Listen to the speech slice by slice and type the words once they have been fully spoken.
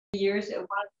years. One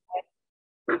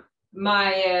of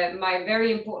my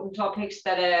very important topics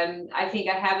that I think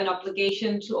I have an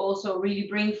obligation to also really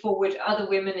bring forward other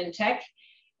women in tech.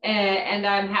 And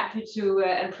I'm happy to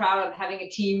and proud of having a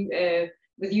team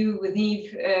with you, with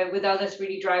Neve, with others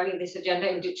really driving this agenda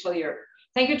in Digital Europe.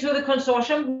 Thank you to the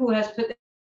consortium who has put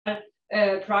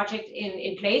the project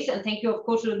in place, and thank you, of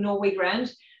course, to the Norway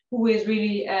grant, who is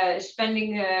really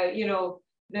spending,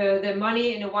 the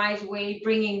money in a wise way,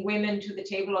 bringing women to the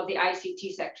table of the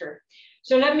ICT sector.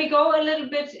 So let me go a little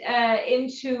bit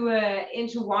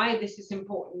into why this is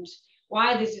important.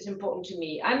 Why this is important to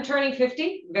me. I'm turning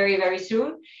 50 very, very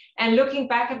soon. And looking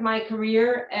back at my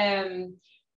career,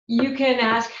 you can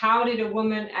ask, how did a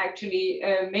woman actually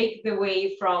make the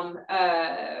way from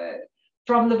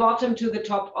the bottom to the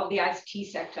top of the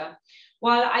ICT sector?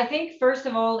 Well, I think, first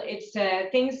of all, it's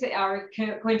things that are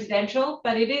coincidental,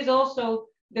 but it is also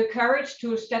the courage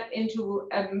to step into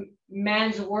a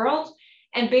man's world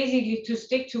and basically to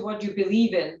stick to what you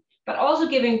believe in, but also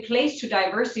giving place to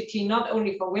diversity, not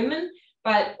only for women,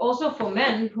 but also for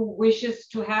men who wishes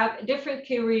to have a different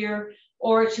career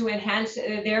or to enhance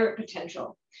their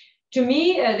potential. To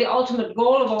me, the ultimate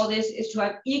goal of all this is to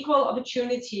have equal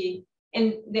opportunity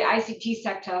in the ICT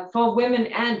sector for women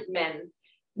and men,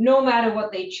 no matter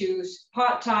what they choose,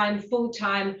 part-time,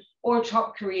 full-time, or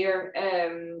top careers.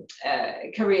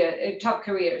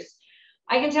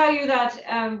 I can tell you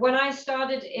that when I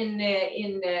started in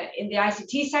the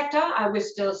ICT sector, I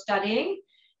was still studying.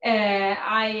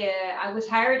 I was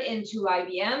hired into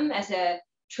IBM as a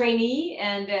trainee,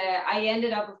 and I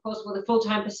ended up, of course, with a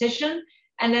full-time position.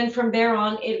 And then from there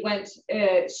on, it went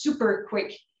super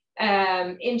quick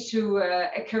into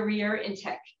a career in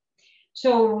tech.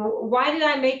 So why did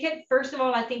I make it? First of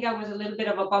all, I think I was a little bit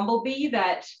of a bumblebee,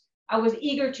 that I was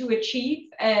eager to achieve.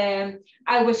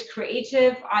 I was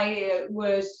creative. I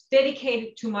was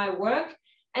dedicated to my work.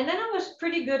 And then I was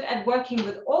pretty good at working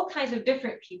with all kinds of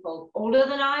different people, older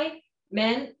than I,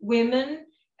 men, women,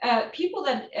 people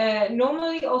that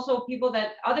normally also people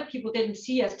that other people didn't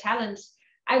see as talents.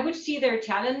 I would see their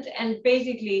talent and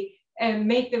basically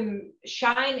make them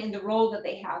shine in the role that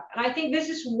they have. And I think this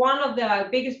is one of the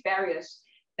biggest barriers,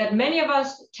 that many of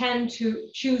us tend to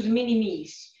choose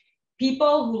mini-me's.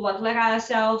 People who look like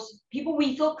ourselves, people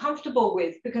we feel comfortable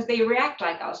with because they react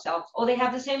like ourselves or they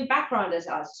have the same background as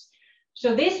us.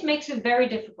 So this makes it very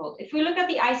difficult. If we look at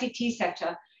the ICT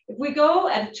sector, if we go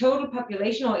at the total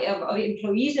population of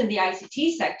employees in the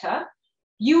ICT sector,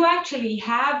 you actually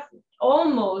have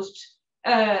almost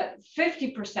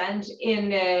 50%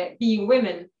 in being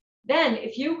women. Then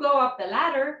if you go up the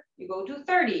ladder, you go to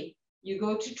 30, you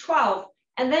go to 12,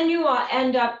 and then you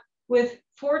end up with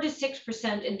 4 to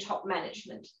 6% in top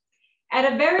management.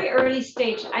 At a very early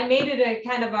stage, I made it a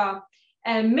kind of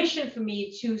a mission for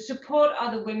me to support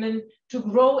other women to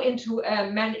grow into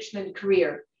a management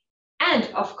career. And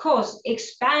of course,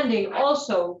 expanding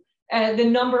also the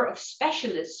number of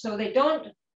specialists, so they don't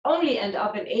only end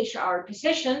up in HR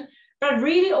position, but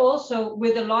really also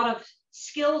with a lot of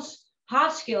skills,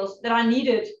 hard skills that are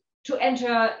needed to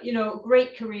enter,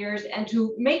 great careers and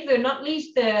to make not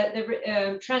least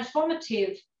the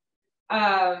transformative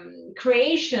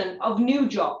creation of new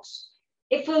jobs.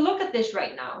 If we look at this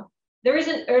right now, there is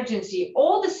an urgency.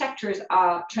 All the sectors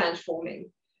are transforming.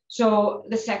 So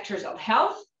the sectors of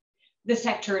health, the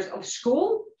sectors of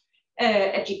school,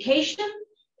 education,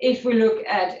 if we look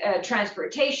at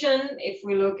transportation, if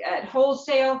we look at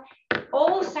wholesale,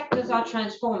 all sectors are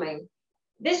transforming.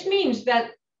 This means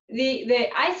that the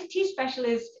ICT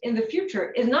specialist in the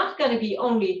future is not going to be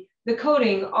only the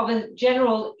coding of a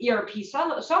general ERP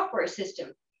software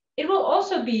system. It will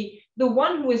also be the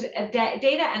one who is a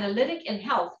data analytic in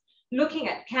health, looking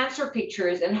at cancer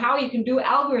pictures and how you can do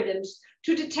algorithms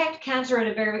to detect cancer at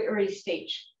a very early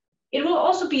stage. It will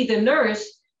also be the nurse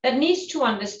that needs to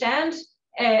understand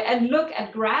and look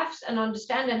at graphs and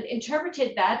understand and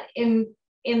interpret that in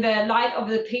the light of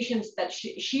the patients that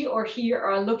she or he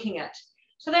are looking at.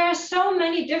 So there are so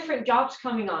many different jobs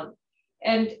coming on.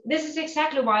 And this is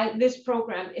exactly why this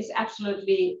program is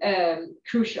absolutely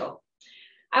crucial.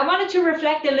 I wanted to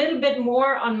reflect a little bit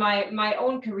more on my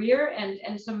own career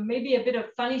and some maybe a bit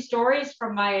of funny stories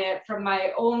from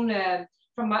my own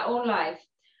life.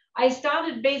 I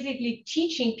started basically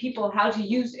teaching people how to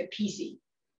use a PC.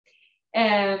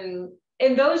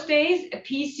 In those days, a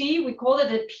PC, we called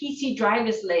it a PC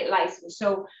driver's license.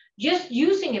 So just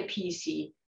using a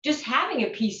PC, just having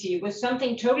a PC was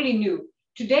something totally new.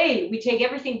 Today, we take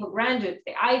everything for granted,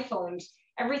 the iPhones,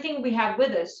 everything we have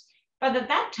with us. But at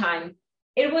that time,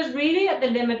 it was really at the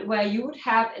limit where you would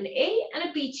have an A and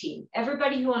a B team,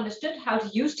 everybody who understood how to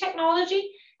use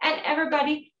technology and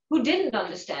everybody who didn't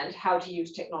understand how to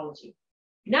use technology.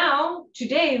 Now,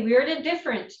 today, we are at a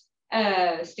different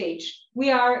stage.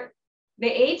 The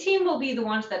A team will be the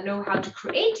ones that know how to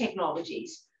create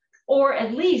technologies, or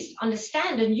at least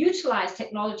understand and utilize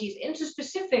technologies into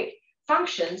specific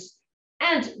functions,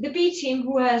 and the B team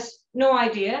who has no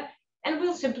idea and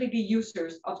will simply be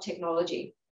users of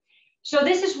technology. So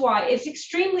this is why it's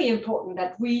extremely important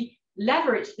that we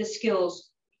leverage the skills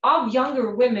of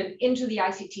younger women into the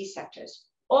ICT sectors.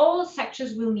 All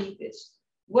sectors will need this.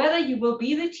 Whether you will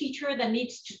be the teacher that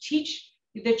needs to teach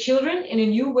the children in a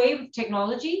new way of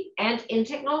technology and in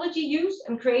technology use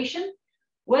and creation,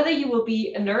 whether you will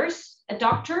be a nurse, a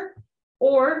doctor,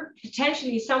 or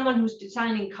potentially someone who's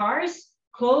designing cars,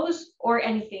 clothes, or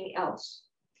anything else.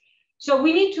 So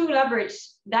we need to leverage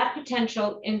that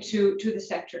potential into the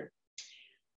sector.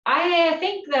 I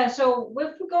think that, so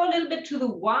if we go a little bit to the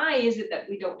why is it that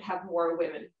we don't have more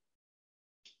women?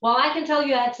 Well, I can tell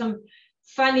you I had some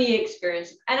funny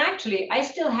experiences, and actually I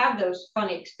still have those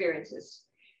funny experiences.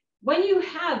 When you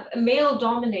have a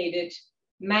male-dominated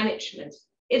management,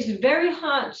 it's very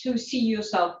hard to see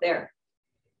yourself there.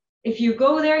 If you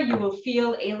go there, you will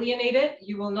feel alienated.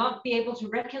 You will not be able to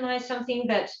recognize something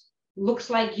that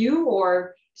looks like you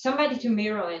or somebody to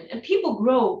mirror in. And people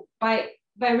grow by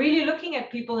really looking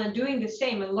at people and doing the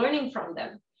same and learning from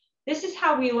them. This is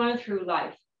how we learn through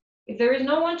life. If there is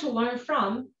no one to learn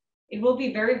from, it will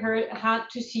be very hard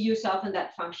to see yourself in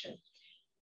that function.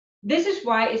 This is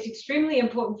why it's extremely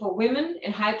important for women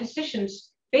in high positions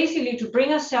basically to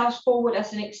bring ourselves forward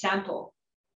as an example.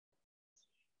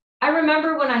 I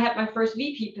remember when I had my first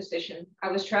VP position,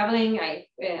 I was traveling, I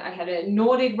had a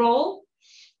Nordic role.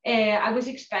 I was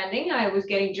expanding, I was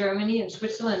getting Germany and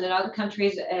Switzerland and other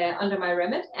countries under my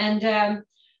remit. And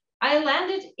I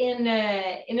landed in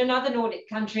another Nordic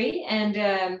country,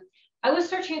 and I was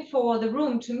searching for the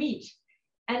room to meet.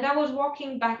 And I was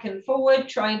walking back and forward,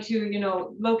 trying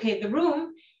to, locate the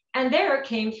room. And there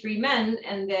came three men,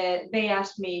 and they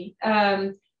asked me,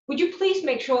 would you please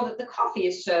make sure that the coffee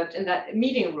is served in that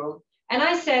meeting room? And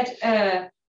I said,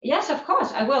 yes, of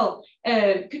course, I will.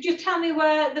 Could you tell me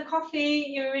where the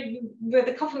coffee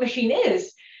machine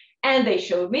is? And they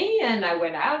showed me, and I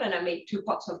went out and I made 2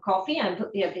 pots of coffee and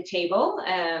put them at the table.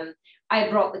 I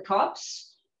brought the cups,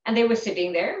 and they were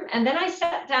sitting there. And then I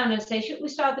sat down and said, should we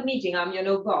start the meeting? I'm your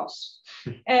new boss.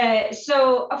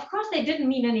 So of course they didn't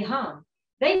mean any harm.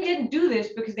 They didn't do this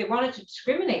because they wanted to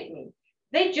discriminate me.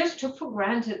 They just took for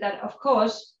granted that, of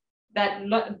course, that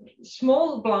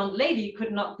small blonde lady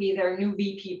could not be their new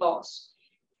VP boss.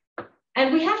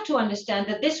 And we have to understand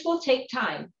that this will take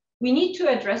time. We need to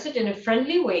address it in a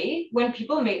friendly way when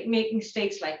people make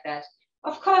mistakes like that.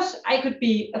 Of course, I could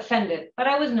be offended, but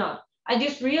I was not. I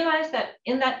just realized that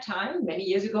in that time, many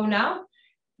years ago now,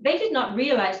 they did not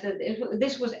realize that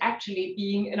this was actually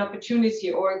being an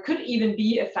opportunity, or it could even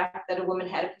be a fact that a woman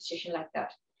had a position like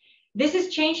that. This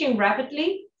is changing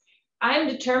rapidly. I am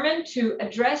determined to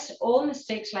address all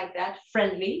mistakes like that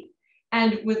friendly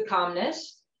and with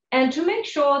calmness, and to make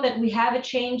sure that we have a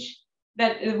change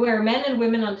that where men and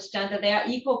women understand that they are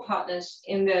equal partners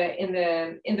in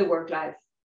the work life.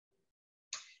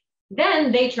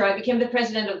 Then later, I became the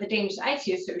president of the Danish IT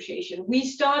Association. We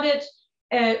started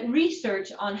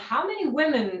research on how many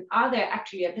women are there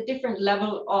actually at the different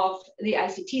level of the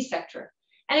ICT sector.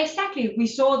 And exactly, we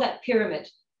saw that pyramid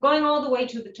going all the way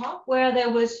to the top, where there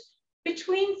was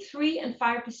between 3 and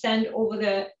 5% over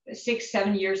the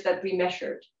 6-7 years that we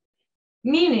measured.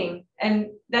 Meaning,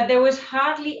 and that there was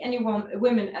hardly any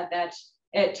women at that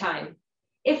time.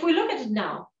 If we look at it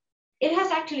now, it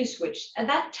has actually switched. At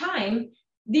that time,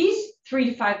 these 3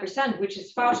 to 5%, which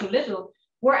is far too little,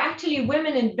 were actually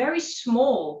women in very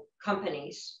small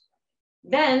companies.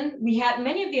 Then we had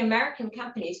many of the American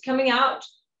companies coming out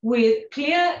with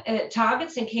clear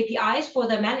targets and KPIs for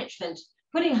their management,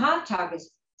 putting hard targets,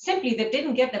 simply they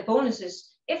didn't get their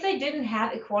bonuses if they didn't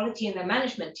have equality in their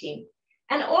management team.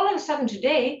 And all of a sudden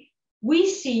today, we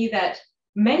see that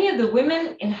many of the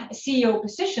women in CEO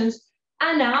positions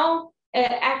are now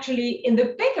actually in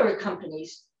the bigger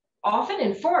companies, often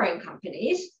in foreign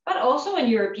companies, but also in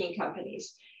European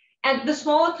companies. And the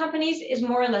smaller companies is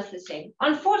more or less the same.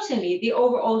 Unfortunately, the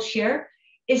overall share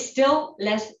is still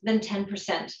less than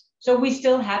 10%. So we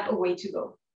still have a way to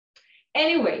go.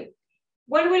 Anyway,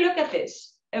 when we look at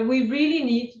this, we really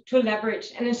need to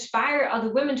leverage and inspire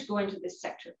other women to go into this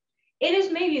sector. It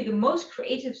is maybe the most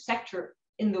creative sector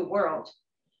in the world.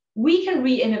 We can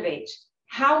re-innovate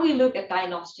how we look at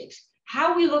diagnostics,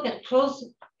 how we look at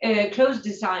closed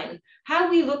design, how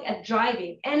we look at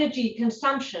driving, energy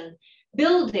consumption,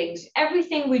 buildings,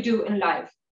 everything we do in life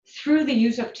through the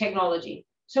use of technology.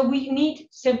 So we need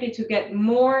simply to get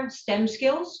more STEM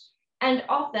skills, and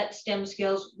of that STEM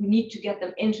skills, we need to get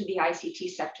them into the ICT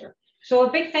sector. So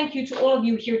a big thank you to all of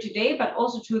you here today, but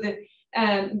also to the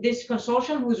this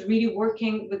consortium who's really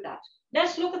working with that.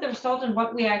 Let's look at the result and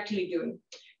what we're actually doing.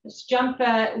 Let's jump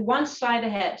one slide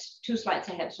ahead, 2 slides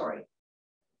ahead, sorry.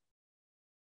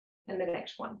 And the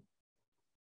next one.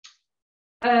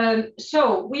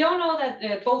 So we all know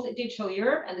that both Digital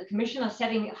Europe and the Commission are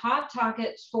setting hard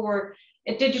targets for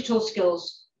digital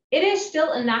skills. It is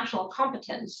still a national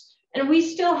competence, and we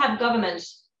still have governments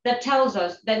that tells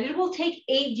us that it will take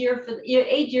 8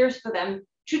 years for them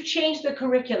to change the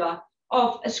curricula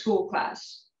of a school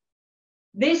class.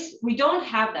 We don't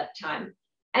have that time,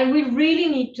 and we really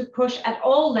need to push at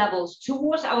all levels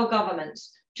towards our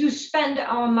governments to spend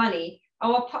our money,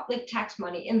 our public tax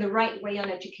money, in the right way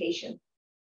on education.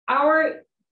 Our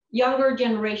younger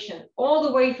generation, all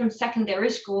the way from secondary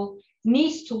school,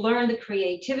 needs to learn the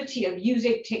creativity of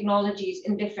using technologies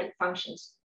in different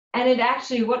functions. And it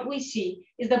actually, what we see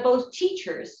is that both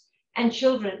teachers and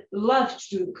children love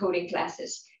to do the coding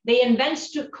classes. They invent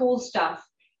cool stuff,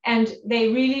 and they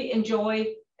really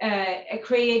enjoy a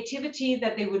creativity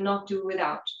that they would not do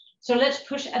without. So let's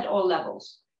push at all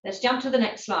levels. Let's jump to the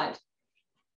next slide.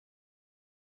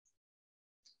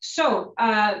 So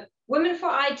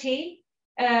Women4IT,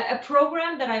 a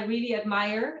program that I really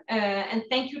admire, and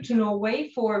thank you to Norway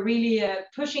for really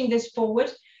pushing this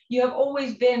forward. You have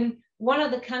always been one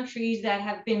of the countries that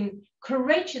have been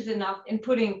courageous enough in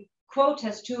putting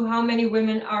quotas to how many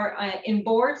women are in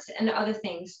boards and other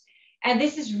things. And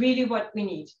this is really what we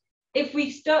need. If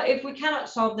we cannot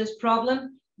solve this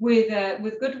problem with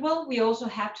goodwill, we also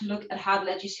have to look at hard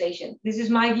legislation. This is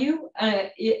my view.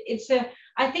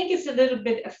 I think it's a little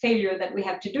bit a failure that we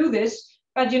have to do this,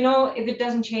 but you know, if it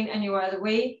doesn't change any other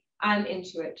way, I'm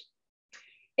into it.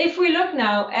 If we look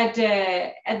now at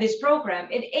this program,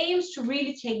 it aims to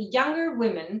really take younger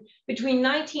women between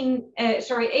 18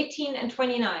 and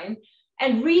 29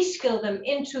 and reskill them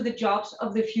into the jobs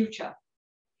of the future.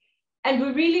 And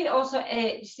we really also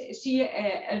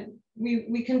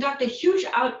we conduct a huge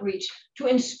outreach to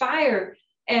inspire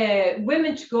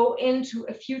women to go into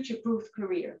a future-proof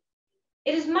career.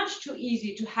 It is much too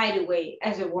easy to hide away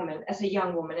as a woman, as a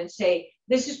young woman, and say,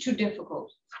 this is too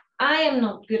difficult. I am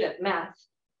not good at math.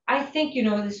 I think, you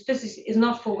know, this physics is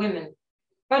not for women,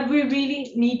 but we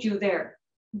really need you there.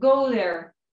 Go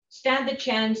there, stand the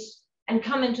chance, and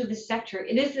come into this sector.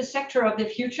 It is the sector of the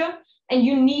future, and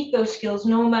you need those skills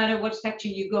no matter what sector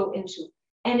you go into.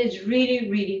 And it's really,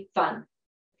 really fun.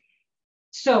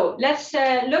 So let's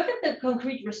look at the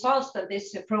concrete results that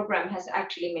this program has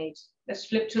actually made. Let's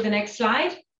flip to the next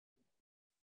slide.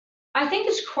 I think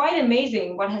it's quite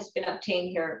amazing what has been obtained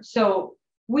here. So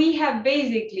we have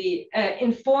basically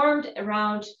informed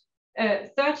around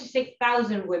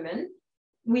 36,000 women.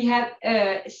 We have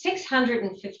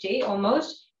 650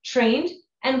 almost trained,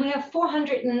 and we have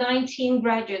 419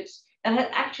 graduates that have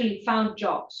actually found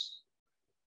jobs.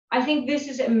 I think this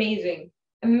is amazing,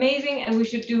 and we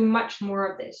should do much more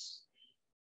of this.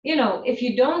 You know, if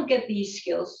you don't get these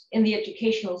skills in the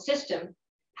educational system,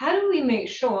 how do we make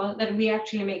sure that we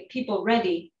actually make people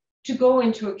ready to go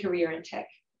into a career in tech?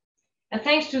 And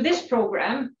thanks to this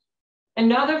program,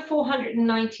 another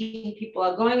 419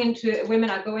 women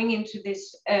are going into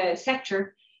this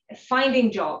sector,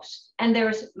 finding jobs, and there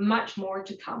is much more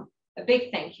to come. A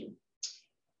big thank you.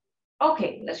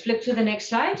 Okay, let's flip to the next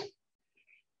slide.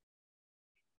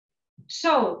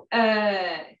 So,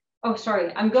 oh,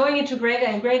 sorry, I'm going into Greta,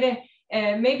 and Greta,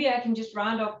 maybe I can just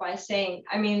round off by saying,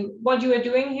 I mean, what you are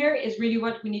doing here is really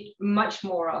what we need much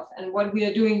more of, and what we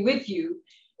are doing with you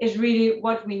is really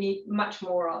what we need much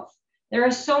more of. There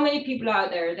are so many people out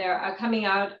there that are coming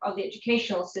out of the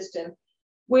educational system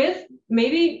with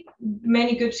maybe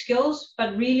many good skills,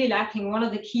 but really lacking one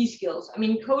of the key skills. I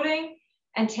mean, coding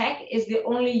and tech is the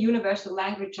only universal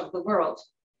language of the world.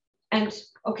 And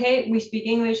okay, we speak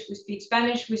English, we speak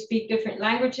Spanish, we speak different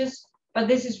languages, but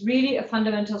this is really a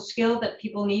fundamental skill that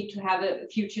people need to have a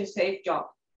future safe job.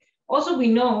 Also, we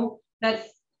know that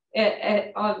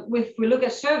if we look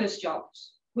at service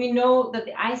jobs, we know that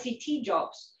the ICT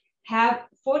jobs have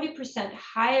 40%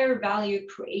 higher value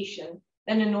creation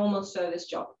than a normal service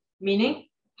job, meaning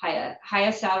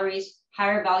higher salaries,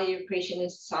 higher value creation in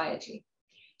society.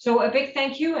 So a big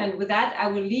thank you. And with that, I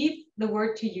will leave the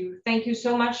word to you. Thank you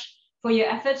so much for your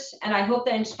efforts. And I hope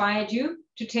that inspired you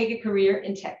to take a career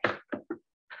in tech.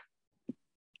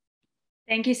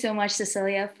 Thank you so much,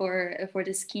 Cecilia, for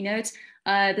this keynote.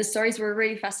 The stories were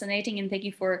really fascinating, and thank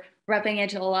you for wrapping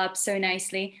it all up so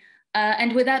nicely.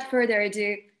 And without further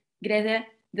ado, Grete,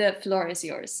 the floor is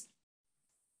yours.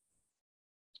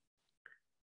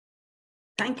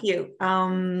 Thank you.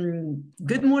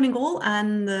 Good morning all,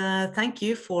 and thank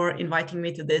you for inviting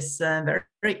me to this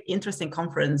very interesting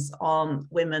conference on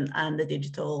women and the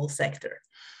digital sector.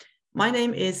 My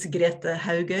name is Grete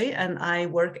Haugøy, and I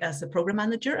work as a program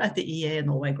manager at the EA and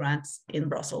Norway grants in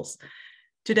Brussels.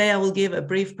 Today I will give a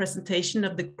brief presentation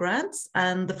of the grants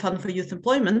and the Fund for Youth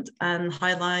Employment and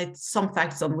highlight some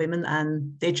facts on women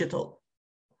and digital.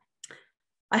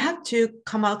 I have to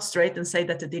come out straight and say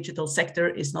that the digital sector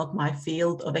is not my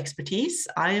field of expertise.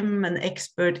 I'm an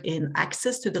expert in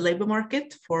access to the labor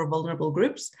market for vulnerable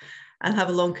groups and have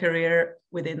a long career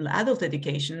within adult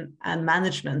education and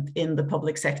management in the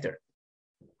public sector.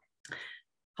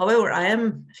 However, I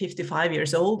am 55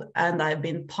 years old and I've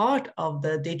been part of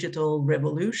the digital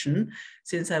revolution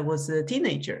since I was a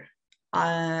teenager.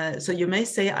 So you may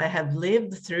say I have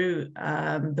lived through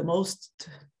the most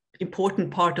important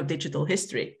part of digital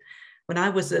history. When I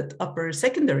was at upper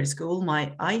secondary school,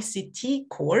 my ICT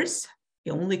course, the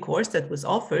only course that was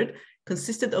offered,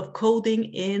 consisted of coding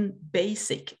in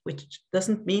BASIC, which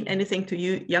doesn't mean anything to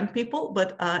you young people,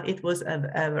 but it was a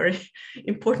very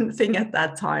important thing at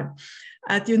that time.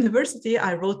 At university,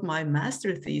 I wrote my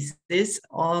master thesis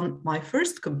on my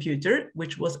first computer,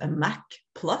 which was a Mac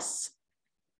Plus.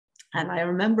 And I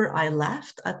remember I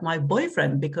laughed at my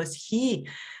boyfriend because he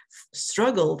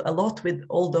struggled a lot with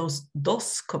all those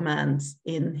DOS commands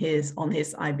on his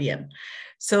IBM.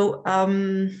 So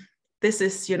this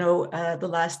is, the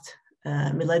last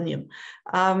millennium.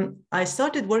 I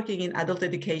started working in adult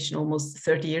education almost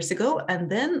 30 years ago, and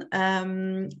then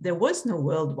there was no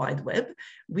World Wide Web.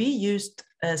 We used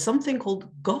something called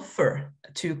Gopher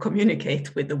to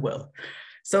communicate with the world.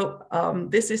 So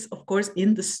this is, of course,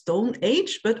 in the Stone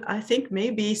Age, but I think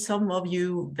maybe some of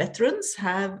you veterans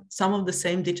have some of the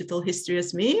same digital history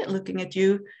as me, looking at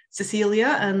you,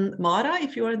 Cecilia and Mara,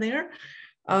 if you are there.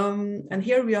 And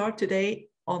here we are today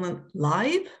on a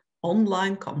live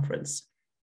online conference.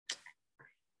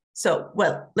 So,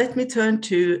 well, let me turn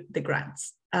to the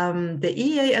grants. The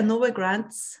EA and Norway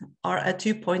grants are a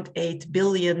 2.8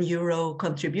 billion euro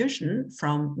contribution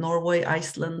from Norway,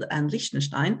 Iceland, and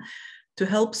Liechtenstein to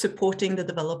help supporting the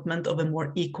development of a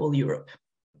more equal Europe,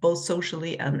 both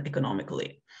socially and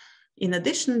economically. In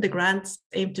addition, the grants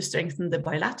aim to strengthen the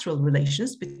bilateral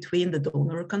relations between the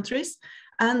donor countries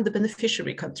and the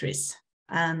beneficiary countries.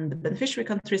 And the beneficiary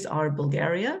countries are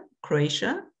Bulgaria,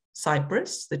 Croatia,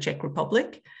 Cyprus, the Czech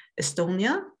Republic,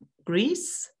 Estonia,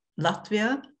 Greece,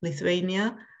 Latvia,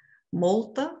 Lithuania,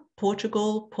 Malta,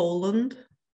 Portugal, Poland,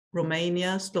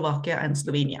 Romania, Slovakia, and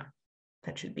Slovenia.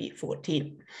 That should be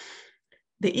 14.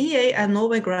 The EA and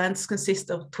Norway grants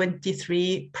consist of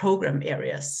 23 program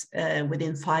areas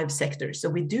within 5 sectors. So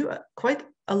we do quite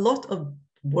a lot of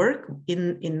work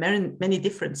in many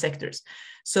different sectors.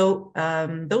 So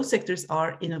those sectors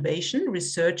are innovation,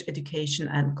 research, education,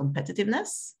 and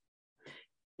competitiveness.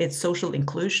 It's social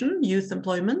inclusion, youth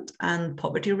employment, and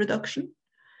poverty reduction.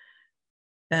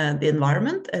 The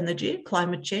environment, energy,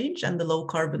 climate change, and the low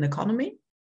carbon economy.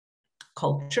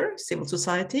 Culture, civil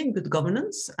society, good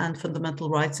governance, and fundamental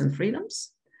rights and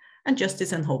freedoms, and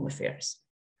justice and home affairs.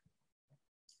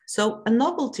 So a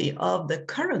novelty of the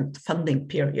current funding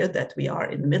period that we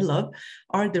are in the middle of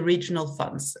are the regional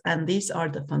funds, and these are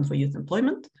the Fund for Youth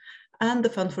Employment and the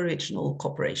Fund for Regional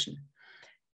Cooperation.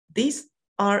 These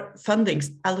are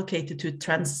fundings allocated to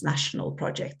transnational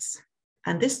projects.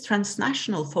 And this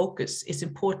transnational focus is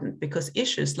important because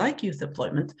issues like youth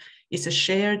employment is a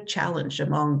shared challenge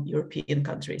among European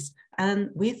countries. And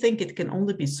we think it can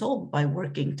only be solved by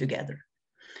working together.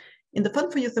 In the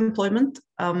Fund for Youth Employment,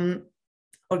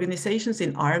 organizations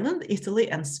in Ireland, Italy,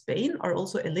 and Spain are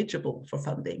also eligible for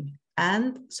funding.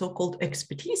 And so-called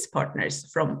expertise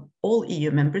partners from all EU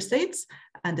member states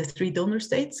and the 3 donor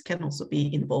states can also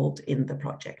be involved in the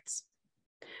projects.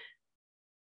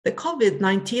 The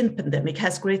COVID-19 pandemic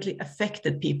has greatly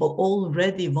affected people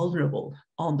already vulnerable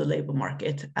on the labor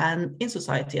market and in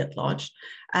society at large.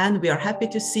 And we are happy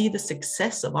to see the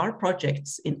success of our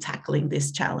projects in tackling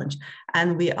this challenge.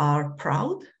 And we are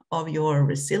proud of your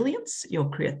resilience, your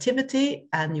creativity,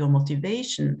 and your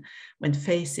motivation when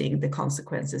facing the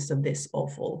consequences of this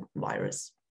awful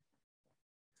virus.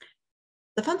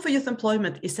 The Fund for Youth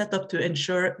Employment is set up to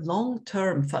ensure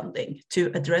long-term funding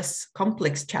to address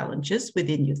complex challenges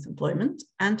within youth employment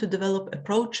and to develop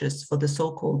approaches for the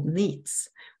so-called NEETs,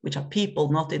 which are people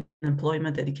not in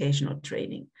employment, education, or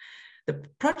training. The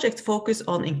project focuses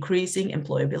on increasing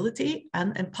employability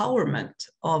and empowerment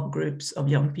of groups of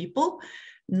young people,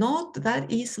 not that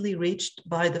easily reached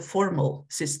by the formal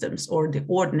systems or the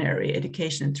ordinary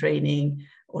education and training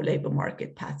or labor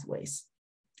market pathways.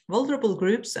 Vulnerable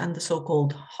groups and the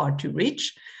so-called hard to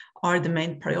reach are the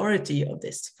main priority of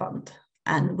this fund.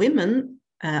 And women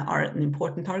are an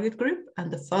important target group,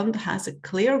 and the fund has a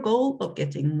clear goal of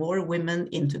getting more women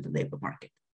into the labor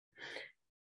market.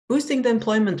 Boosting the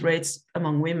employment rates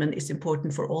among women is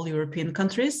important for all European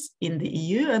countries in the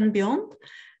EU and beyond.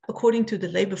 According to the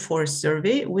Labour Force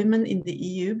survey, women in the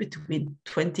EU between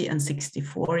 20 and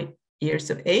 64 years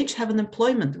of age have an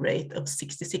employment rate of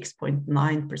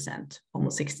 66.9%,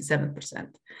 almost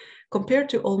 67%, compared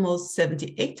to almost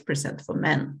 78% for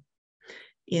men.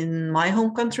 In my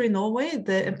home country, Norway,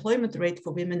 the employment rate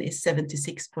for women is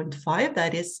 76.5.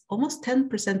 That is almost 10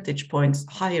 percentage points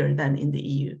higher than in the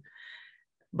EU.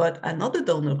 But another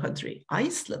donor country,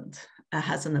 Iceland,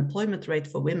 has an employment rate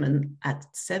for women at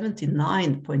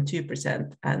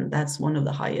 79.2%, and that's one of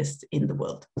the highest in the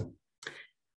world. A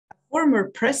former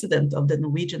president of the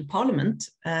Norwegian parliament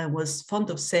was fond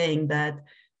of saying that,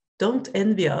 "Don't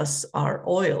envy us our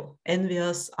oil, envy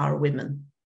us our women."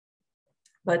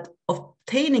 But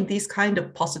obtaining these kind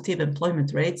of positive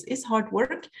employment rates is hard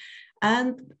work,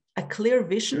 and a clear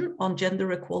vision on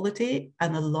gender equality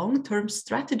and a long-term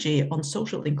strategy on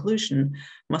social inclusion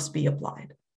must be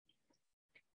applied.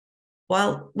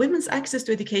 While women's access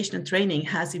to education and training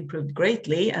has improved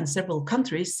greatly, and several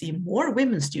countries see more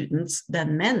women students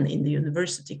than men in the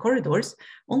university corridors,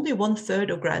 only 1/3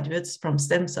 of graduates from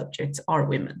STEM subjects are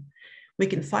women. We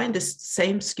can find the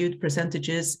same skewed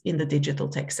percentages in the digital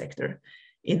tech sector.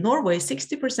 In Norway,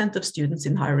 60% of students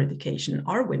in higher education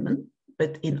are women,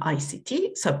 but in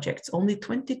ICT subjects, only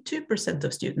 22%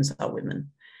 of students are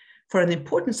women. For an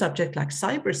important subject like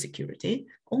cybersecurity,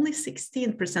 only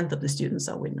 16% of the students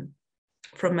are women.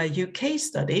 From a UK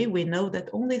study, we know that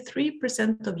only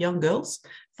 3% of young girls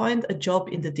find a job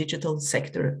in the digital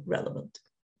sector relevant.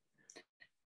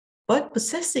 But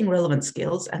possessing relevant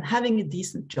skills and having a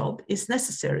decent job is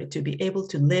necessary to be able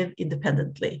to live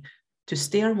independently, to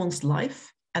steer one's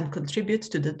life and contribute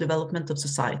to the development of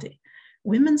society.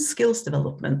 Women's skills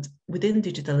development within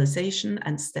digitalization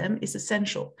and STEM is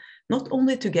essential, not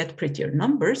only to get prettier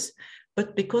numbers,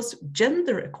 but because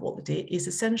gender equality is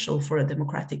essential for a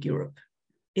democratic Europe.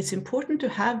 It's important to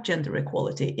have gender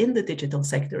equality in the digital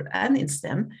sector and in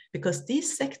STEM because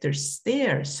these sectors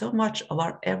steer so much of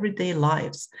our everyday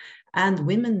lives, and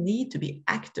women need to be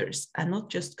actors and not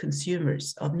just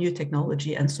consumers of new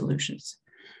technology and solutions.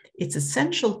 It's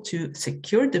essential to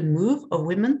secure the move of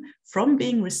women from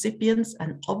being recipients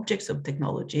and objects of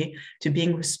technology to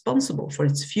being responsible for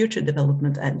its future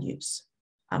development and use.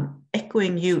 I'm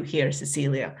echoing you here,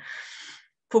 Cecilia.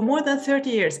 For more than 30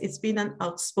 years, it's been an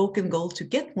outspoken goal to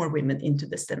get more women into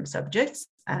the STEM subjects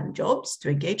and jobs, to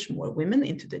engage more women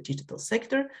into the digital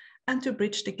sector, and to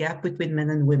bridge the gap between men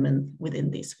and women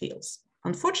within these fields.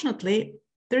 Unfortunately,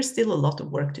 there's still a lot of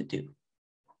work to do.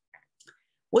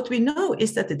 What we know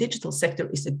is that the digital sector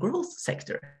is a growth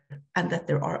sector and that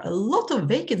there are a lot of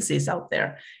vacancies out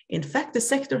there. In fact, the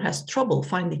sector has trouble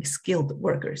finding skilled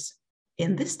workers.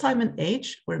 In this time and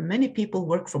age where many people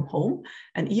work from home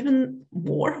and even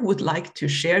more would like to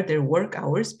share their work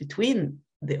hours between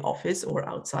the office or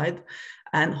outside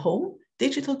and home,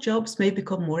 digital jobs may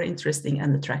become more interesting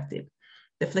and attractive.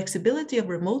 The flexibility of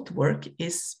remote work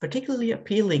is particularly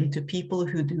appealing to people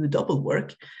who do double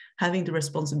work, having the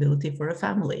responsibility for a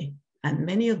family, and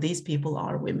many of these people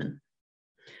are women.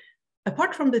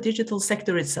 Apart from the digital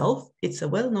sector itself, it's a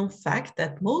well-known fact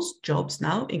that most jobs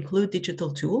now include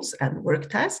digital tools and work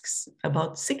tasks.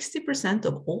 About 60%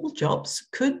 of all jobs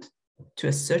could, to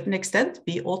a certain extent,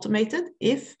 be automated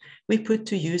if we put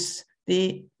to use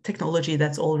the technology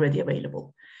that's already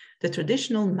available. The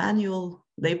traditional manual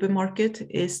labor market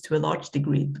is to a large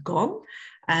degree gone,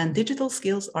 and digital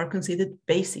skills are considered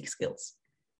basic skills.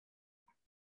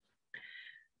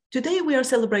 Today, we are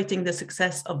celebrating the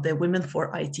success of the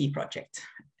Women4IT project.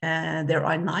 There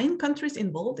are 9 countries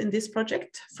involved in this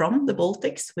project, from the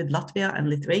Baltics with Latvia and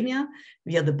Lithuania,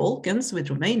 via the Balkans with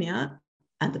Romania,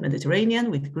 and the Mediterranean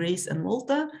with Greece and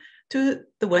Malta, to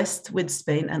the West with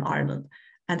Spain and Ireland.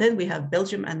 And then we have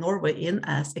Belgium and Norway in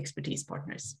as expertise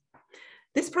partners.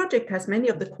 This project has many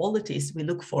of the qualities we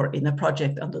look for in a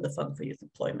project under the Fund for Youth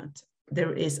Employment.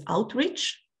 There is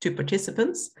outreach to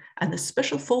participants and a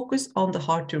special focus on the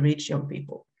hard-to-reach young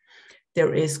people.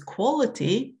 There is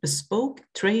quality, bespoke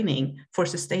training for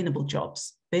sustainable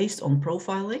jobs based on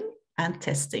profiling and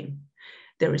testing.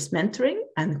 There is mentoring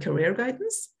and career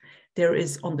guidance. There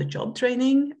is on-the-job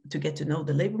training to get to know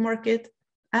the labor market,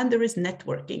 and there is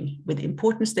networking with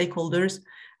important stakeholders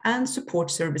and support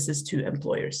services to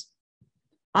employers.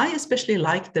 I especially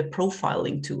like the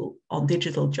profiling tool on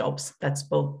digital jobs that's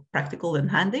both practical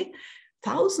and handy.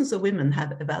 Thousands of women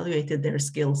have evaluated their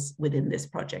skills within this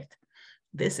project.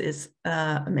 This is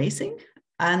amazing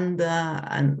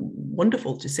and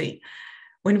wonderful to see.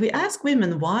 When we ask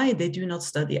women why they do not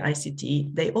study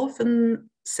ICT, they often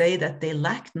say that they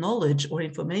lack knowledge or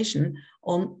information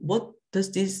on what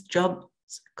does this job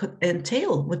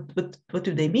entail, what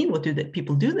do they mean, what do the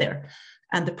people do there?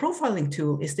 And the profiling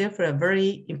tool is therefore a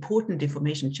very important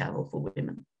information channel for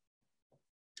women.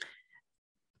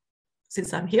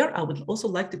 Since I'm here, I would also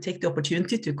like to take the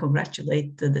opportunity to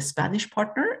congratulate the Spanish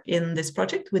partner in this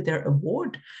project with their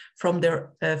award from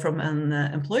an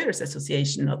employers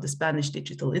association of the Spanish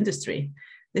digital industry.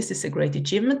 This is a great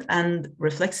achievement and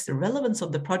reflects the relevance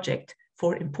of the project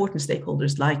for important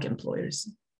stakeholders like employers.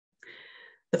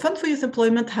 The Fund for Youth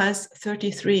Employment has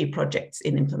 33 projects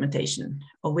in implementation,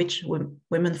 of which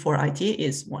Women4IT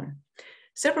is one.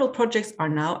 Several projects are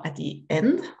now at the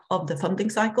end of the funding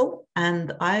cycle,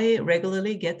 and I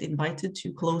regularly get invited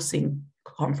to closing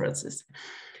conferences.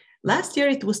 Last year,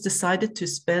 it was decided to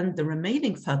spend the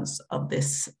remaining funds of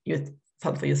this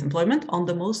Fund for Youth Employment on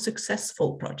the most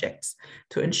successful projects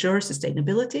to ensure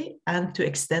sustainability and to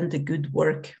extend the good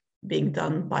work being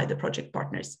done by the project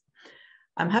partners.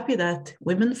 I'm happy that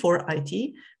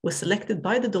Women4IT was selected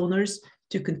by the donors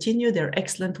to continue their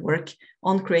excellent work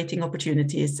on creating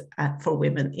opportunities for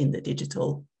women in the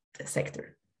digital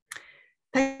sector.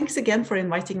 Thanks again for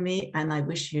inviting me, and I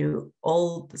wish you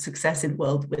all the success in the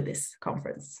world with this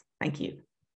conference. Thank you.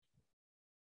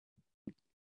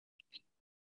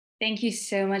 Thank you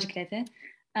so much, Grete.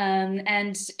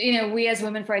 And we as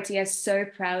Women4IT are so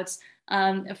proud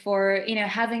for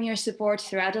having your support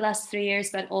throughout the last 3 years,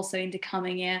 but also in the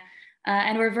coming year.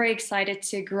 And we're very excited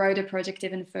to grow the project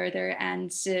even further and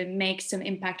to make some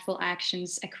impactful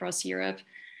actions across Europe.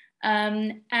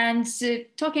 Talking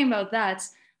about that,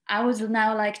 I would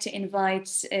now like to invite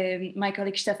my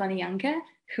colleague Stefan Janke,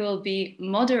 who will be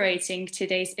moderating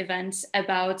today's event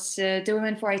about the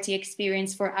Women4IT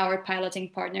experience for our piloting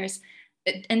partners.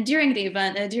 And during the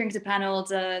event, during the panel,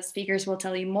 the speakers will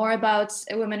tell you more about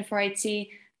Women4IT,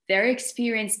 their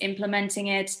experience implementing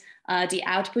it, the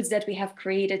outputs that we have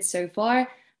created so far,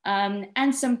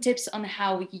 and some tips on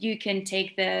how you can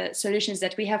take the solutions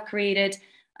that we have created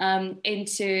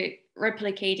into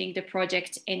replicating the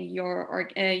project in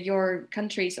your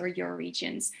countries or your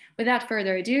regions. Without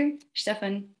further ado,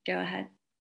 Stefan, go ahead.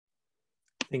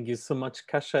 Thank you so much,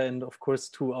 Kasia, and of course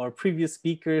to our previous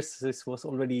speakers. This was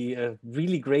already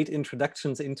really great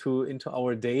introductions into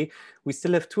our day. We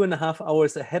still have 2.5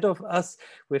 hours ahead of us.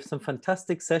 We have some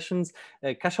fantastic sessions.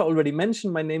 Kasia already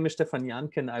mentioned, my name is Stefan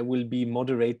Janke, and I will be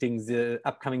moderating the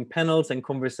upcoming panels and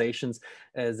conversations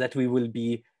that we will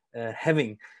be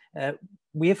having.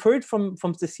 We have heard from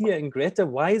Cecilia and Grete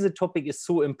why the topic is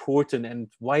so important and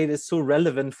why it is so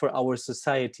relevant for our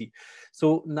society.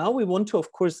 So now we want to,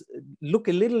 of course, look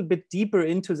a little bit deeper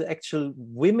into the actual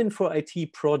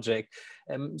Women4IT project.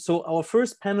 So our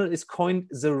first panel is coined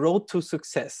The Road to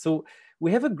Success. So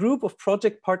we have a group of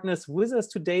project partners with us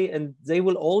today, and they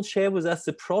will all share with us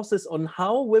the process on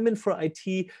how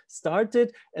Women4IT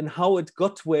started and how it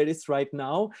got where it is right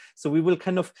now. So we will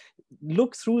kind of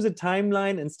look through the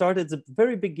timeline and start at the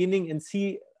very beginning and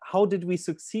see how did we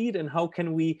succeed and how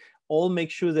can we all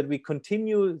make sure that we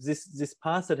continue this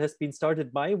path that has been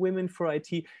started by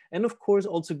Women4IT, and of course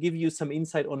also give you some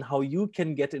insight on how you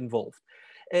can get involved.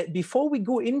 Before we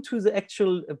go into the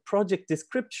actual project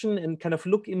description and kind of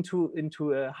look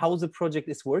into how the project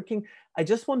is working, I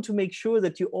just want to make sure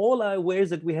that you all are aware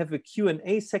that we have a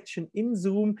Q&A section in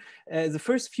Zoom. The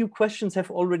first few questions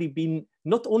have already been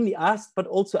not only asked, but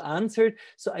also answered.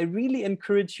 So I really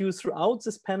encourage you throughout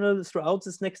this panel, throughout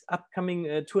this next upcoming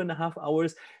 2.5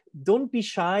 hours, don't be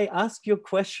shy, ask your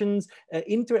questions,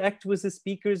 interact with the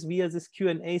speakers via this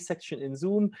Q&A section in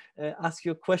Zoom, ask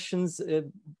your questions,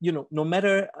 no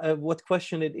matter what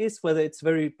question it is, whether it's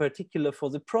very particular for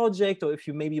the project or if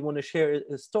you maybe want to share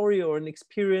a story or an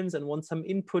experience and want some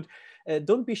input,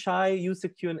 don't be shy, use the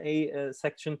Q&A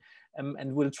section.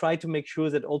 And we'll try to make sure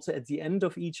that also at the end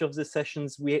of each of the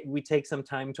sessions, we take some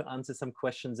time to answer some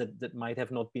questions that might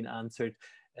have not been answered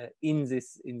in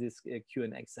this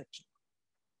Q&A section.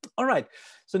 All right,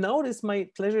 so now it is my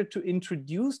pleasure to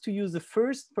introduce to you the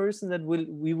first person that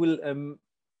we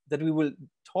will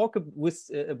talk with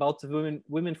about the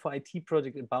Women4IT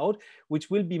project which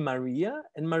will be Maria.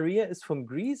 And Maria is from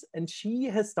Greece, and she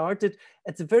has started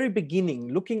at the very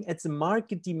beginning, looking at the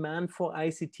market demand for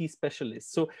ICT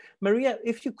specialists. So Maria,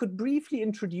 if you could briefly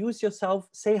introduce yourself,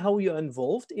 say how you're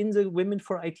involved in the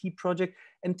Women4IT project,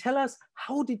 and tell us,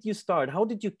 how did you start? How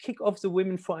did you kick off the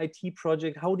Women4IT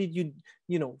project? How did you,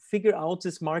 figure out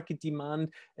this market demand?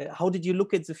 How did you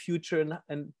look at the future?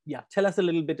 And yeah, tell us a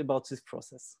little bit about this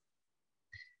process.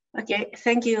 Okay,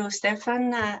 thank you,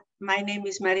 Stefan. My name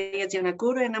is Maria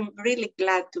Giannakourou, and I'm really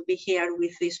glad to be here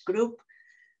with this group,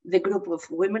 the group of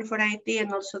Women for IT,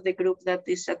 and also the group that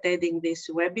is attending this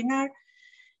webinar.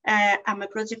 I'm a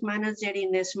project manager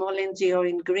in a small NGO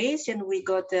in Greece, and we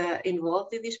got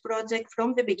involved in this project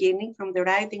from the beginning, from the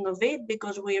writing of it,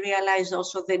 because we realized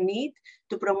also the need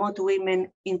to promote women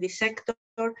in the sector,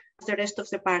 the rest of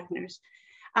the partners.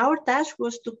 Our task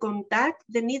was to conduct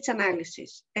the needs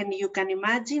analysis, and you can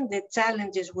imagine the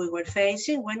challenges we were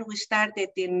facing when we started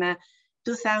in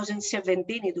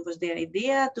 2017, it was the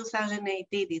idea,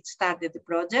 2018 it started the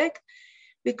project,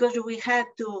 because we had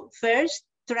to first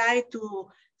try to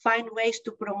find ways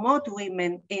to promote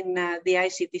women in the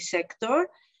ICT sector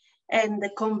and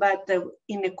combat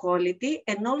inequality,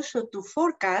 and also to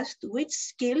forecast which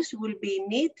skills will be in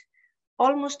need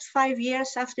almost 5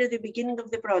 years after the beginning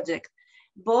of the project.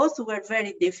 Both were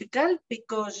very difficult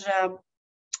because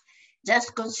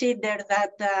just consider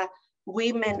that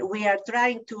women, we are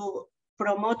trying to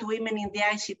promote women in the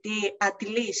ICT at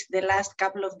least the last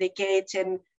couple of decades,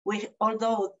 and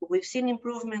although we've seen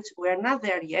improvements, we're not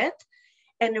there yet.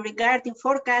 And regarding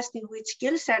forecasting which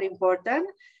skills are important,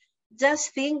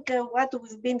 just think what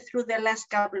we've been through the last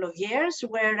couple of years,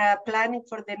 where planning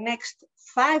for the next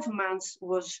 5 months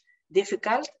was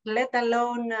difficult, let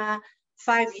alone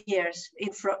 5 years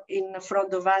in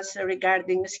front of us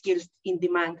regarding skills in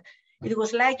demand. It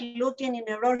was like looking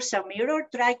in a Rorschach mirror,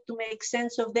 trying to make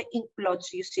sense of the ink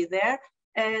blots you see there,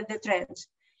 the trends.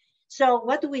 So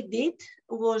what we did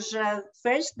was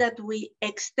first that we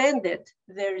extended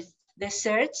the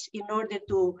search in order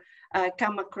to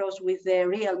come across with the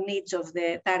real needs of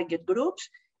the target groups,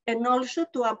 and also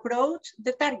to approach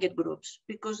the target groups,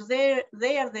 because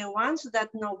they are the ones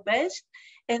that know best,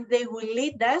 and they will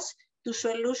lead us to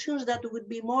solutions that would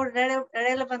be more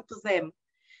relevant to them.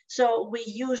 So we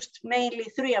used mainly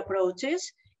 3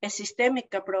 approaches: a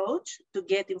systemic approach to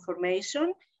get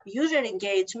information, user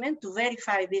engagement to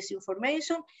verify this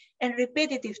information, and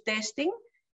repetitive testing,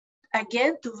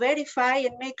 again, to verify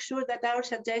and make sure that our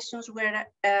suggestions were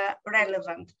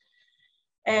relevant.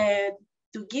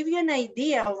 To give you an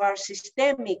idea of our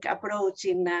systemic approach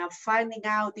in finding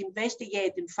out,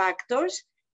 investigating factors,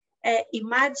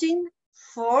 imagine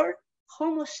 4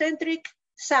 homocentric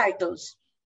cycles,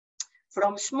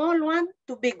 from small one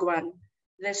to big one.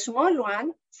 The small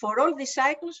one, for all the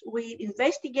cycles, we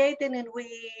investigated and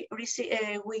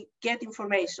we get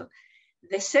information.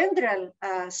 The central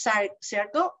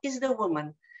circle is the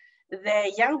woman.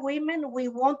 The young women, we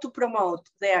want to promote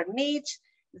their needs,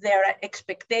 their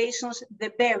expectations, the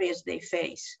barriers they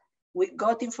face. We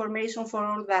got information for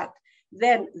all that.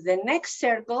 Then the next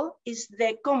circle is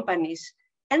the companies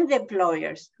and the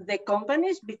employers. The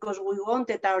companies, because we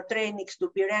wanted our trainings to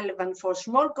be relevant for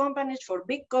small companies, for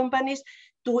big companies,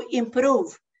 to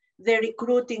improve the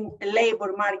recruiting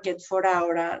labor market for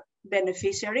our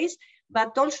beneficiaries,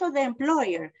 but also the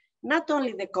employer, not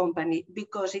only the company,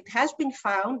 because it has been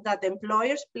found that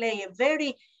employers play a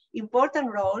very important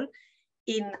role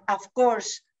in, of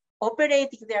course,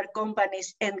 operating their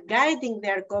companies and guiding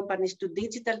their companies to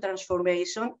digital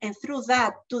transformation, and through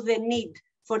that to the need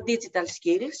for digital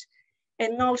skills.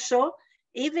 And also,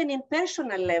 even in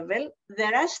personal level,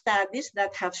 there are studies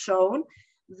that have shown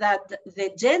that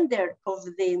the gender of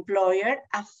the employer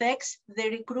affects the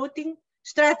recruiting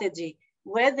strategy,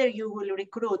 whether you will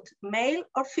recruit male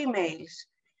or females.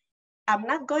 I'm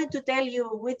not going to tell you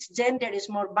which gender is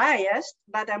more biased,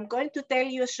 but I'm going to tell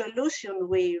you a solution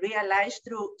we realized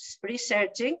through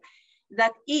researching,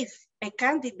 that if a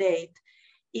candidate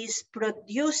is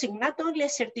producing not only a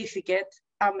certificate,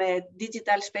 I'm a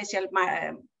digital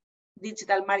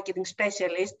marketing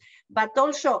specialist, but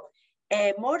also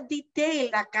a more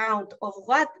detailed account of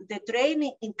what the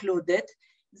training included,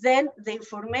 then the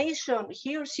information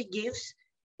he or she gives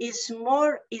is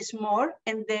more,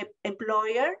 and the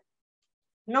employer,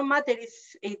 no matter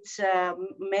if it's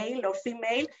male or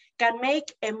female, can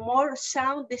make a more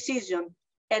sound decision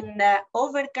and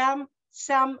overcome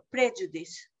some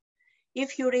prejudice.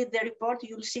 If you read the report,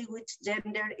 you'll see which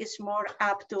gender is more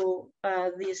up to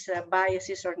these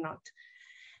biases or not.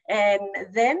 And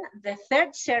then the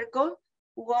third circle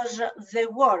was the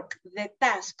work, the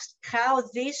tasks, how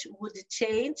this would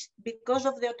change because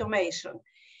of the automation.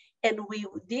 And we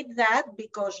did that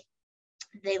because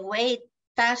the way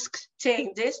tasks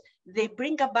changes, they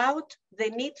bring about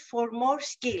the need for more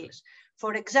skills.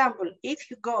 For example,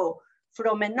 if you go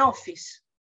from an office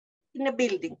in a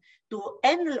building to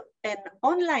an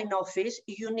online office,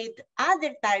 you need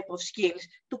other type of skills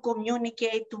to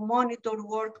communicate, to monitor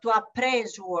work, to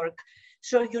appraise work.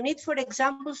 So you need, for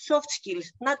example, soft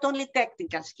skills, not only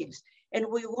technical skills. And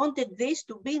we wanted this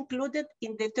to be included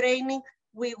in the training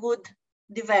we would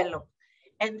develop.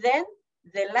 And then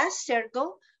the last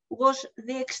circle was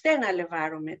the external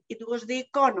environment. It was the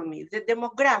economy, the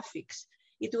demographics.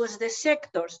 It was the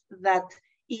sectors that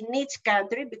in each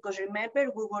country, because remember,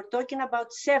 we were talking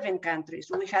about 7 countries.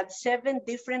 We had 7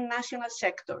 different national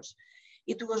sectors.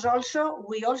 It was also,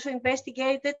 we also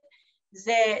investigated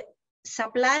the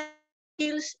supply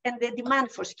skills and the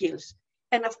demand for skills.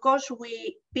 And of course,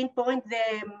 we pinpoint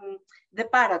the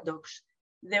paradox.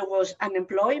 There was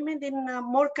unemployment in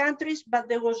more countries, but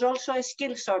there was also a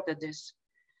skill shortages.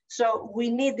 So we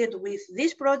needed with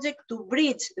this project to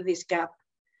bridge this gap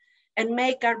and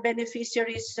make our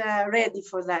beneficiaries ready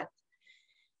for that.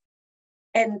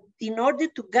 And in order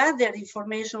to gather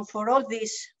information for all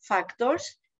these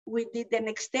factors, we did an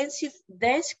extensive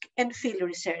desk and field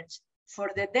research.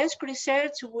 For the desk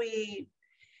research, we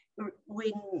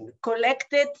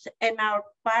collected and our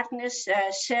partners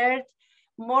shared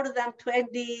more than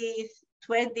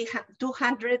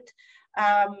 200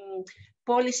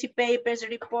 policy papers,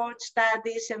 reports,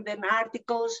 studies, and then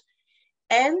articles.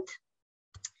 And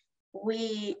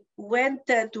we went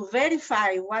to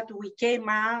verify what came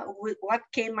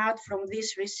out from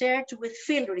this research with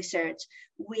field research.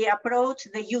 We approached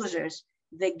the users,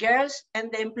 the girls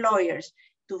and the employers,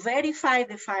 to verify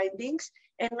the findings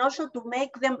and also to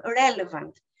make them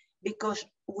relevant, because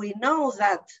we know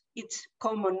that it's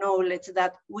common knowledge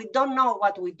that we don't know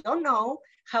what we don't know.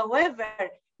 However,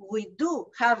 we do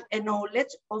have a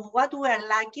knowledge of what we are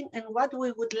lacking and what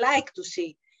we would like to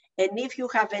see. And if you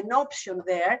have an option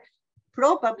there,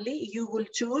 probably you will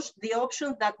choose the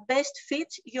option that best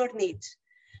fits your needs.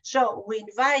 So we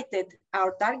invited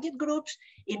our target groups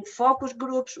in focus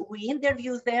groups, we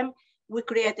interviewed them, we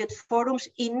created forums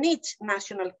in each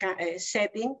national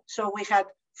setting. So we had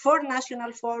 4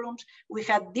 national forums, we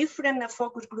had different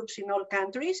focus groups in all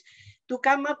countries to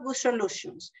come up with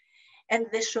solutions. And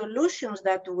the solutions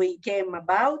that we came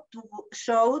about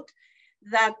showed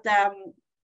that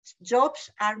jobs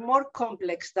are more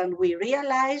complex than we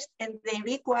realized, and they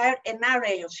require an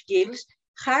array of skills,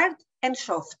 hard and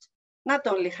soft, not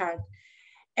only hard.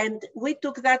 And we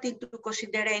took that into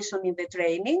consideration in the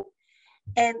training.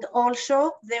 And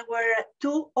also there were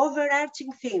 2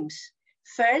 overarching themes.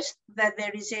 First, that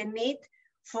there is a need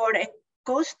for a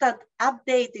constant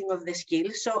updating of the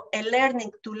skills, so a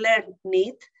learning to learn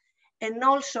need. And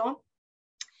also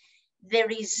there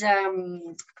is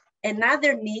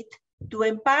another need to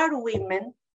empower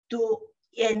women to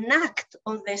enact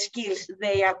on the skills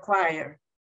they acquire.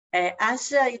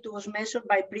 As it was mentioned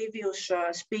by previous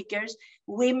speakers,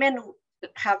 women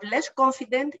have less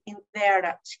confidence in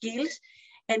their skills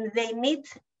and they need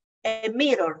a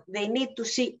mirror. They need to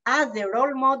see other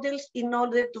role models in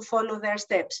order to follow their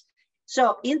steps.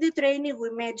 So in the training,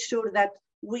 we made sure that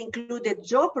we included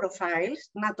job profiles,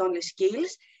 not only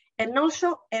skills, and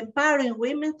also empowering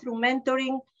women through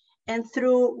mentoring and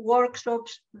through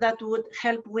workshops that would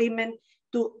help women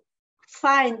to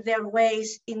find their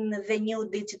ways in the new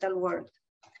digital world.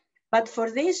 But for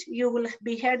this, you will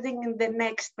be hearing in the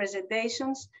next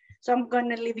presentations. So I'm going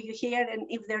to leave you here, and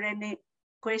if there are any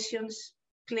questions,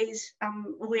 please,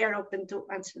 we are open to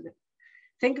answer them.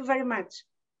 Thank you very much.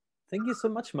 Thank you so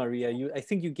much, Maria. I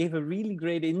think you gave a really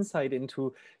great insight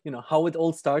into, how it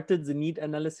all started, the need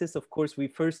analysis. Of course, we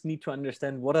first need to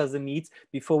understand what are the needs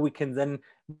before we can then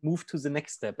move to the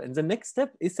next step. And the next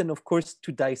step is then, of course,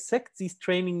 to dissect these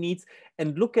training needs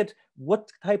and look at what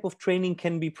type of training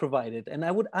can be provided. And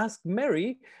I would ask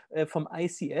Mary from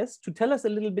ICS to tell us a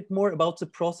little bit more about the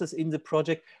process in the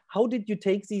project. How did you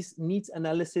take these needs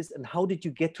analysis and how did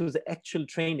you get to the actual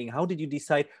training? How did you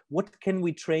decide what can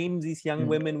we train these young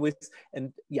women with?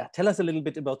 And yeah, tell us a little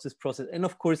bit about this process. And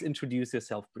of course, introduce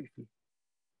yourself briefly.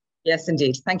 Yes,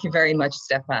 indeed. Thank you very much,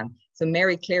 Stefan. So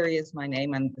Mary Cleary is my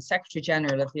name. I'm the Secretary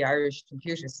General of the Irish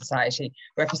Computer Society,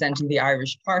 representing the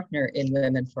Irish partner in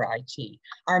Women4IT.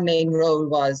 Our main role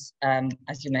was,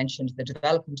 as you mentioned, the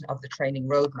development of the training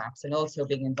roadmaps and also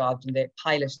being involved in the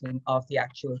piloting of the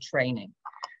actual training.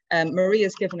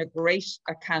 Maria's given a great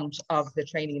account of the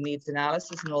training needs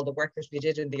analysis and all the work that we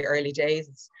did in the early days.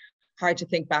 It's hard to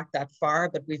think back that far,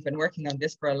 but we've been working on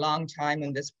this for a long time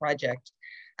in this project.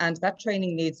 And that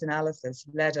training needs analysis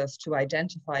led us to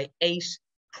identify 8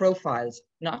 profiles,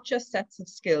 not just sets of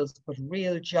skills, but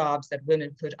real jobs that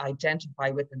women could identify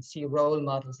with and see role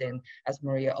models in, as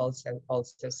Maria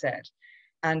also said.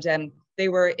 And they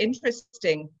were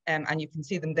interesting, and you can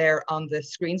see them there on the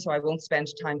screen, so I won't spend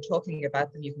time talking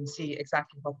about them. You can see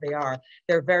exactly what they are.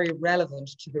 They're very relevant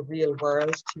to the real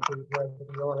world, to the world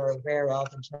that we all are aware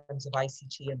of in terms of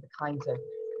ICT and the kinds of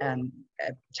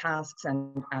tasks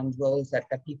and roles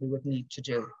that people would need to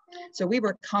do. So we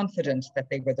were confident that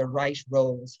they were the right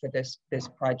roles for this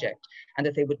project and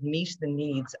that they would meet the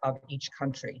needs of each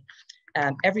country.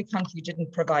 Every country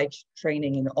didn't provide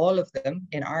training in all of them.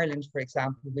 In Ireland, for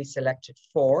example, we selected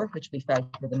 4, which we felt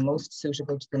were the most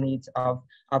suitable to the needs of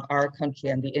our country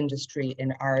and the industry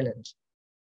in Ireland.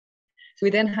 So we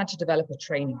then had to develop a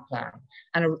training plan,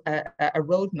 and a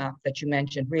roadmap that you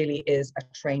mentioned really is a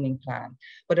training plan.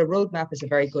 But a roadmap is a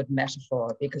very good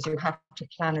metaphor because you have to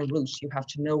plan a route, you have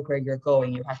to know where you're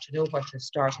going, you have to know what your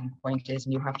starting point is,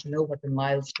 and you have to know what the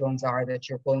milestones are that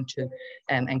you're going to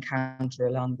encounter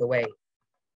along the way.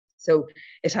 So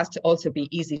it has to also be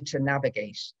easy to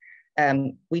navigate.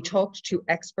 We talked to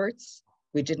experts.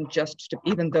 We didn't just,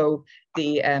 even though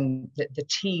the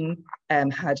team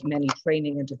had many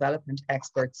training and development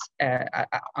experts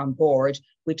on board,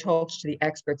 we talked to the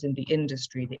experts in the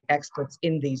industry, the experts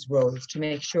in these roles, to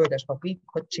make sure that what we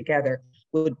put together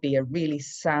would be a really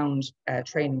sound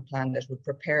training plan that would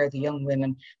prepare the young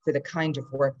women for the kind of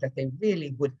work that they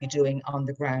really would be doing on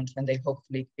the ground when they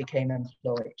hopefully became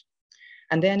employed.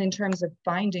 And then in terms of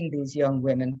finding these young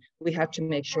women, we had to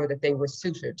make sure that they were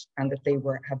suited and that they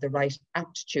had the right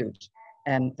aptitude,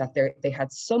 and that they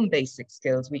had some basic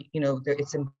skills.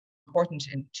 It's important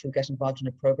to get involved in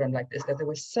a program like this, that there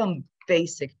were some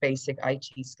basic IT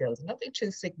skills, nothing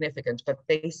too significant, but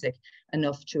basic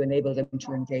enough to enable them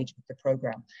to engage with the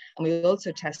program. And we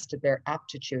also tested their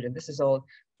aptitude, and this is all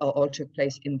took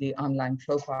place in the online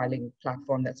profiling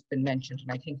platform that's been mentioned,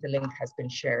 and I think the link has been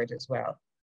shared as well.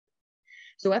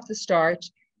 So at the start,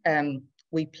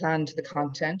 we planned the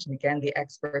content, and again, the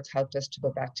experts helped us to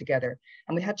put that together.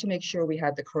 And we had to make sure we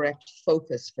had the correct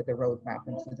focus for the roadmap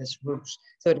and for this route.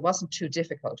 So it wasn't too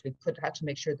difficult. We had to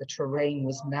make sure the terrain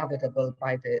was navigable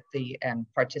by the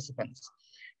participants.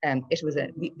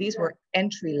 These were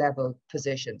entry-level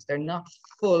positions. They're not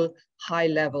full,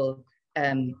 high-level,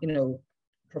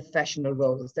 professional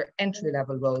roles. They're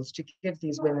entry-level roles to give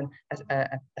these women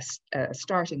a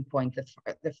starting point,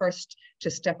 the first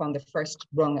to step on the first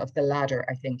rung of the ladder,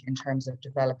 I think, in terms of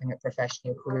developing a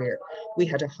professional career. We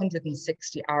had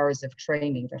 160 hours of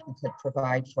training that we could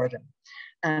provide for them.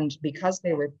 And because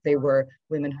they were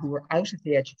women who were out of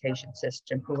the education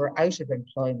system, who were out of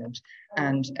employment,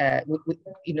 and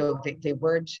they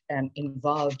weren't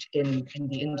involved in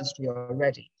the industry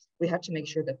already, we had to make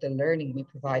sure that the learning we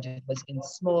provided was in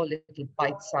small little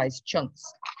bite-sized chunks,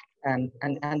 and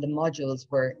the modules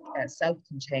were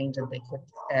self-contained, and they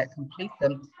could complete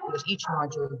them, but each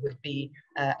module would be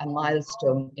a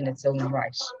milestone in its own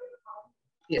right.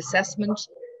 The assessment,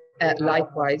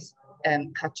 likewise,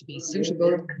 had to be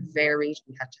suitable and varied.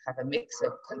 We had to have a mix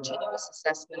of continuous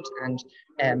assessment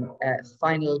and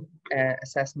final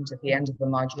assessment at the end of the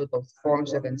module, both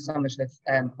formative and summative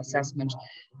assessment,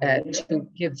 to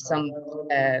give some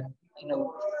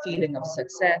feeling of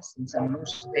success and some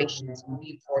motivation and some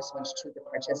reinforcement to the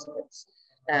participants.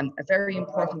 A very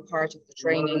important part of the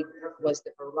training was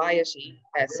the variety,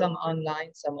 some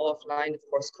online, some offline. Of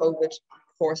course, COVID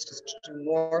forced us to do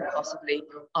more possibly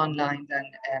online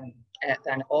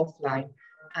than offline.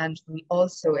 And we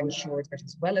also ensured that,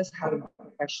 as well as having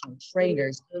professional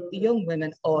trainers, the young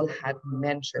women all had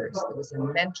mentors. There was a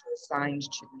mentor assigned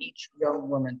to each young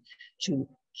woman to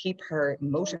keep her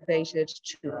motivated,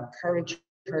 to encourage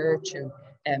her, to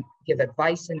give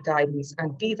advice and guidance,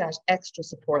 and be that extra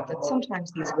support that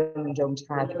sometimes these women don't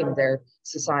have in their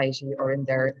society or in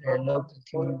their local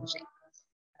community.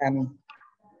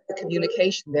 The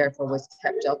communication, therefore, was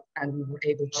kept up, and we were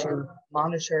able to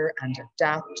monitor and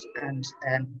adapt and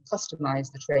customize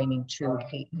the training to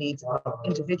the needs of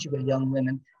individual young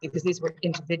women, because these were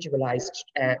individualized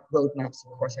roadmaps.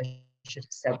 Of course, I should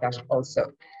have said that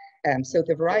also. So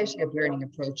the variety of learning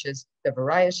approaches, the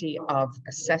variety of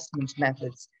assessment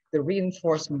methods, the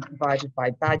reinforcement provided by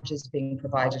badges being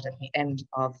provided at the end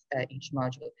of each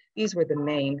module. These were the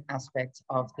main aspects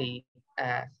of the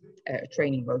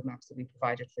training roadmaps that we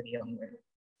provided for the young women.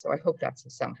 So I hope that's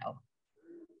of some help.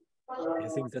 I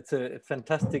think that's a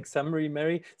fantastic summary,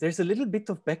 Mary. There's a little bit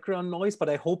of background noise, but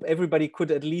I hope everybody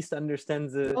could at least understand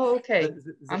the... Oh, okay.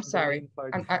 I'm sorry.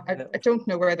 I don't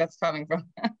know where that's coming from.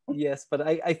 Yes, but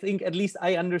I think at least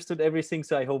I understood everything,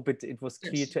 so I hope it was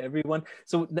clear to everyone.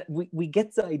 So we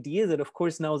get the idea that, of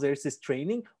course, now there's this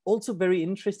training. Also very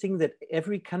interesting that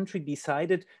every country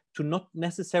decided to not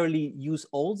necessarily use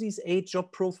all these 8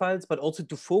 job profiles, but also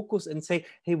to focus and say,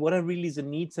 hey, what are really the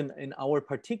needs in our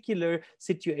particular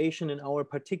situation, in our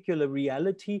particular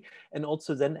reality, and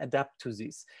also then adapt to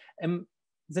this.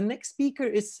 The next speaker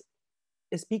is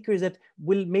a speaker that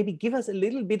will maybe give us a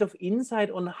little bit of insight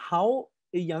on how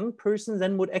a young person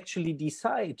then would actually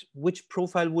decide which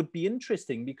profile would be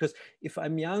interesting? Because if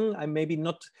I'm young, I'm maybe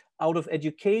not out of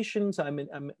education, so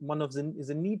I'm one of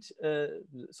the need,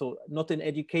 so not in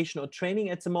education or training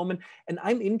at the moment, and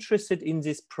I'm interested in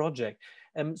this project.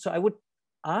 So I would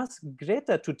ask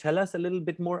Greta to tell us a little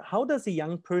bit more. How does a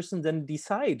young person then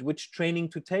decide which training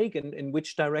to take and in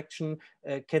which direction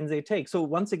can they take? So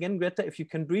once again, Greta, if you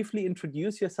can briefly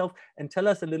introduce yourself and tell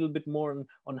us a little bit more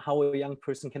on how a young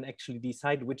person can actually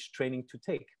decide which training to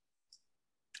take.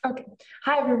 Okay.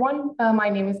 Hi, everyone. My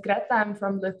name is Greta. I'm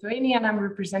from Lithuania, and I'm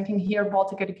representing here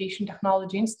Baltic Education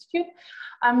Technology Institute.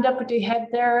 I'm deputy head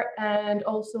there, and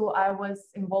also I was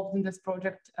involved in this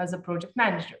project as a project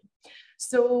manager.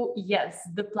 So yes,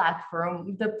 the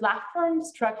platform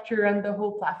structure and the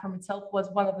whole platform itself was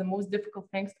one of the most difficult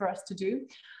things for us to do.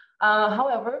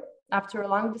 However, after a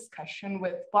long discussion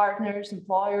with partners,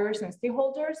 employers, and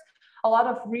stakeholders, a lot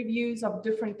of reviews of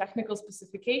different technical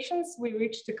specifications, we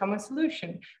reached a common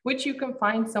solution, which you can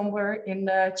find somewhere in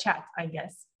the chat, I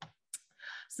guess.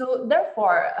 So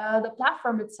therefore, the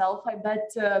platform itself, I bet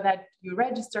that you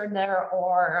registered there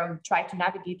or try to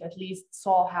navigate, at least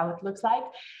saw how it looks like.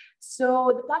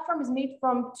 So the platform is made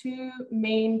from two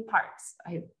main parts,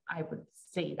 I would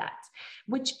say that,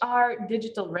 which are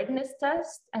digital readiness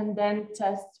tests and then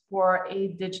tests for a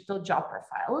digital job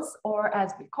profiles, or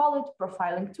as we call it,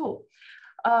 profiling tool.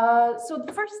 So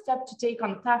the first step to take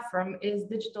on the platform is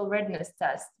digital readiness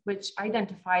test, which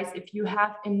identifies if you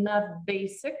have enough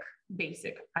basic,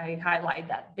 I highlight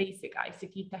that, basic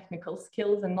ICT technical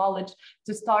skills and knowledge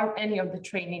to start any of the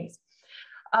trainings.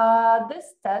 This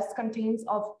test contains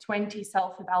of 20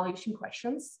 self-evaluation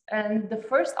questions, and the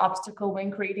first obstacle when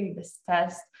creating this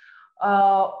test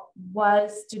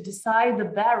was to decide the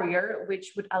barrier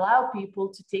which would allow people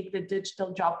to take the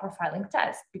digital job profiling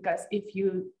test, because if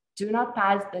you do not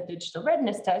pass the digital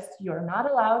readiness test, you're not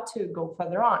allowed to go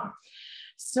further on.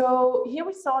 So here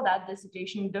we saw that the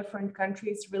situation in different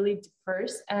countries really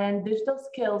differs, and digital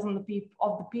skills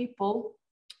of the people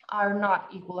are not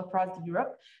equal across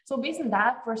Europe. So based on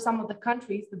that, for some of the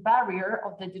countries, the barrier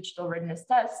of the digital readiness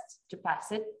test to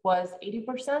pass it was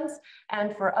 80%,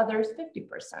 and for others,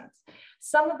 50%.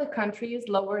 Some of the countries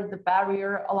lowered the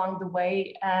barrier along the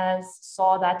way, as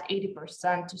saw that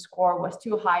 80% to score was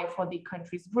too high for the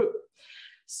country's group.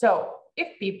 So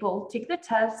if people take the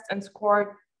test and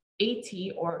score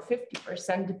 80 or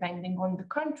 50%, depending on the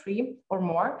country or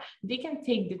more, they can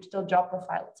take digital job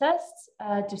profile tests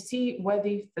to see where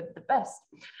they fit the best.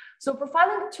 So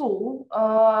profiling tool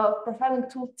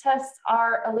tests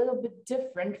are a little bit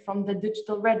different from the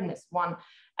digital readiness one.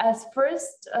 As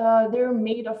first, they're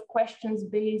made of questions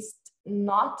based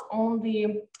not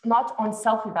on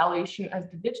self-evaluation as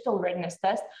the digital readiness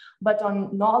test, but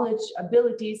on knowledge,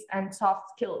 abilities, and soft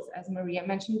skills, as Maria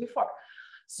mentioned before.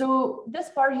 So this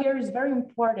part here is very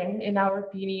important in our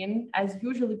opinion, as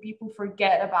usually people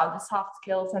forget about the soft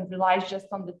skills and rely just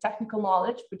on the technical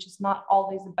knowledge, which is not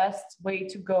always the best way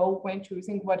to go when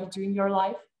choosing what to do in your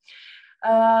life.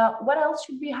 What else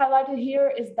should be highlighted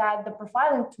here is that the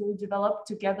profiling tool developed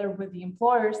together with the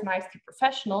employers and ICT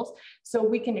professionals, so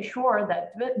we can assure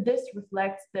that this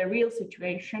reflects the real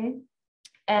situation.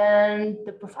 And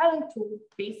the profiling tool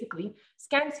basically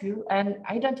scans you and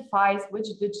identifies which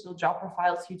digital job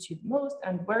profiles suit you the most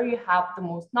and where you have the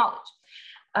most knowledge.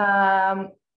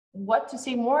 What to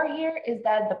say more here is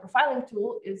that the profiling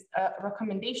tool is a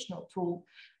recommendational tool.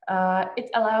 It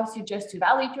allows you just to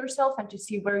evaluate yourself and to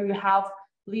see where you have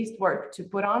least work to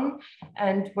put on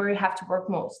and where you have to work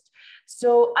most.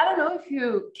 So I don't know if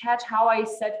you catch how I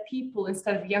said people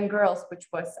instead of young girls, which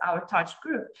was our touch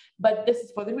group, but this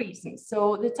is for the reason.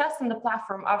 So the tests on the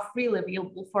platform are freely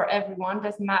available for everyone,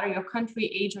 doesn't matter your country,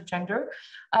 age, or gender.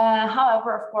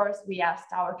 However, of course, we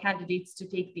asked our candidates to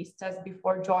take these tests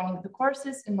before joining the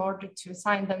courses in order to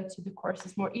assign them to the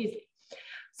courses more easily.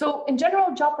 So in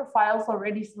general, job profiles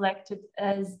already selected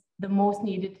as the most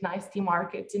needed in ICT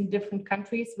markets in different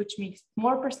countries, which makes it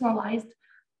more personalized,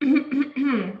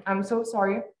 I'm so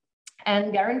sorry,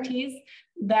 and guarantees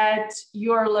that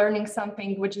you're learning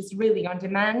something which is really on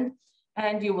demand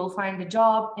and you will find a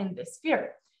job in this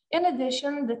sphere. In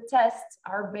addition, the tests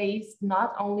are based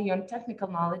not only on technical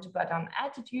knowledge, but on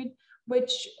attitude,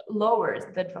 which lowers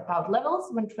the dropout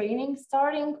levels when training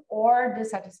starting or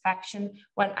dissatisfaction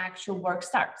when actual work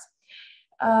starts.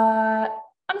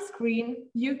 On screen,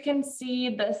 you can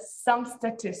see some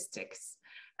statistics.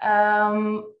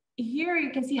 Here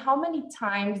you can see how many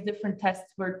times different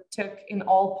tests were took in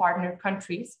all partner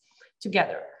countries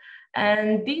together.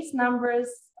 And these numbers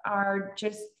are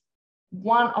just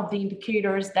one of the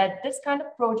indicators that this kind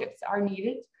of projects are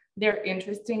needed they're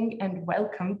interesting and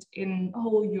welcomed in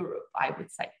whole Europe, I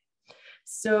would say.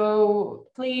 So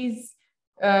please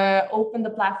open the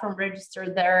platform,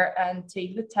 register there, and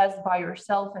take the test by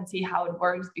yourself and see how it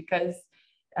works, because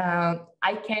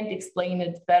I can't explain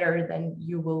it better than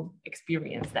you will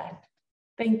experience that.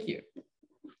 Thank you.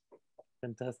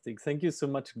 Fantastic. Thank you so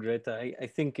much, Greta. I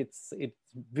think it's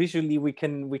visually we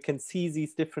can see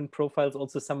these different profiles,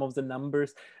 also some of the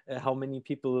numbers, how many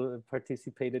people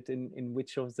participated in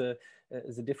which of the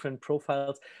different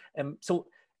profiles. So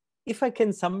if I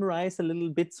can summarize a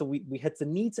little bit, so we had the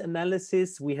needs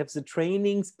analysis, we have the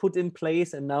trainings put in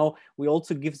place, and now we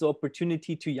also give the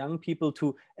opportunity to young people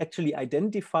to actually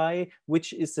identify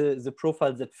which is the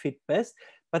profile that fit best.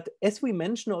 But as we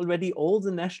mentioned already, all the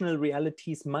national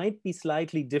realities might be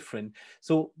slightly different.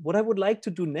 So what I would like to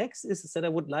do next is that I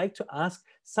would like to ask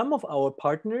some of our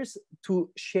partners to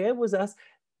share with us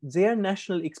their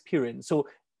national experience. So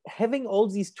having all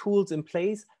these tools in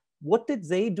place, what did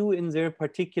they do in their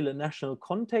particular national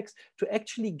context to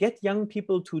actually get young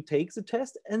people to take the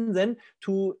test and then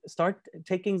to start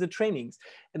taking the trainings?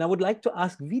 And I would like to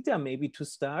ask Vita maybe to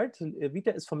start.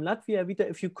 Vita is from Latvia. Vita,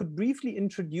 if you could briefly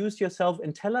introduce yourself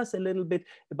and tell us a little bit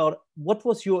about what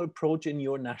was your approach in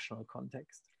your national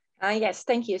context. Yes,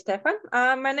 thank you, Stefan.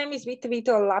 My name is Vita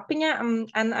Lapiņa,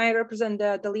 and I represent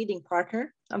the leading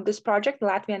partner of this project, the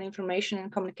Latvian Information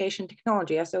and Communication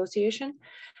Technology Association.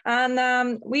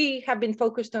 And we have been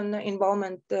focused on the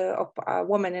involvement of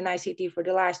women in ICT for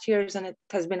the last years, and it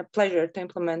has been a pleasure to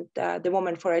implement the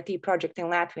Women4IT project in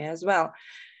Latvia as well.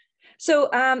 So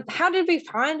how did we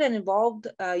find and involve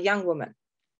young women?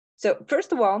 So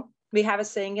first of all, we have a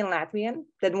saying in Latvian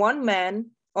that one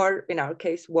man, or in our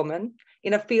case, woman,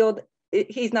 in a field,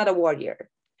 he's not a warrior.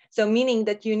 So meaning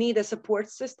that you need a support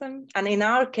system. And in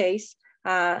our case,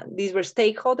 these were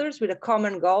stakeholders with a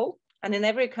common goal. And in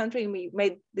every country, we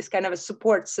made this kind of a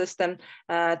support system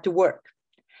to work.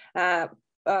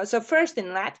 So first in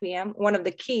Latvia, one of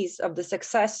the keys of the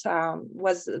success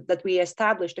was that we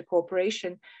established a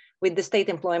cooperation with the State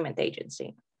Employment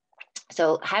Agency.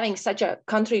 So having such a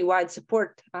countrywide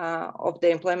support of the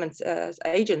employment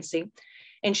agency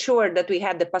ensured that we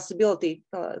had the possibility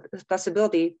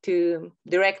to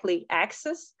directly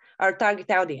access our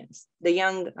target audience, the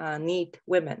young NEET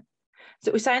women.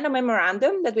 So we signed a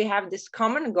memorandum that we have this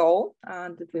common goal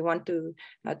that we want to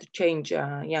change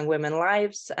young women's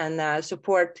lives and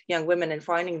support young women in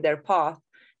finding their path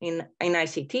in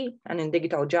ICT and in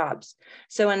digital jobs.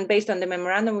 So, and based on the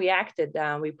memorandum we acted,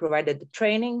 we provided the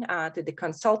training to the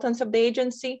consultants of the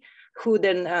agency, who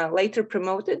then later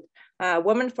promoted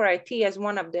Women4IT as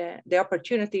one of the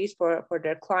opportunities for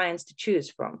their clients to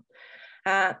choose from.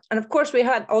 And of course, we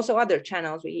had also other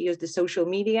channels. We used the social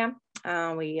media.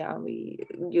 We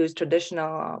used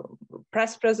traditional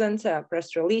press presence,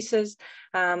 press releases,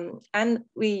 and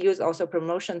we use also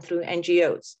promotion through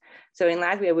NGOs. So in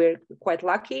Latvia, we're quite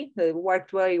lucky. It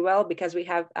worked very well because we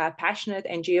have passionate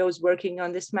NGOs working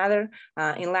on this matter.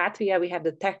 In Latvia, we have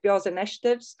the Tech Girls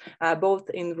initiatives, both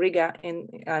in Riga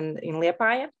and in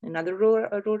Liepāja, in other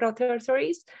rural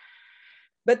territories.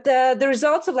 But the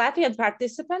results of Latvian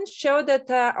participants show that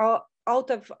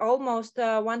out of almost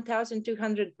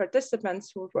 1,200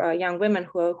 participants, who were young women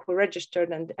who registered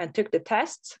and took the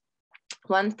tests,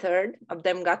 1/3 of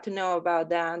them got to know about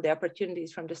the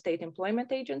opportunities from the State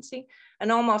Employment Agency,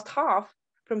 and almost half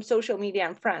from social media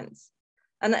and friends.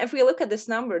 And if we look at this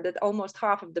number, that almost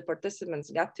half of the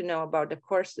participants got to know about the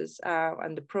courses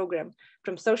and the program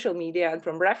from social media and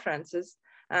from references.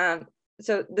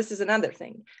 So this is another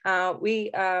thing.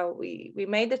 We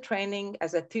made the training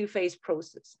as a two-phase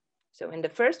process. So in the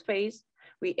first phase,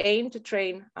 we aim to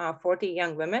train 40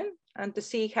 young women and to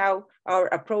see how our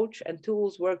approach and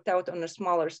tools worked out on a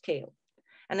smaller scale.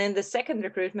 And in the second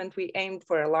recruitment, we aimed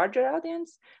for a larger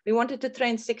audience. We wanted to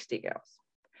train 60 girls.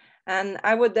 And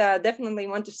I would definitely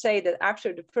want to say that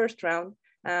after the first round,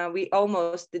 we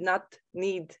almost did not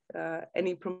need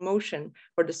any promotion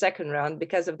for the second round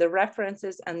because of the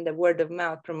references and the word of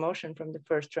mouth promotion from the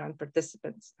first round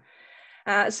participants.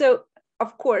 So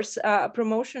of course,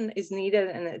 promotion is needed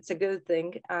and it's a good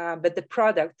thing, but the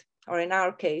product, or in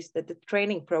our case, the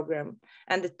training program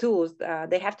and the tools,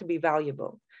 they have to be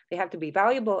valuable. They have to be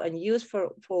valuable and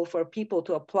useful for people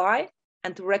to apply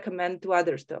and to recommend to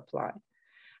others to apply.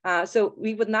 So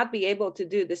we would not be able to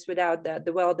do this without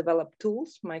the well-developed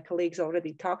tools my colleagues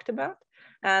already talked about.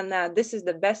 And this is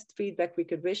the best feedback we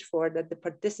could wish for, that the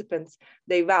participants,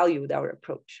 they valued our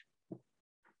approach.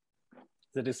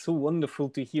 That is so wonderful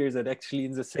to hear that actually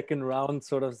in the second round,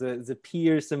 sort of the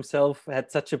peers themselves had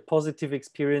such a positive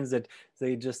experience that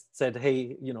they just said,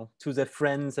 hey, you know, to their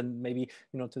friends and maybe,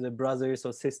 you know, to their brothers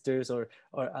or sisters or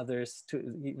others to,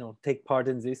 you know, take part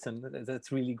in this. And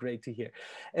that's really great to hear.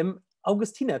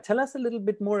 Augustina, tell us a little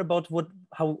bit more about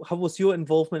how was your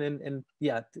involvement and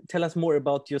yeah, tell us more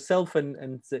about yourself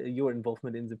and your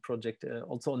involvement in the project,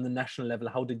 also on the national level.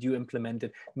 How did you implement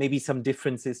it? Maybe some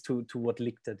differences to what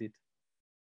Licta did.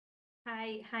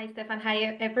 Hi, Stefan.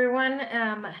 Hi, everyone.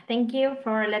 Thank you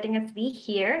for letting us be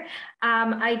here.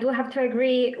 I do have to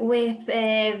agree with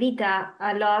Vita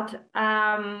a lot.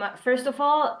 First of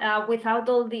all, without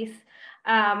all these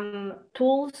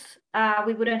tools,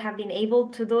 we wouldn't have been able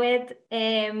to do it.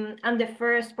 And the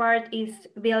first part is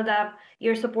build up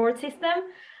your support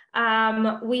system.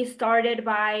 We started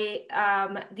by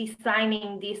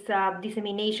designing this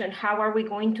dissemination. How are we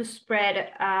going to spread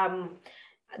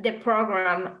the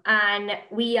program? And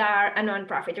we are a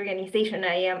nonprofit organization.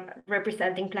 I am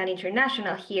representing Plan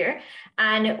International here,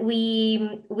 and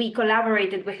we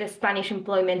collaborated with the Spanish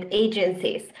employment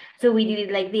agencies. So we did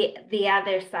it like the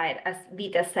other side, as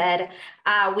Vita said.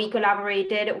 We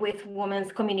collaborated with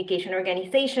women's communication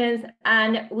organizations,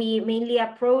 and we mainly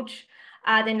approach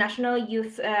the National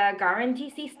Youth Guarantee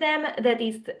System. That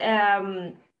is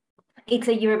it's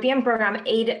a European program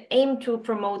aimed to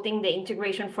promoting the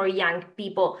integration for young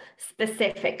people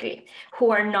specifically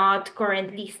who are not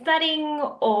currently studying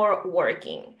or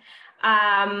working.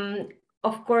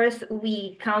 Of course,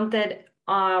 we counted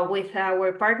with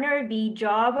our partner,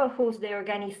 BJob, who's the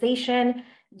organization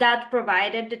that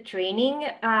provided the training,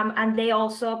 and they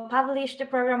also published the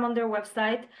program on their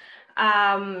website.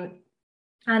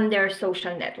 And their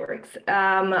social networks.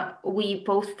 We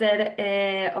posted,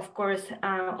 of course,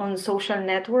 on social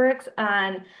networks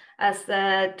and as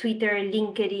Twitter,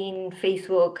 LinkedIn,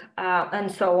 Facebook,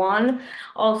 and so on.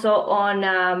 Also on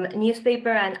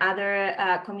newspaper and other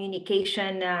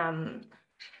communication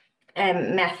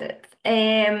methods.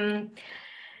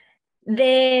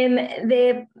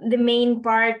 The main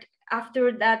part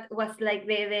after that was like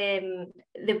the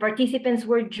participants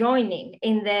were joining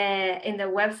in the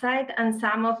website, and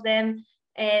some of them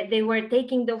they were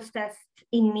taking those tests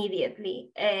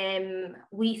immediately.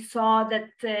 We saw that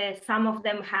some of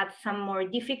them had some more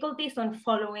difficulties on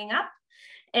following up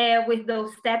with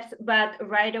those steps, but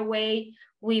right away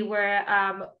we were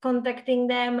contacting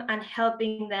them and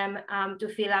helping them to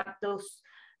fill up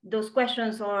those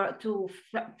questions, or to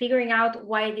figuring out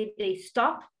why did they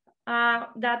stop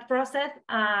that process,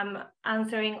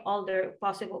 answering all their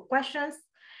possible questions.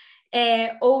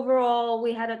 Overall,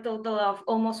 we had a total of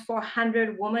almost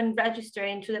 400 women registered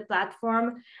into the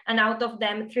platform, and out of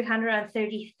them,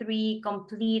 333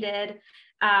 completed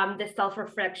the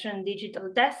self-reflection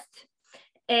digital test.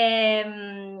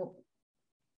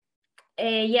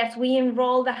 Yes, we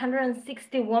enrolled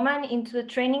 160 women into the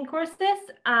training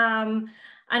courses, and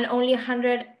only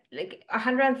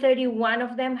 131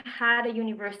 of them had a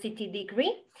university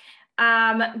degree.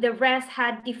 The rest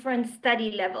had different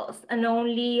study levels, and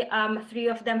only 3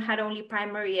 of them had only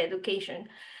primary education.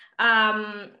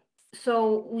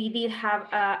 So we did have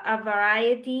a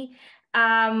variety.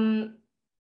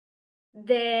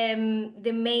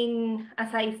 The main,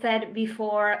 as I said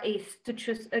before, is to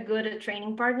choose a good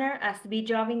training partner, as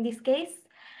BJob in this case.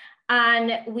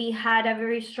 And we had a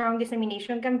very strong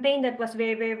dissemination campaign that was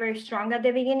very, very, very strong at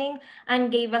the beginning and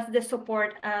gave us the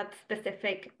support at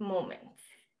specific moments.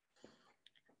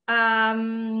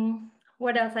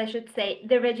 What else I should say?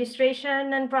 The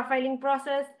registration and profiling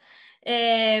process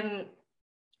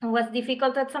was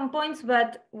difficult at some points,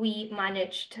 but we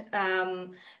managed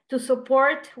to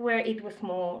support where it was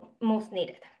most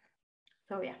needed.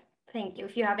 So yeah, thank you.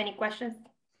 If you have any questions.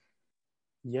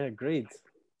 Yeah, great.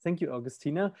 Thank you,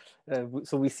 Augustina.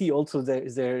 So we see also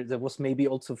there was maybe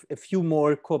also a few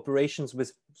more cooperations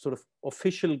with sort of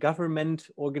official government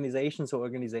organizations or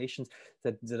organizations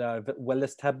that are well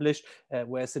established,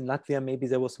 whereas in Latvia maybe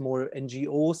there was more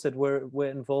NGOs that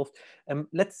were involved.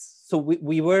 So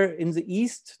we were in the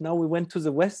east, now we went to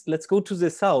the west. Let's go to the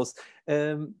south.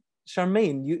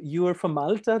 Charmaine, you are from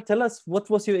Malta. Tell us, what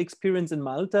was your experience in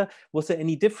Malta? Was there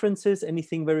any differences,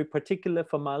 anything very particular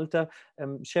for Malta?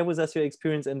 Share with us your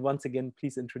experience, and once again,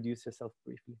 please introduce yourself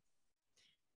briefly.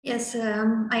 Yes,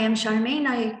 I am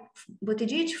Charmaine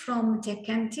Buttigieg from Tech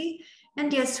County.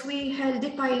 And yes, we held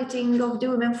the piloting of the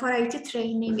Women4IT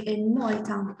training in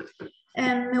Malta.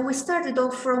 We started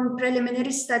off from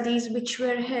preliminary studies which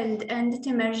were held, and it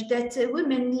emerged that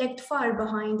women lagged far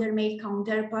behind their male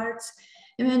counterparts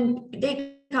when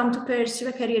they come to pursue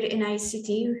a career in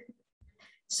ICT.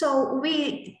 So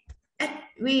we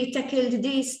we tackled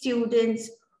these students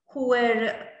who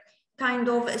were kind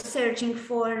of searching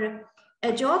for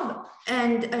a job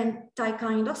and that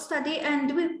kind of study,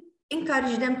 and we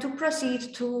encourage them to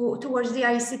proceed towards the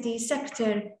ICT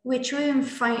sector, which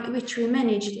we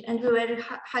managed, and we were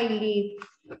highly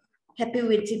happy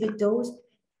with those.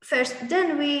 First,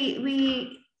 then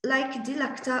we like the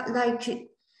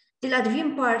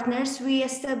Latvian partners, we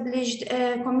established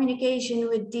a communication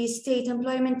with the State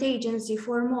Employment Agency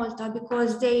for Malta,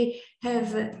 because they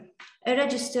have a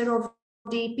register of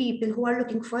the people who are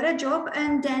looking for a job,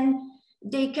 and then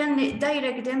they can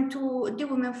direct them to the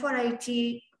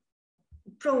Women4IT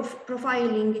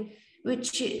profiling,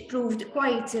 which proved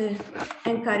quite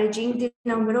encouraging, the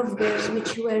number of girls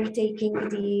which were taking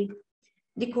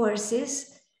the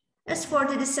courses. As for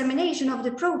the dissemination of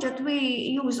the project, we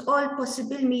use all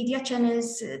possible media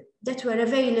channels that were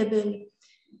available.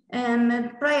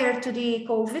 Prior to the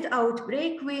COVID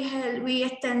outbreak, we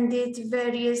attended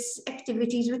various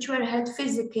activities which were held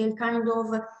physical, kind of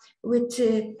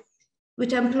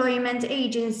with employment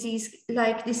agencies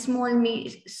like the small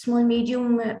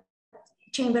medium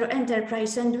chamber of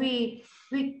enterprise, and we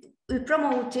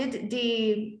promoted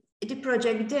the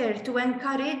project there to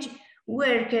encourage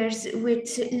workers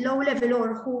with low level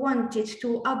or who wanted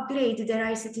to upgrade their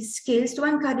ICT skills, to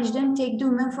encourage them to take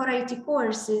Women4IT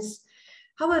courses.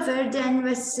 However, then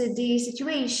as the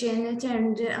situation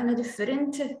turned on a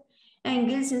different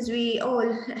angle, since we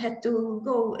all had to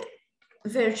go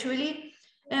virtually,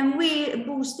 and we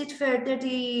boosted further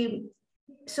the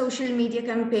social media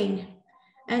campaign,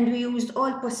 and we used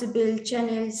all possible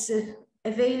channels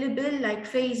available like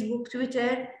Facebook,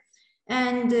 Twitter,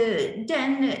 and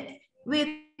then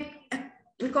we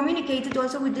communicated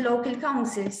also with the local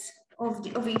councils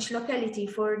of each locality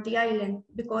for the island,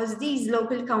 because these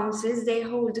local councils, they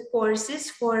hold courses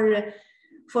for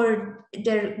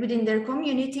within their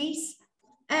communities,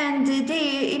 and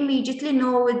they immediately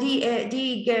know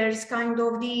the girls, kind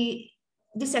of the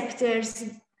sectors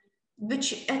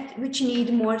which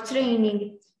need more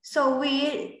training. So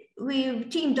we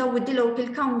teamed up with the local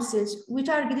councils. We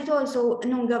targeted also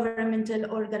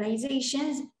non-governmental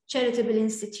organizations, charitable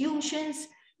institutions,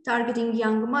 targeting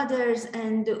young mothers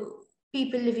and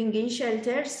people living in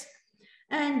shelters.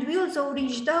 And we also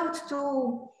reached out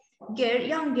to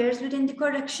young girls within the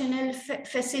correctional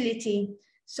facility,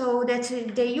 so that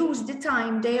they use the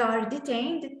time they are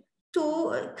detained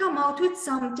to come out with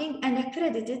something, an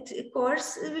accredited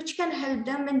course, which can help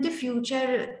them in the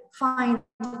future find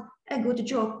a good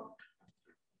job.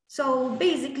 So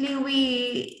basically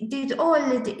we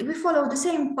followed the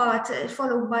same path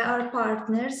followed by our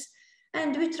partners,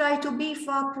 and we try to beef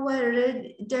up where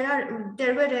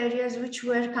there were areas which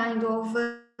were kind of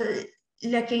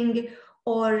lacking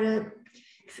or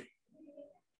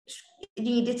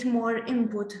needed more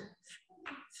input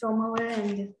from our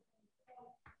end.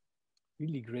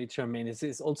 Really great, Charmaine.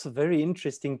 It's also very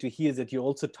interesting to hear that you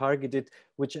also targeted,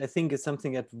 which I think is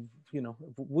something that, you know,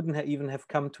 wouldn't even have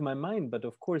come to my mind. But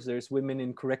of course, there's women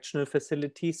in correctional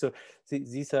facilities. So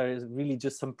these are really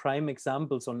just some prime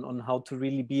examples on how to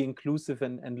really be inclusive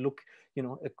and look, you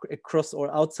know, across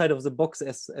or outside of the box,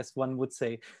 as one would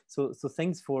say. So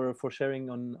thanks for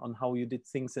sharing on how you did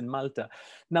things in Malta.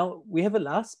 Now we have a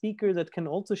last speaker that can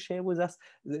also share with us.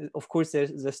 Of course,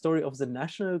 there's the story of the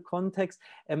national context,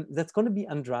 and that's going to be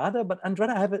Andrada. But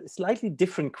Andrada, I have a slightly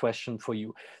different question for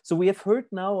you. So we have heard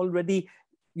now already,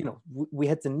 you know, we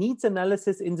had the needs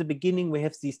analysis in the beginning, we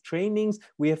have these trainings,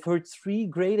 we have heard 3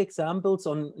 great examples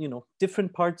on, you know,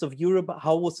 different parts of Europe,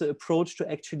 how was the approach to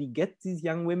actually get these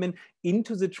young women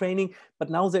into the training. But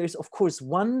now there is, of course,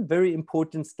 one very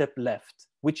important step left,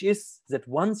 which is that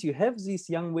once you have these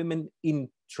young women in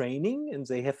training and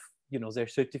they have, you know, their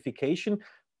certification,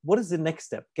 what is the next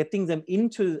step? Getting them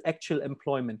into actual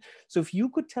employment. So if you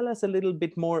could tell us a little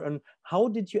bit more on how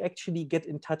did you actually get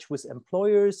in touch with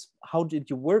employers? How did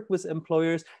you work with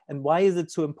employers? And why is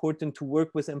it so important to work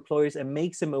with employers and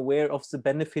make them aware of the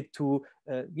benefit to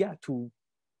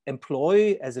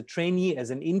employ as a trainee, as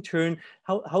an intern?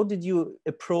 How did you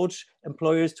approach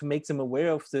employers to make them aware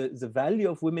of the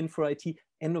value of Women4IT?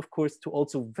 And of course, to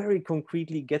also very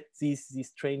concretely get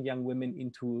these trained young women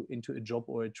into a job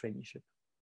or a traineeship?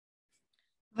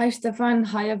 Hi, Stefan.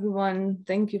 Hi, everyone.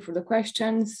 Thank you for the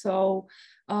question. So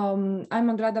I'm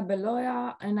Andrada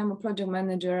Beloia, and I'm a project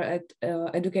manager at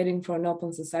Educating for an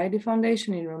Open Society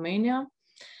Foundation in Romania.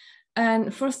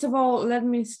 And first of all, let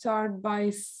me start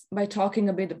by talking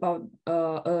a bit about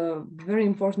a very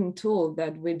important tool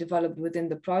that we developed within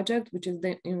the project, which is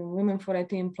the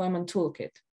Women4IT Employment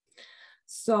Toolkit.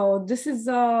 So this is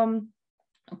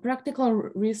a practical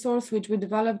resource which we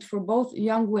developed for both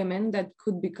young women that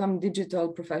could become digital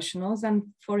professionals and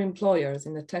for employers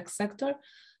in the tech sector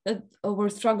that were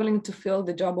struggling to fill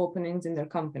the job openings in their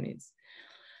companies.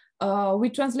 We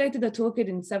translated the toolkit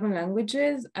in 7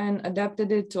 languages and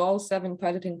adapted it to all 7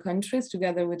 piloting countries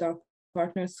together with our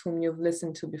partners whom you've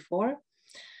listened to before.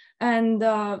 And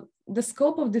the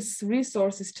scope of this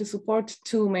resource is to support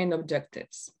 2 main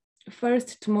objectives.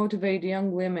 First, to motivate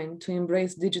young women to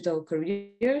embrace digital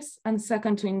careers, and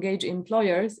second, to engage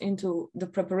employers into the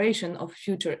preparation of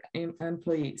future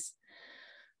employees.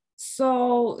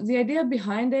 So the idea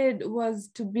behind it was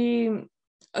to be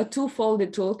a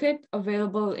 2-folded toolkit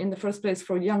available in the first place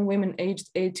for young women aged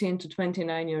 18 to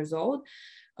 29 years old,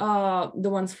 the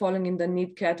ones falling in the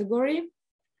need category,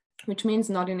 which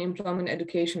means not in employment,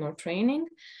 education, or training,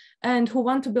 and who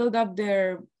want to build up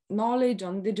their knowledge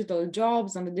on digital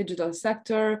jobs, on the digital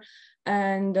sector,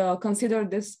 and consider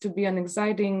this to be an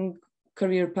exciting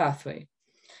career pathway.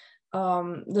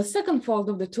 The second fold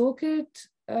of the toolkit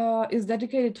is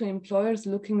dedicated to employers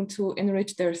looking to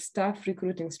enrich their staff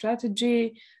recruiting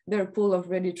strategy, their pool of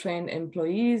ready trained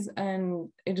employees, and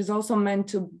it is also meant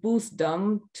to boost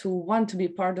them to want to be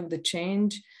part of the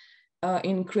change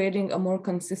in creating a more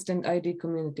consistent ID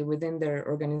community within their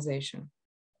organization.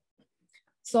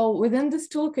 So within this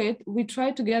toolkit, we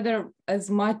try to gather as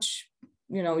much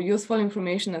useful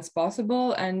information as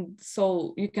possible. And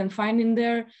so you can find in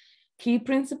there key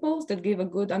principles that give a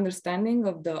good understanding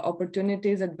of the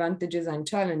opportunities, advantages, and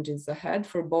challenges ahead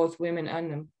for both women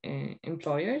and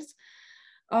employers,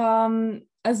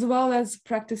 as well as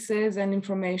practices and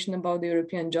information about the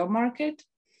European job market.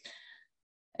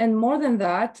 And more than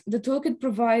that, the toolkit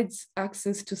provides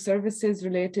access to services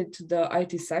related to the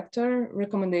IT sector,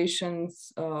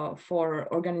 recommendations for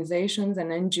organizations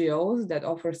and NGOs that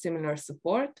offer similar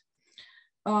support,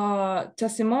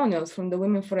 testimonials from the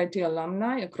Women4IT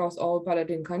alumni across all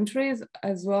piloting countries,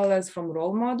 as well as from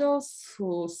role models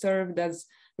who served as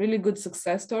really good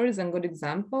success stories and good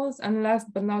examples, and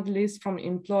last but not least, from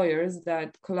employers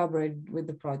that collaborate with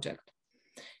the project.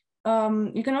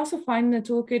 You can also find in the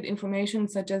toolkit information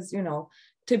such as,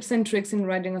 tips and tricks in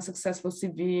writing a successful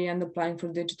CV and applying for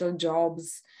digital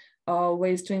jobs,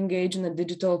 ways to engage in a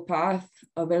digital path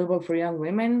available for young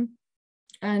women,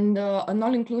 and an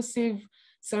all-inclusive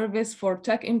service for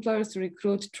tech employers to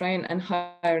recruit, train, and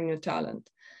hire new talent.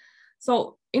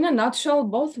 So in a nutshell,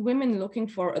 both women looking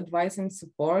for advice and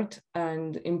support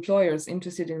and employers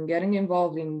interested in getting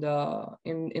involved in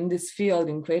this field,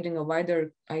 in creating a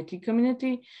wider IT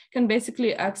community, can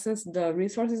basically access the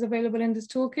resources available in this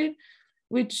toolkit,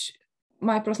 which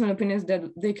my personal opinion is that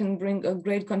they can bring a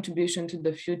great contribution to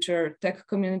the future tech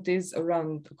communities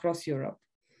across Europe.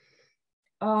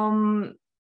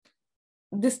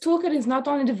 This toolkit is not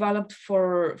only developed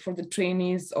for the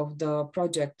trainees of the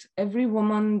project. Every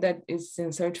woman that is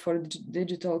in search for a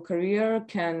digital career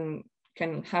can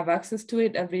have access to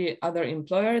it. Every other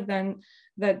employer then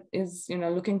that is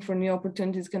looking for new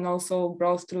opportunities can also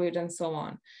browse through it and so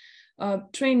on.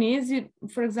 Trainees,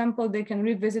 for example, they can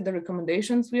revisit the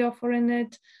recommendations we offer in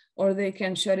it, or they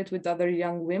can share it with other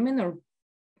young women or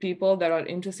people that are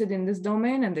interested in this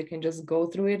domain, and they can just go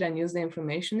through it and use the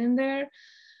information in there.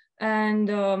 And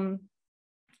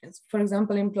for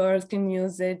example, employers can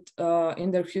use it in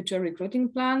their future recruiting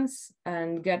plans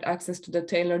and get access to the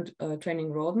tailored training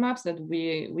roadmaps that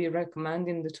we recommend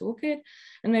in the toolkit,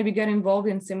 and maybe get involved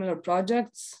in similar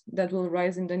projects that will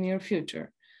rise in the near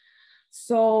future.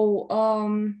 So,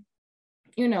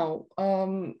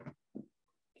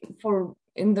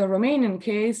 in the Romanian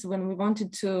case, when we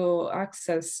wanted to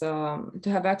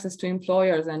have access to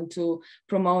employers and to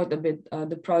promote a bit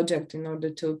the project in order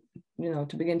to,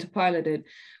 to begin to pilot it,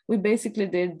 we basically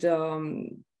did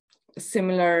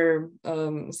similar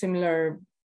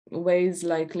ways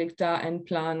like Licta and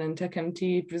Plan and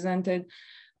TechMT presented.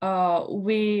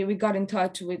 We got in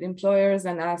touch with employers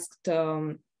and asked,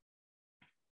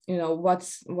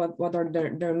 what are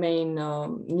their main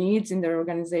needs in their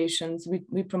organizations.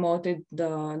 We promoted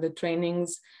the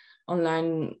trainings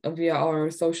online via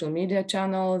our social media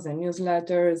channels and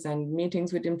newsletters and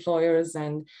meetings with employers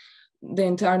and the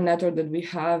entire network that we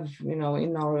have, in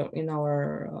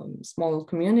our small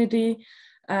community.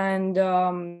 And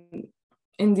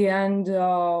in the end,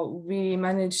 we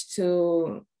managed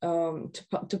to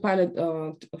pilot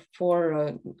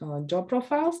 4 job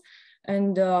profiles.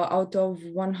 And out of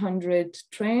 100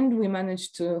 trained, we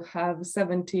managed to have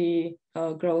 70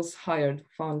 girls hired,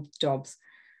 found jobs.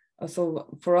 So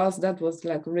for us, that was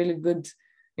like a really good,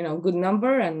 good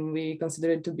number, and we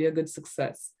consider it to be a good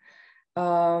success.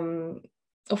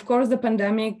 Of course, the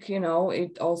pandemic,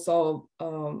 it also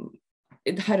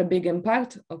it had a big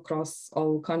impact across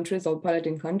all countries, all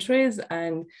piloting countries.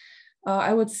 And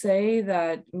I would say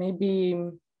that maybe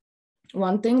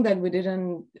one thing that we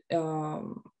didn't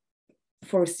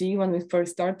foresee when we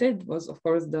first started was, of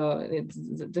course,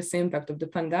 this impact of the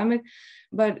pandemic,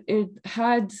 but it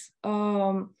had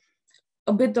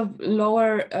a bit of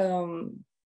lower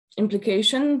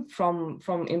implication from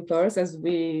employers as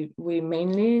we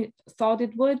mainly thought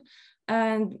it would.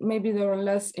 And maybe there were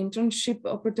less internship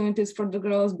opportunities for the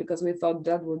girls because we thought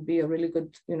that would be a really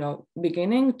good,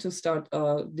 beginning to start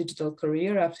a digital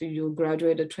career after you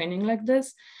graduate a training like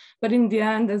this. But in the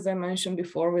end, as I mentioned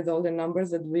before, with all the numbers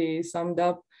that we summed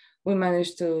up, we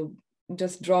managed to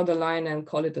just draw the line and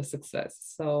call it a success.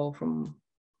 So from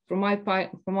my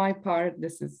part,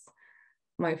 this is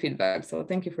my feedback. So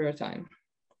thank you for your time.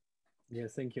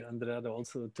 Yes, thank you, Andrada,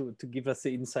 also to give us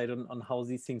the insight on how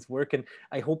these things work. And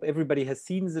I hope everybody has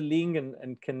seen the link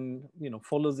and can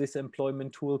follow this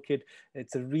employment toolkit.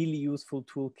 It's a really useful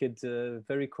toolkit,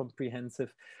 very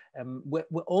comprehensive. We're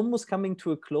almost coming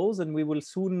to a close, and we will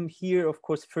soon hear, of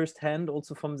course, firsthand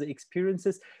also from the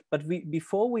experiences. But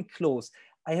before we close,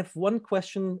 I have one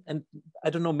question, and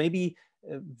I don't know, maybe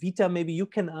Vita, maybe you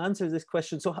can answer this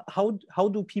question. So how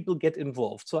do people get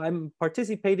involved? So I'm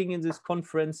participating in this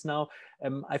conference now.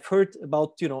 I've heard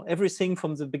about everything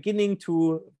from the beginning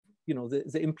to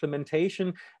the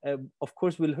implementation. Of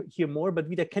course, we'll hear more. But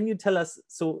Vita, can you tell us?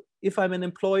 So if I'm an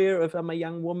employer, if I'm a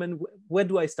young woman, where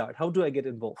do I start? How do I get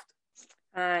involved?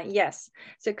 Yes.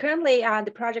 So currently,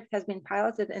 the project has been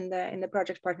piloted in the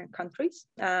project partner countries,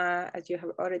 as you have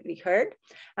already heard.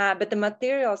 But the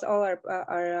materials all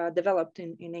are developed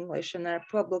in English and are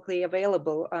publicly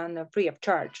available and free of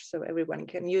charge, so everyone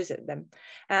can use them.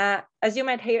 As you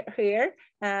might hear,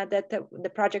 that the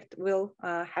project will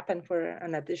happen for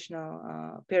an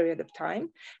additional period of time.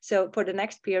 So for the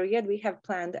next period, we have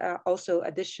planned also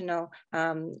additional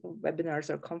webinars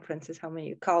or conferences, how may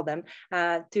you call them,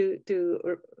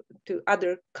 to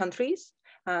other countries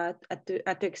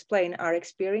to explain our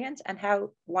experience and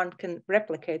how one can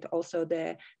replicate also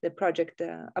the project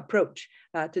approach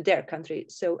to their country.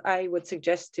 So I would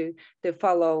suggest to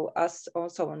follow us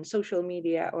also on social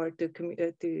media or to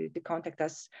contact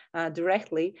us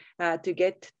directly to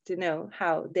get to know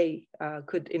how they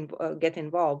could get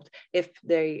involved if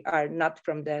they are not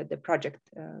from the project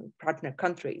partner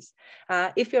countries.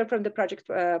 If you're from the project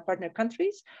partner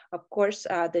countries, of course,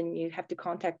 then you have to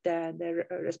contact the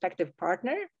respective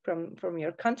partner from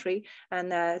your country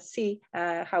and see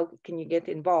how can you get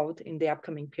involved in the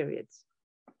upcoming periods.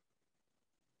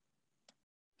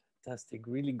 Fantastic,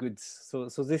 really good. So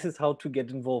this is how to get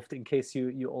involved in case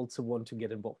you also want to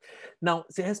get involved. Now,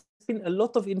 there has been a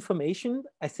lot of information.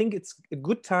 I think it's a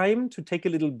good time to take a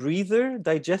little breather,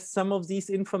 digest some of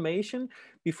these information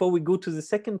before we go to the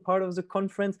second part of the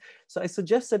conference. So I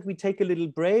suggest that we take a little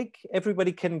break.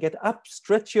 Everybody can get up,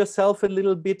 stretch yourself a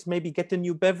little bit, maybe get a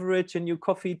new beverage, a new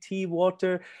coffee, tea,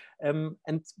 water.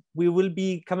 And we will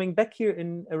be coming back here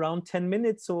in around 10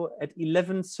 minutes. So at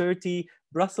 11:30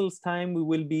 Brussels time, we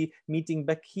will be meeting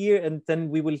back here, and then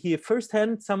we will hear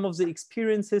firsthand some of the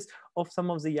experiences of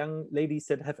some of the young ladies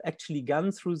that have actually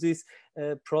gone through this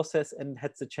process and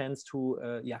had the chance to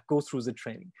go through the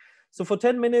training. So for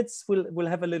 10 minutes, we'll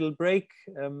have a little break.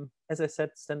 As I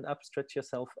said, stand up, stretch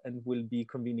yourself, and we'll be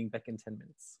convening back in 10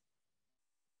 minutes.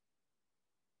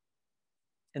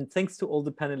 And thanks to all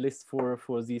the panelists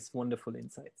for these wonderful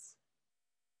insights.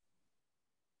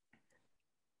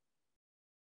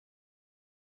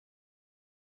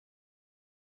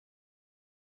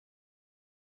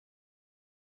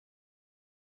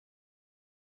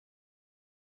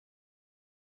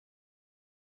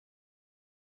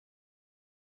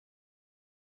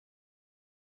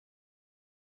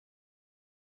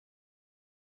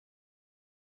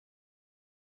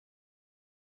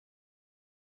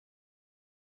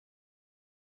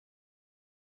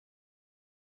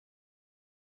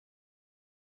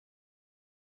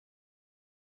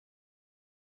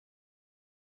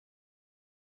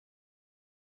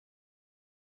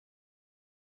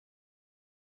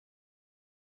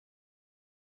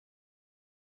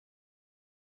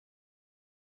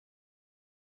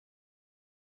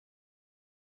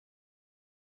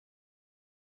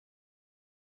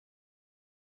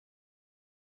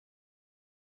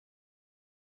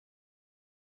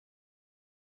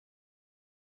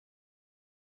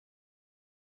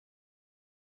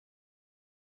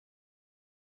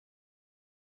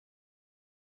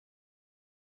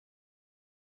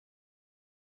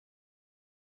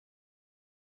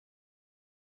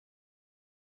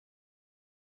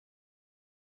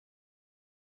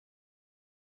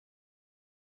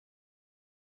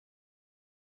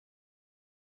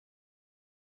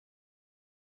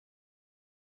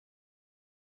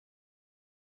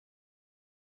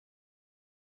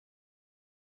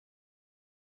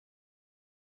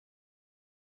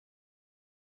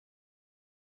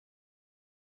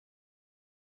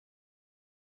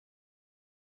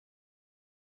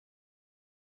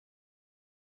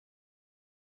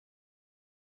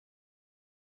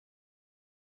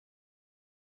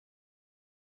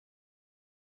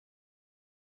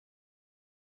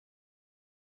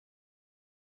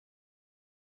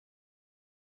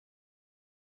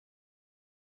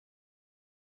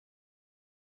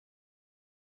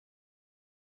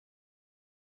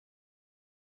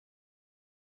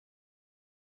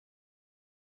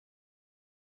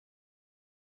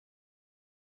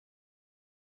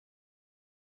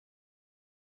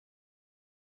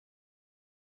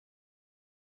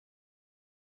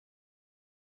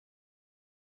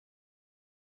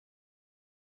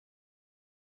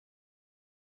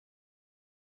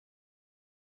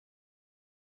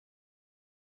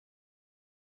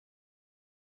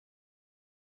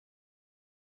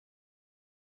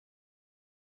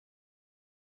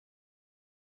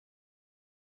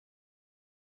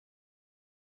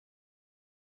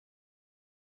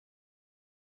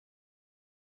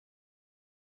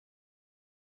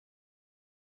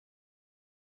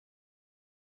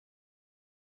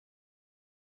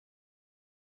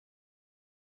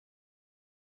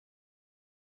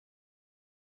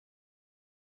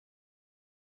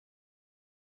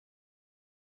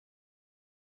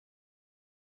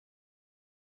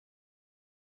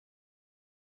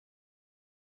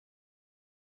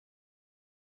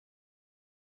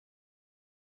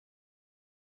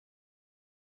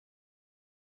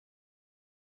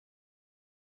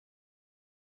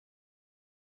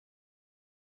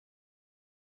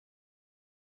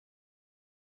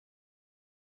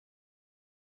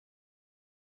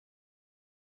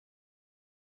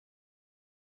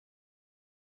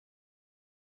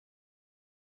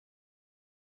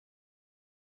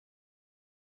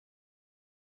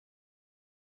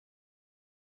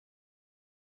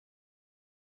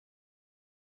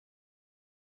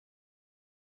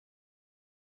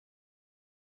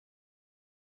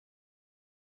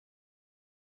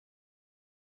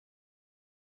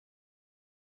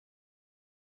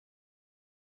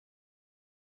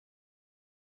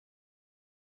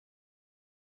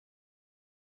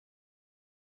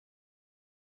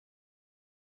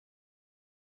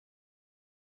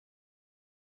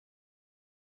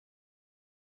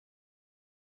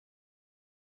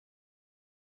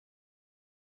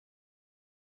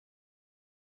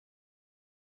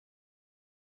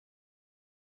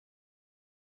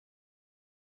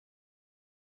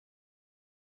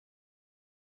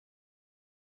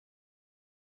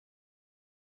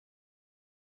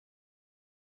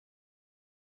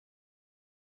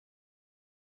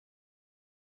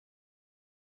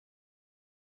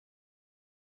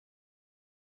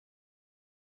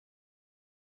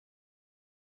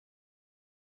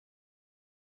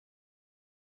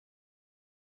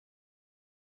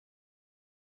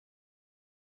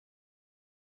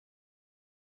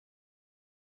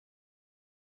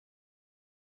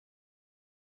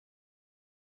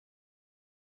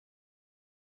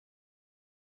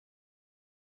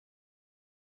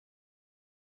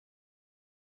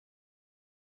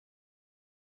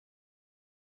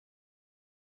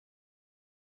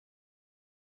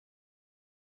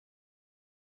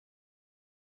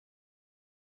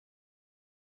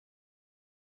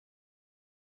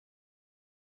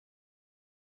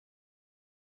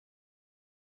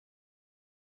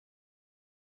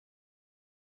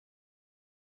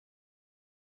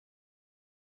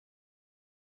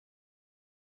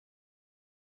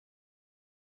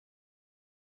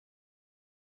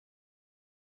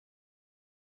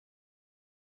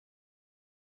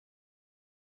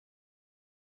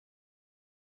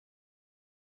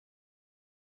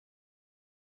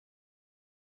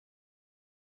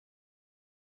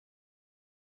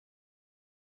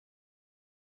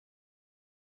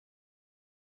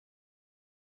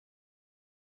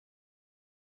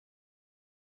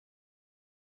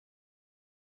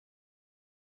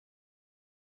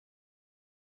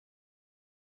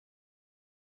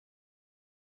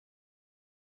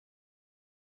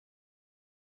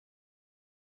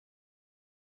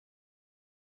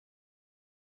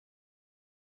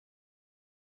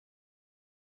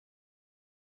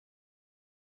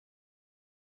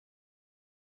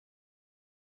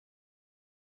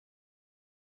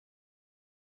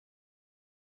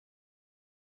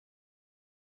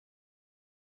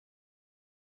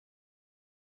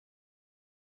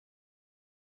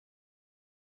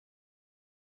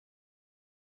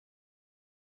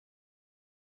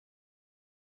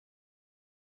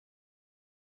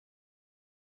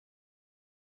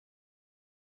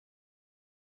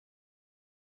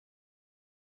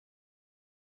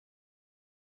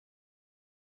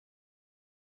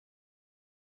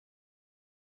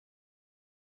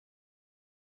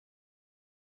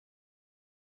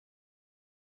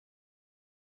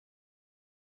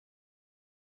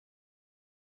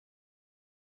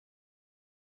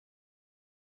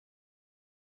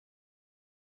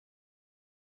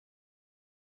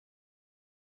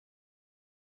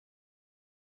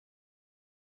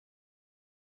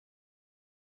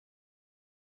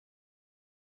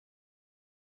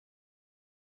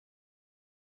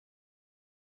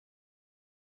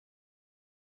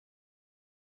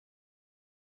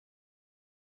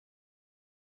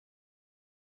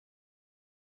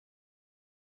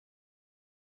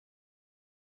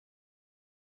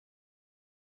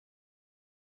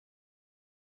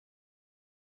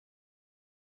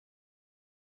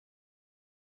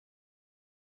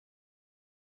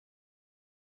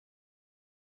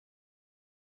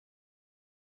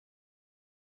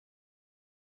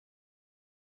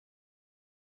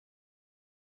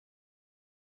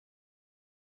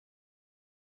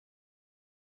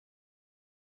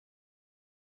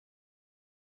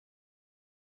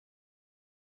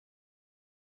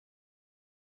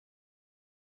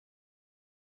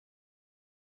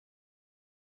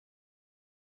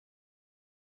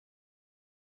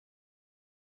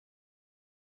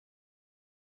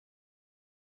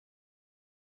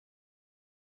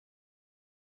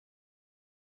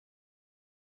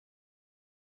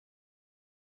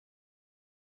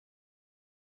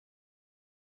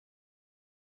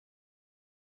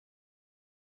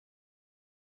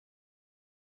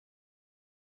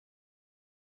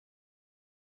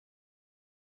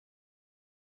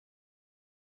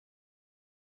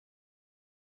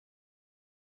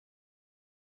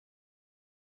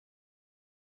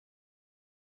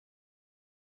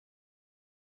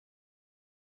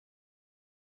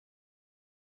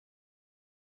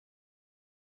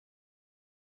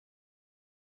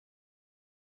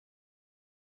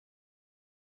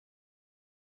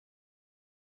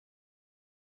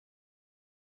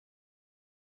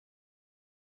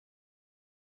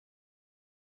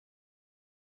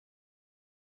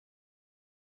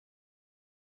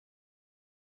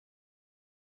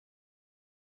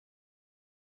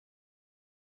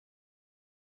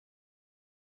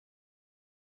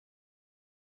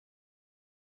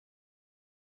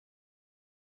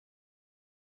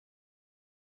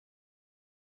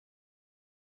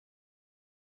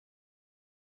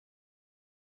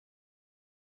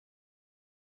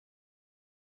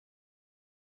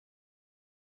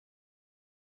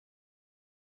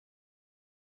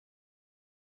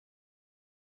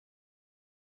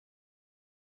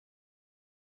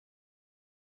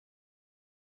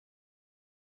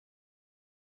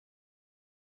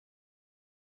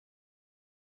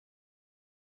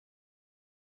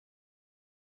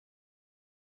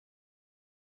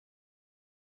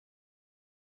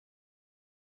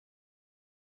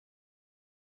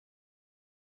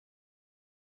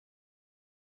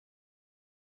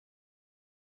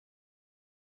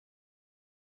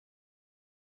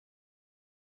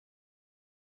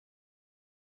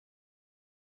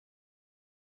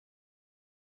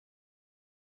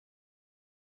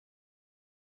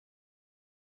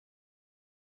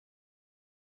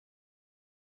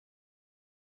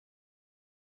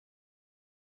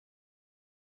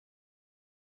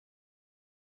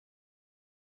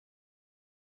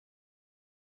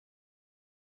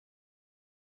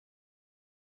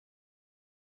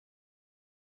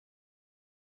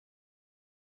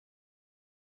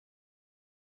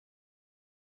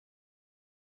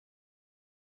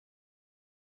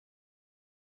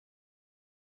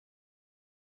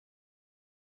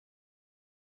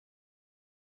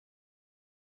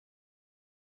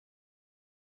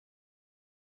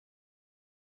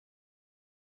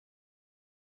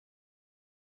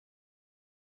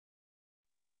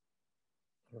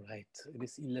 All right, it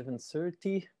is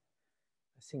 11:30.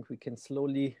 I think we can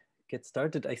slowly get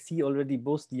started. I see already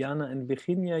both Diana and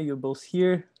Virginia, you're both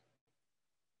here.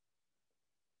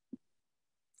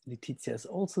 Letizia is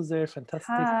also there,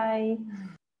 fantastic. Hi.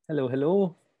 Hello,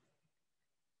 hello.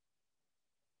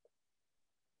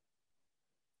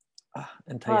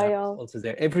 And Tayana is also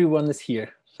there. Everyone is here,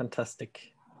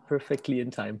 fantastic, perfectly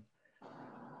in time.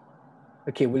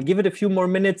 Okay, we'll give it a few more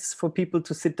minutes for people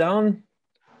to sit down.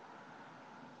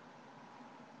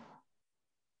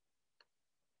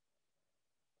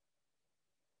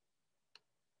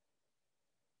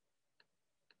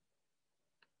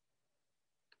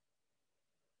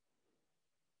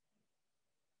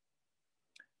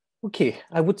 Okay,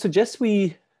 I would suggest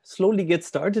we slowly get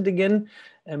started again.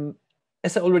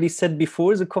 As I already said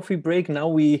before the coffee break, now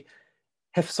we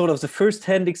have sort of the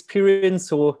first-hand experience,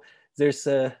 so there's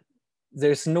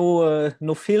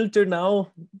no filter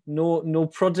now, no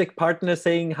project partner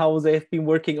saying how they have been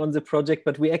working on the project,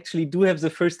 but we actually do have the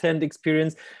first-hand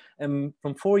experience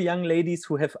from 4 young ladies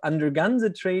who have undergone the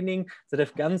training, that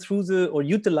have gone through or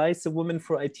utilized the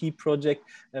Women4IT project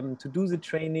to do the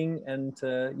training. And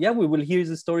yeah, we will hear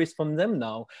the stories from them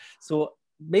now. So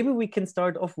maybe we can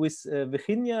start off with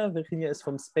Virginia. Virginia is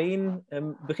from Spain.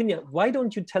 Virginia, why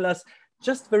don't you tell us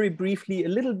just very briefly a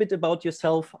little bit about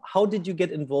yourself? How did you get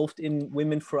involved in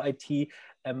Women4IT,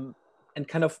 and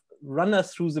kind of run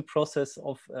us through the process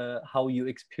of how you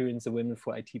experience the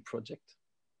Women4IT project?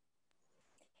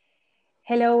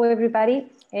 Hello, everybody.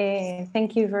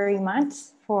 Thank you very much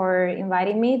for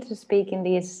inviting me to speak in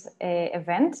this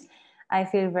event. I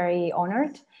feel very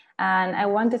honored. And I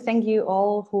want to thank you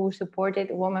all who supported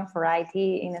Women4IT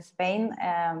in Spain,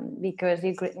 because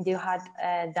you had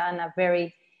done a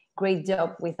very great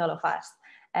job with all of us,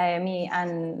 me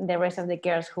and the rest of the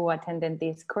girls who attended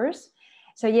this course.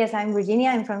 So yes, I'm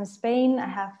Virginia, I'm from Spain. I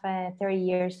have 30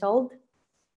 years old.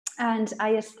 And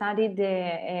I studied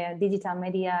the digital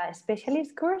media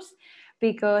specialist course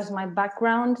because my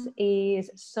background is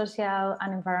social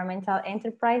and environmental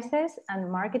enterprises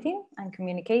and marketing and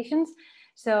communications.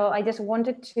 So I just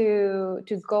wanted to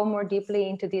go more deeply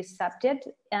into this subject.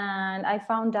 And I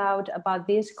found out about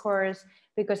this course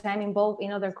because I'm involved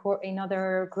in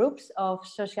other groups of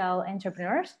social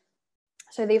entrepreneurs.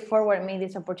 So they forwarded me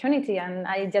this opportunity and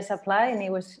I just applied, and it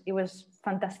was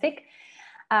fantastic.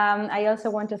 I also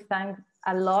want to thank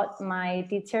a lot my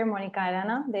teacher, Monica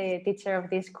Arana, the teacher of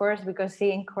this course, because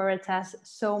she encouraged us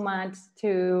so much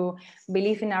to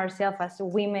believe in ourselves as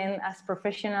women, as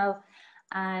professionals,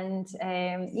 and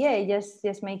yeah,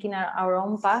 just making our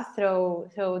own path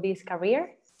through this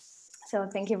career. So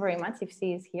thank you very much if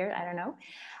she is here, I don't know.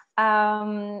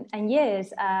 And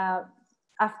yes,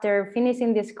 after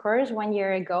finishing this course 1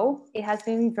 year ago, it has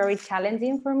been very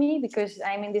challenging for me because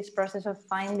I'm in this process of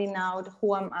finding out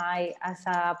who am I as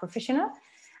a professional,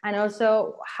 and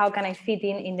also how can I fit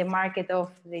in the market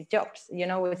of the jobs, you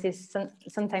know, which is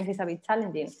sometimes it's a bit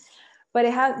challenging. But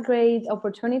I had great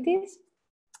opportunities.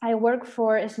 I work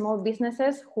for small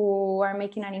businesses who are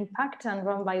making an impact and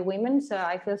run by women. So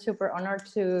I feel super honored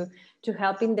to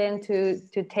helping them to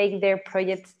take their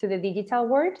projects to the digital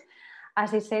world.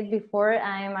 As I said before,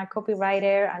 I'm a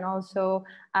copywriter, and also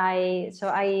I'm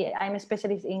a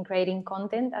specialist in creating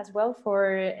content as well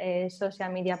for social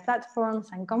media platforms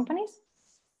and companies.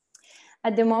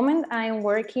 At the moment, I'm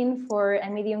working for a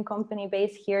medium company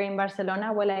based here in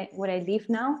Barcelona, where I live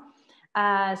now.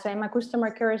 So I'm a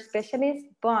customer care specialist,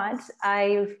 but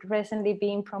I've recently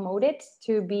been promoted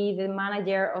to be the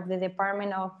manager of the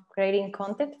department of creating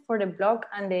content for the blog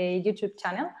and the YouTube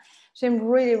channel. So I'm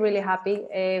really, really happy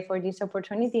for this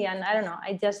opportunity. And I don't know,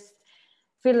 I just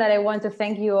feel that I want to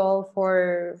thank you all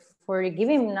for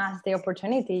giving us the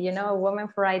opportunity. You know,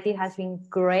 Women4IT has been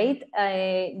great.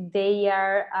 They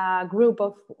are a group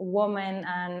of women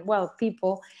and, well,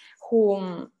 people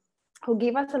who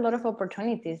give us a lot of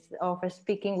opportunities of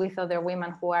speaking with other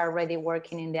women who are already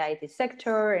working in the IT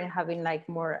sector and having like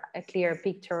a clear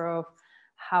picture of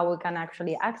how we can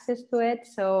actually access to it.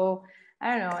 So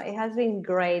I don't know, it has been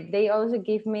great. They also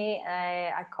give me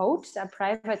a coach, a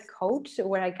private coach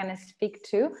where I can speak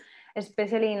to,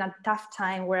 especially in a tough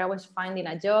time where I was finding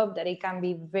a job that it can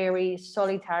be very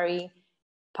solitary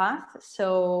path.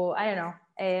 So I don't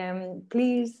know,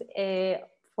 please,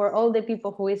 for all the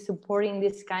people who is supporting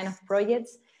this kind of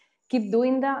projects, keep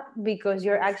doing that, because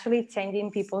you're actually changing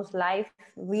people's life,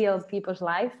 real people's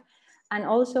life. And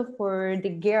also for the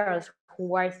girls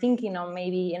who are thinking of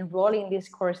maybe enrolling these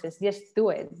courses, just do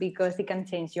it, because it can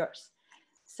change yours.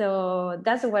 So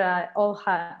that's what all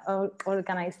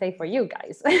can I say for you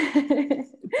guys.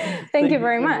 Thank you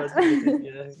very much.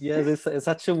 Yeah, this is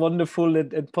such a wonderful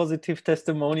and positive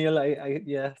testimonial. I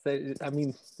mean, I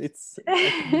think it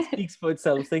speaks for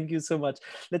itself. Thank you so much.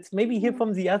 Let's maybe hear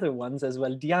from the other ones as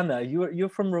well. Diana, you're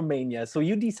from Romania, so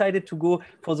you decided to go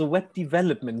for the web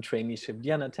development traineeship.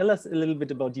 Diana, tell us a little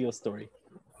bit about your story.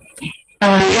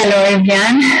 Hello,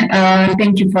 everyone.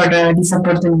 Thank you for this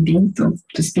opportunity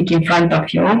to speak in front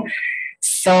of you.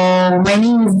 So my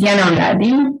name is Diana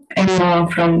Vladi. I'm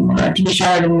from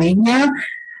Timișoara, Romania.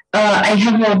 I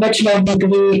have a bachelor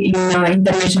degree in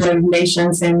international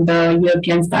relations and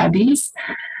European studies.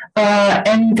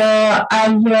 And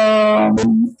I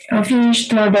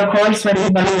finished the course web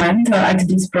development at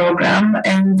this program,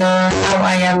 and now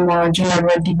I am a junior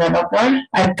web developer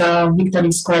at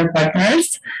Victory Square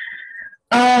Partners.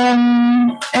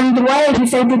 And why I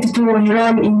decided to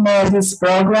enroll in this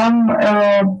program,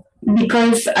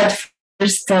 because at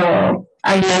first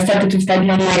I started to study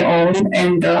on my own,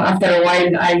 and after a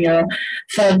while I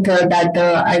felt that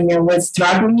I was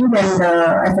struggling, and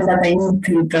I felt that I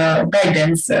needed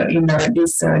guidance in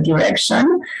this direction.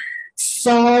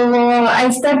 So I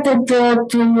started to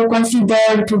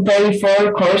consider to pay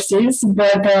for courses,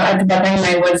 but at that time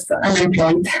I was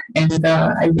unemployed, and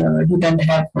I didn't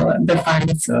have the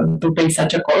funds to pay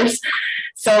such a course.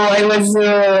 So I was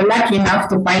lucky enough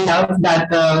to find out that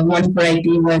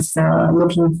Women4IT was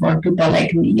looking for people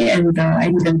like me, and I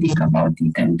didn't think about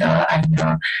it, and I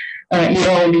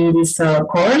enrolled in this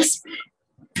course.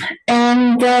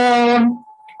 And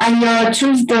I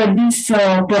choose this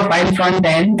profile front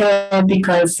end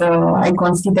because I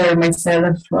consider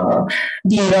myself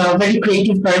being a very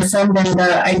creative person, and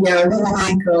I really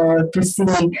like to see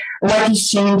what is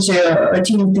changed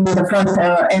in the front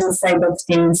end side of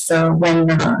things when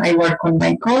I work on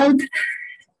my code.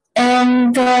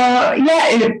 And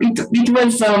it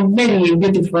was a very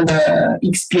beautiful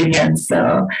experience.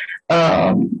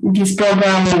 This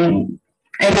program,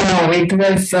 I don't know, it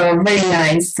was very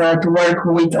nice to work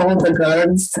with all the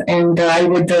girls, and I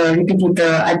would repeat it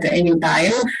at any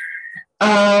time.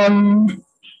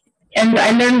 And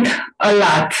I learned a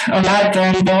lot,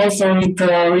 and also it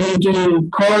really gave me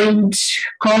courage,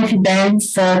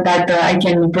 confidence that I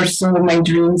can pursue my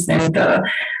dreams and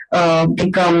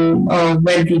become a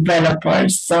web developer.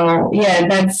 So yeah,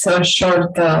 that's a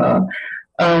short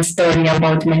story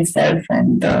about myself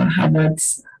and how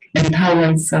it's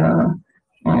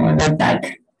like that.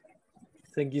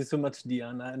 Thank you so much,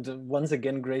 Diana. And once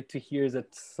again, great to hear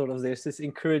that sort of there's this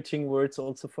encouraging words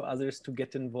also for others to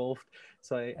get involved.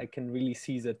 So I can really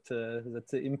see that that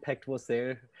the impact was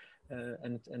there.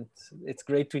 And it's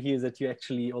great to hear that you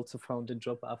actually also found a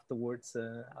job afterwards,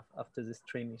 after this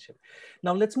traineeship.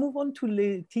 Now let's move on to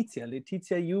Letizia.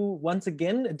 Letizia, you once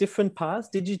again, a different path,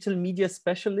 digital media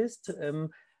specialist.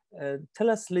 Tell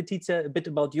us, Letizia, a bit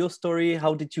about your story.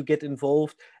 How did you get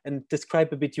involved, and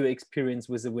describe a bit your experience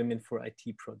with the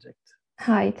Women4IT project?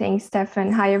 Hi, thanks,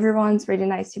 Stefan. Hi, everyone. It's really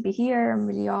nice to be here. I'm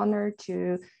really honored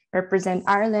to represent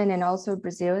Ireland and also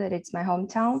Brazil, that it's my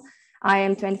hometown. I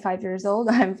am 25 years old.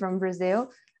 I'm from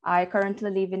Brazil. I currently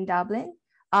live in Dublin.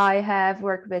 I have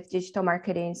worked with digital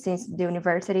marketing since the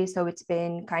university, so it's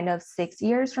been kind of 6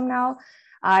 years from now.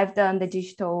 I've done the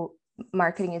digital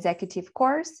marketing executive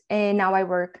course, and now I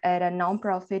work at a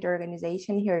nonprofit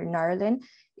organization here in Ireland.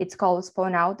 It's called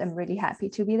Spawn Out. I'm really happy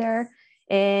to be there.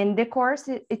 And the course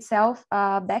itself,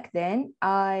 back then,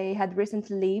 I had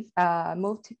recently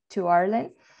moved to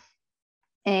Ireland,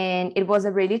 and it was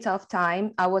a really tough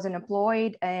time. I was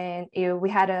unemployed, and we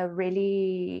had a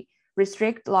really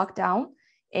strict lockdown.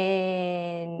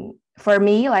 And for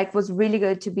me, like, was really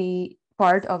good to be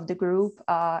part of the group.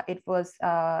 It was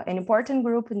an important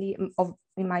group in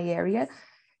my area.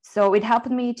 So it helped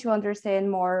me to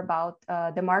understand more about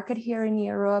the market here in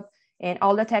Europe and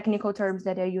all the technical terms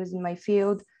that I use in my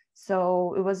field.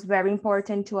 So it was very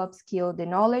important to upskill the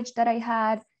knowledge that I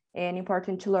had, and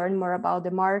important to learn more about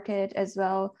the market as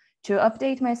well. To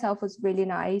update myself was really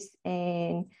nice,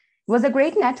 and it was a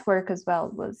great network as well.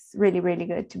 It was really, really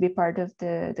good to be part of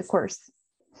the course.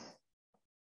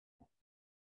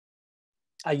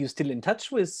 Are you still in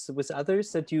touch with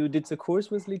others that you did the course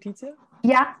with, Letizia?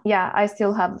 Yeah. I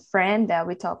still have a friend that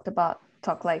we talk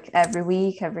like every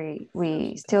week.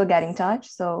 We still get in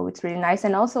touch, so it's really nice.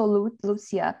 And also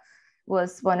Lucia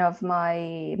was one of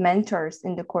my mentors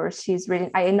in the course.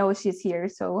 I know she's here,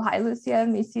 so hi Lucia,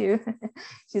 miss you.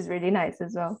 She's really nice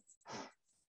as well.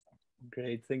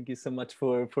 Great, thank you so much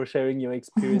for sharing your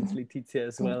experience, Letizia,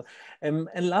 as well. And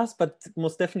last but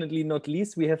most definitely not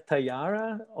least, we have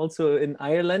Tayara, also in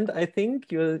Ireland, I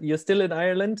think. You're still in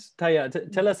Ireland.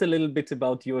 Tayara, tell us a little bit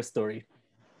about your story.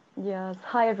 Yes,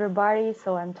 hi everybody.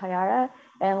 So I'm Tayara,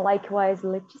 and likewise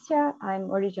Letizia. I'm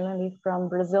originally from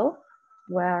Brazil,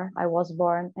 where I was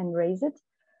born and raised.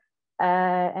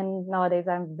 And nowadays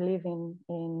I'm living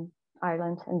in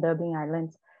Ireland, in Dublin,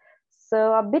 Ireland.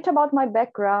 So a bit about my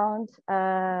background.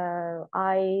 I'm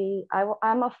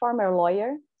a former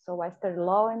lawyer. So I studied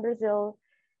law in Brazil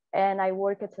and I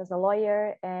worked as a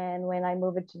lawyer. And when I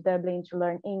moved to Dublin to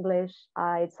learn English,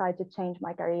 I decided to change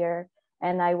my career.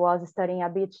 And I was studying a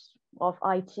bit of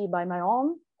IT by my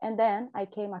own. And then I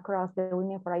came across the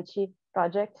Women4IT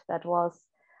project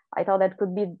I thought that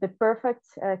could be the perfect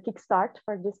kickstart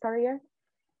for this career.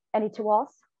 And it was.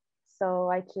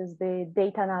 So I chose the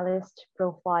data analyst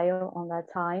profile on that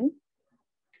time.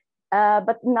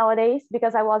 But nowadays,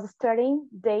 because I was studying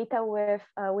data with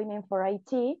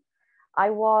Women4IT, I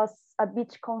was a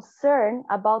bit concerned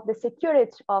about the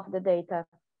security of the data.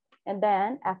 And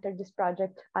then after this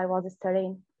project, I was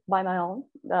studying by my own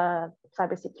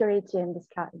cybersecurity and this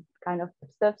kind of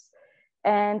stuffs.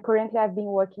 And currently I've been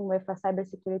working with a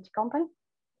cybersecurity company,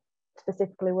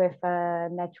 specifically with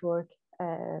network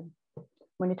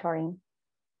monitoring.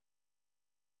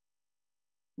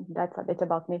 That's a bit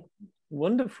about me.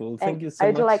 Wonderful. Thank you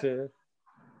so much.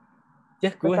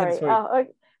 Yeah, go ahead. Sorry.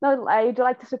 No, I'd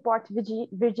like to support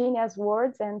Virginia's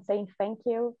words and saying thank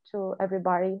you to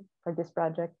everybody for this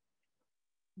project.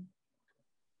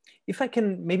 If I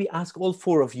can maybe ask all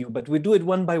four of you, but we do it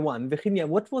one by one. Virginia,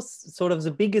 what was sort of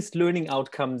the biggest learning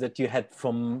outcome that you had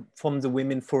from the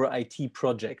Women4IT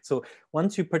project? So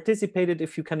once you participated,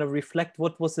 if you kind of reflect,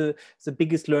 what was the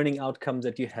biggest learning outcome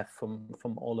that you have from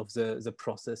all of the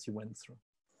process you went through?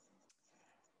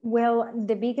 Well,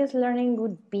 the biggest learning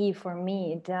would be for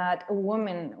me that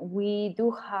women, we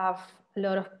do have a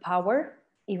lot of power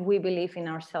if we believe in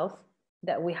ourselves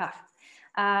that we have.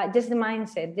 Just the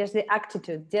mindset, just the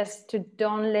attitude, just to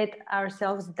don't let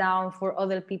ourselves down for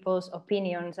other people's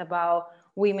opinions about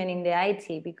women in the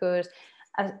IT. Because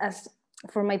as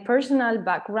for my personal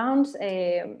backgrounds,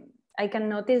 I can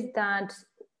notice that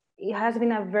it has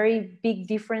been a very big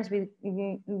difference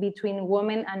between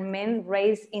women and men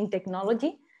raised in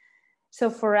technology. So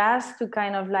for us to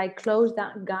kind of like close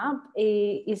that gap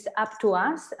is up to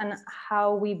us and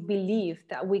how we believe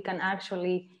that we can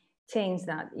actually change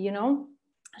that, you know?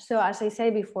 So as I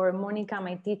said before, Monica,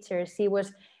 my teacher, she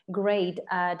was great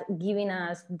at giving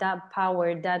us that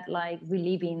power, that like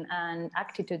believing and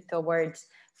attitude towards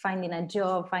finding a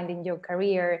job, finding your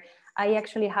career. I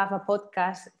actually have a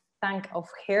podcast thanks of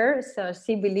her. So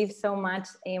she believes so much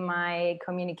in my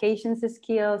communications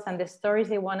skills and the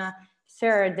stories I wanna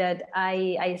share that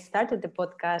I started the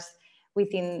podcast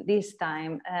within this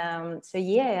time. So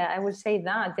yeah, I would say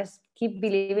that just keep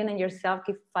believing in yourself,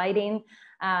 keep fighting,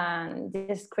 and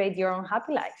just create your own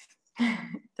happy life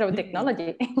through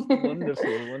technology.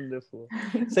 Wonderful, wonderful.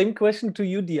 Same question to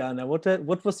you, Diana.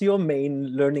 What was your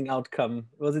main learning outcome?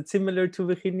 Was it similar to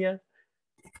Virginia?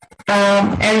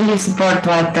 I really support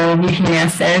what Virginia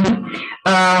said,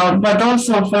 but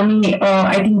also for me,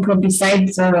 I think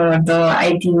besides the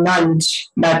IT knowledge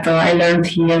that I learned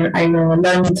here, I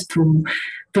learned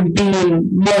to be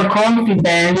more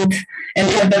confident and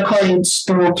have the courage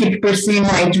to keep pursuing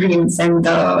my dreams and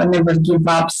never give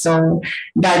up. So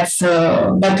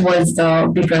that was the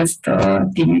biggest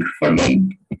thing for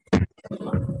me.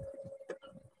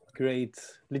 Great.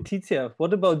 Letizia,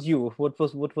 what about you? What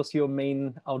was your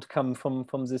main outcome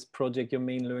from this project, your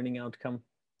main learning outcome?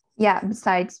 Yeah,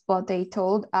 besides what they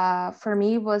told, for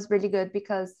me it was really good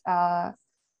because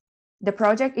the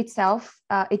project itself,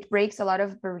 it breaks a lot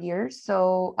of barriers.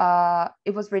 So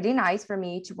it was really nice for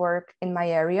me to work in my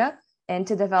area and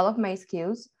to develop my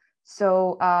skills.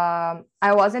 So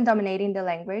I wasn't dominating the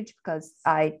language because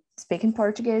I speak in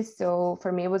Portuguese. So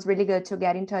for me, it was really good to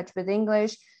get in touch with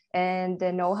English and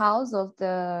the know-hows of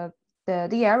the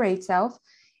area itself.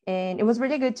 And it was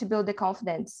really good to build the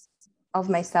confidence of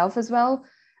myself as well.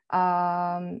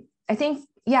 I think,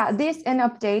 yeah, this and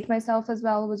update myself as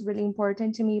well was really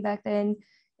important to me back then.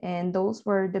 And those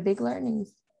were the big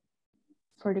learnings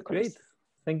for the course. Great.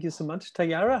 Thank you so much.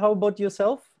 Tayara, how about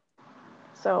yourself?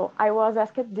 So I was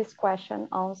asked this question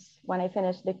when I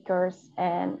finished the course,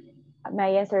 and my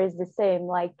answer is the same.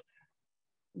 Like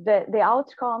the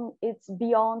outcome, it's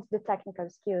beyond the technical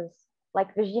skills.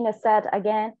 Like Virginia said,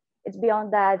 again, it's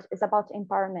beyond that. It's about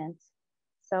empowerment.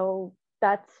 So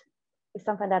that is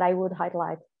something that I would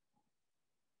highlight.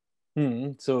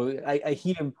 So I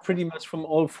hear pretty much from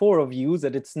all four of you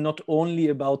that it's not only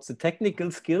about the technical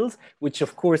skills, which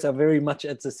of course are very much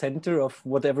at the center of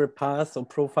whatever path or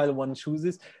profile one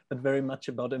chooses, but very much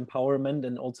about empowerment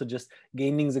and also just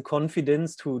gaining the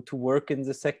confidence to work in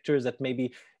the sector that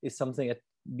maybe is something that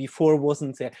before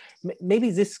wasn't there.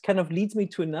 Maybe this kind of leads me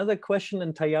to another question.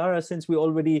 And Tayara, since we're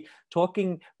already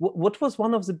talking, what was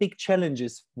one of the big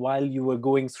challenges while you were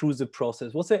going through the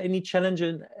process? Was there any challenge,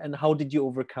 and how did you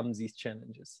overcome these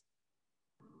challenges?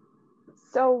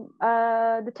 So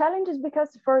the challenge is because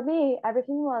for me,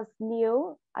 everything was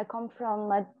new. I come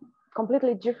from a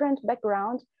completely different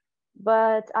background,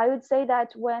 but I would say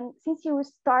that since you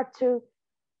start to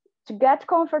get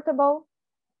comfortable,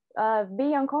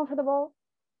 be uncomfortable,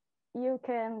 you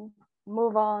can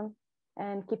move on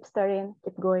and keep studying,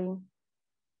 keep going.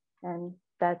 And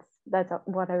that's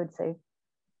what I would say.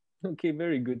 Okay,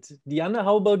 very good. Diana,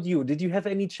 how about you? Did you have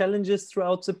any challenges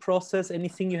throughout the process?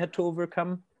 Anything you had to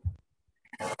overcome?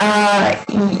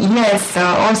 Yes,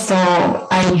 also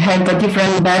I had a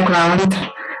different background.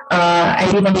 I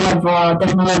didn't have a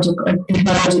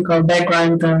technological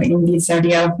background in this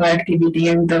area of activity,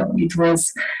 and it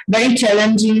was very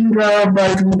challenging, but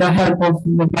with the help of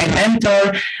my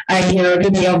mentor, I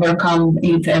really overcome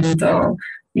it, and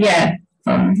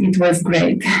it was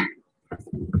great.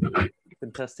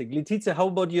 Fantastic. Letizia, how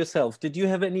about yourself? Did you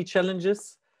have any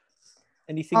challenges?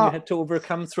 Anything you had to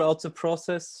overcome throughout the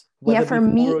process? Yeah, for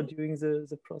me, or during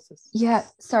the process? Yeah,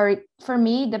 sorry. For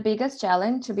me, the biggest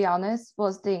challenge, to be honest,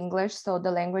 was the English. So the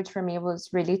language for me was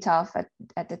really tough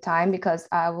at the time because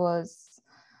I was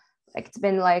like, it's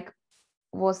been like,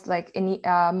 was like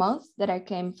a month that I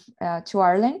came to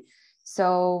Ireland.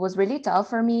 So it was really tough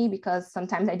for me because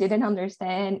sometimes I didn't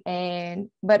understand,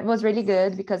 but it was really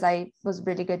good because I was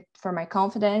really good for my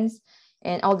confidence,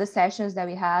 and all the sessions that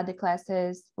we had, the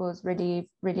classes was really,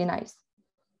 really nice.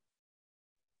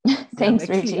 Thanks,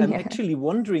 Virginia. I'm actually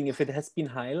wondering if it has been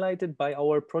highlighted by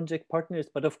our project partners,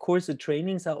 but of course the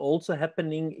trainings are also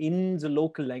happening in the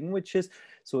local languages.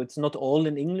 So it's not all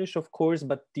in English, of course,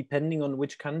 but depending on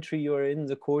which country you're in,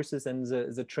 the courses and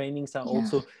the trainings are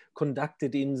also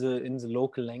conducted in the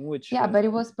local language. Yeah, but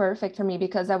it was perfect for me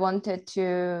because I wanted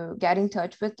to get in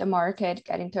touch with the market,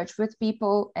 get in touch with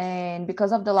people. And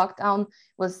because of the lockdown,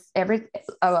 was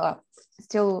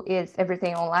still is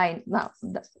everything online now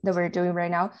that we're doing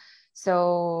right now.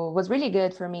 So it was really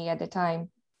good for me at the time.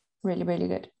 Really, really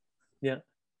good. Yeah.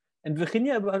 And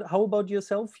Virginia, how about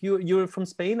yourself? You're from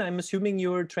Spain. I'm assuming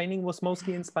your training was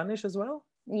mostly in Spanish as well?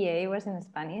 Yeah, it was in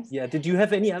Spanish. Yeah. Did you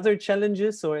have any other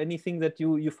challenges or anything that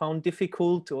you found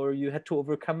difficult or you had to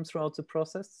overcome throughout the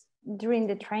process? During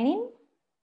the training?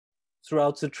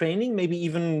 Throughout the training, maybe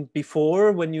even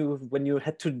before when you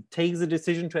had to take the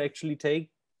decision to actually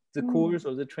take the course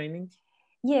or the training?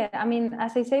 Yeah, I mean,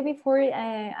 as I said before,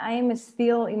 I am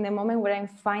still in the moment where I'm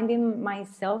finding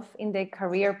myself in the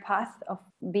career path of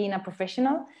being a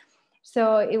professional.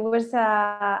 So it was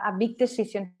a big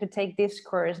decision to take this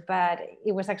course, but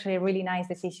it was actually a really nice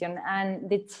decision. And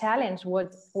the challenge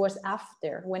was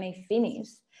after, when I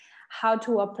finished, how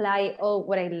to apply all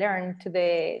what I learned to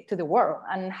the world,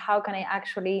 and how can I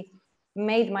actually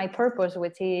made my purpose,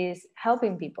 which is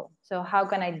helping people. So how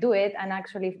can I do it and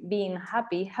actually being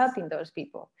happy helping those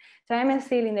people? So I'm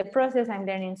still in the process. I'm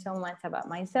learning so much about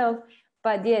myself,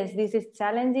 but yes, this is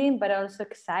challenging, but also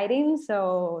exciting.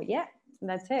 So yeah,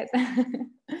 that's it.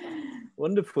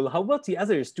 Wonderful. How about the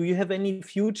others? Do you have any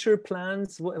future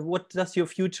plans? What does your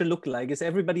future look like? Is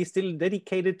everybody still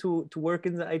dedicated to work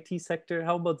in the IT sector?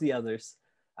 How about the others?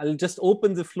 I'll just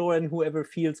open the floor and whoever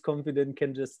feels confident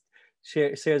can just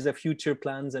share their future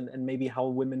plans and maybe how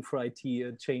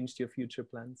Women4IT changed your future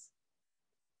plans.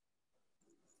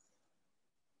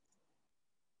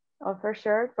 Oh, for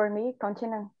sure. For me,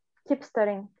 continue, keep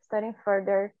studying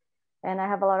further. And I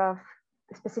have a lot of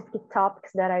specific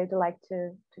topics that I would like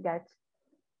to get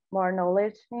more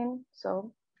knowledge in.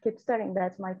 So keep studying,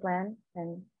 that's my plan,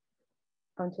 and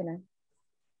continue.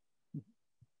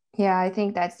 Yeah, I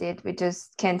think that's it. We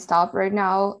just can't stop right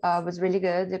now. It was really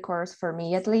good, the course for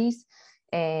me at least.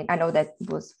 And I know that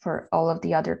was for all of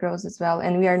the other girls as well.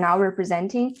 And we are now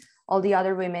representing all the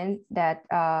other women that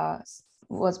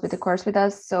was with the course with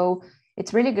us. So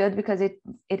it's really good because it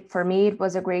for me, it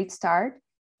was a great start.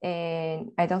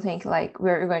 And I don't think like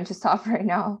we're going to stop right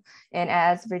now. And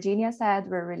as Virginia said,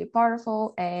 we're really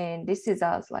powerful. And this is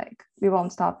us, like we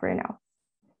won't stop right now.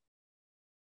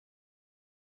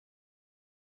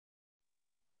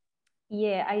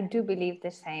 Yeah, I do believe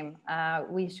the same.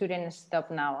 We shouldn't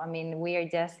stop now. I mean, we are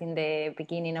just in the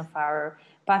beginning of our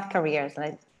path careers.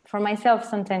 Like for myself,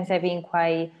 sometimes I've been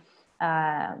quite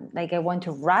like I want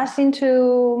to rush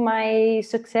into my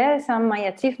success and my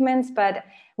achievements, but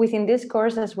within this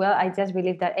course as well, I just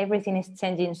believe that everything is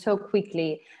changing so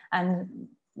quickly, and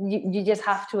you just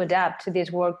have to adapt to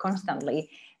this world constantly.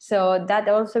 So that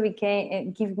also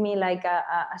give me like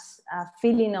a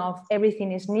feeling of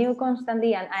everything is new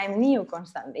constantly, and I'm new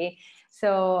constantly.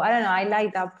 So I don't know, I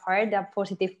like that part, that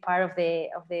positive part of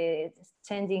the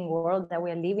changing world that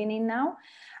we are living in now.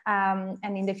 And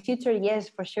in the future, yes,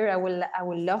 for sure, I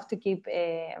will love to keep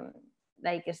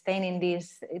like staying in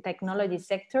this technology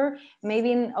sector.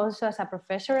 Maybe also as a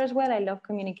professor as well. I love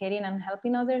communicating and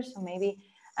helping others. So maybe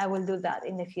I will do that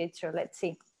in the future. Let's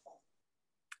see.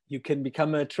 You can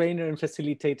become a trainer and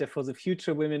facilitator for the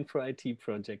future Women4IT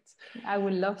projects. I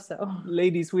would love so.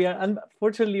 Ladies, we are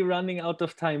unfortunately running out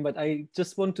of time, but I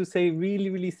just want to say really,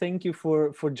 really thank you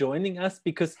for joining us,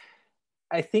 because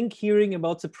I think hearing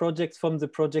about the projects from the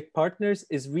project partners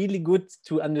is really good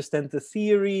to understand the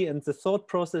theory and the thought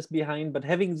process behind, but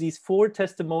having these 4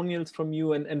 testimonials from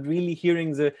you and really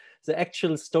hearing the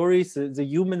actual stories, the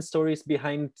human stories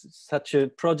behind such a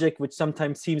project, which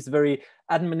sometimes seems very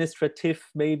administrative,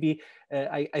 maybe,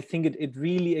 I think it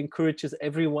really encourages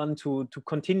everyone to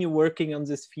continue working on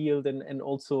this field, and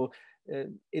also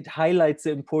it highlights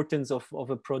the importance of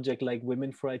a project like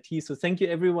Women4IT. So thank you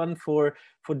everyone for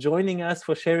joining us,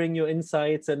 for sharing your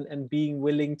insights and being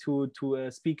willing to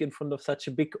speak in front of such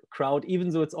a big crowd, even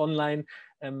though it's online.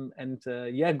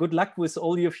 Yeah, good luck with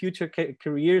all your future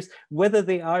careers, whether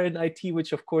they are in IT,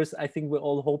 which of course I think we're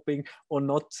all hoping, or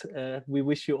not. We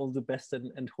wish you all the best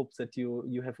and hope that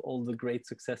you have all the great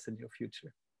success in your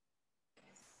future.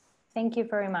 Thank you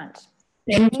very much.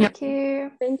 Thank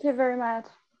you. Thank you very much.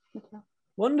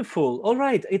 Wonderful. All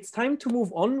right, it's time to move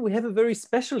on. We have a very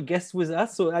special guest with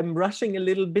us, so I'm rushing a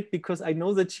little bit because I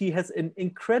know that she has an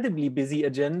incredibly busy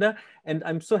agenda, and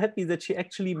I'm so happy that she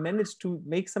actually managed to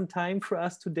make some time for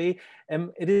us today.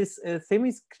 It is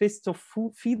Themis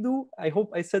Christofoulou. I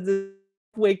hope I said this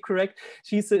way correct.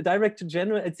 She's the Director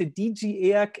General at the DG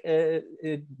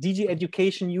EAC, DG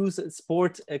Education, Youth,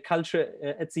 Sport, Culture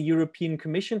at the European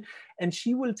Commission. And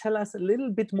she will tell us a little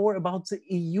bit more about the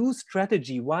EU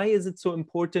strategy. Why is it so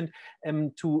important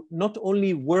to not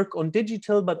only work on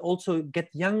digital, but also get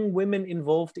young women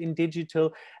involved in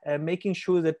digital, making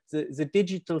sure that the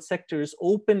digital sector is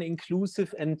open,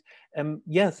 inclusive. And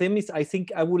yeah, Themis, I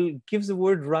think I will give the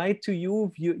word right to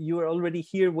you. You are already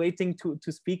here waiting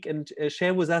to speak and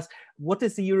share with us, what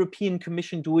is the European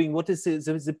Commission doing? What is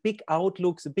the big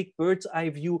outlook, the big bird's eye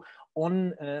view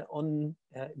on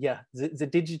the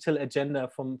digital agenda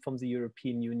from the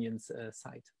European Union's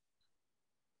side?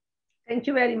 Thank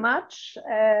you very much.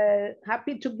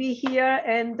 Happy to be here.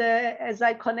 And as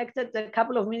I connected a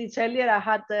couple of minutes earlier, I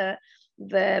had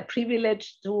the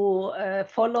privilege to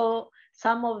follow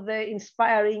some of the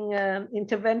inspiring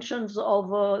interventions of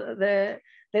the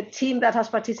team that has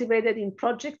participated in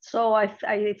projects. So I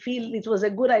feel it was a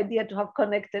good idea to have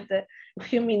connected a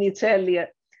few minutes earlier.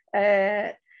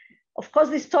 Of course,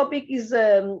 this topic is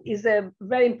a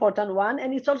very important one,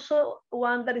 and it's also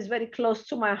one that is very close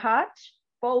to my heart,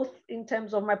 both in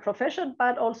terms of my profession,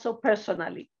 but also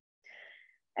personally.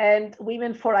 And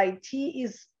Women4IT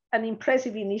is an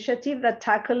impressive initiative that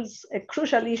tackles a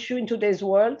crucial issue in today's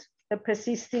world, the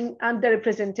persisting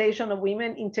underrepresentation of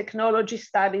women in technology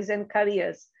studies and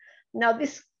careers. Now,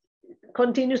 this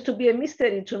continues to be a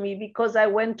mystery to me because I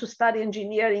went to study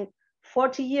engineering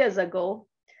 40 years ago.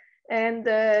 And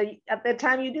at that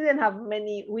time, you didn't have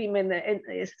many women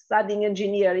studying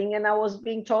engineering. And I was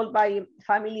being told by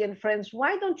family and friends,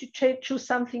 why don't you choose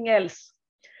something else?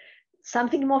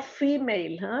 Something more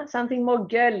female, huh? Something more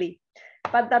girly.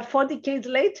 But that 4 decades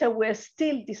later, we're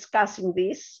still discussing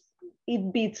this.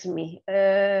 It beats me.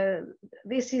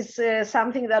 This is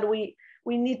something that we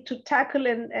need to tackle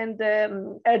and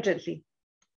urgently.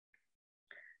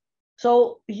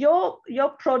 So your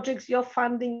projects, your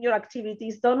funding, your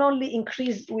activities don't only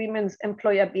increase women's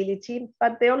employability,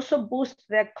 but they also boost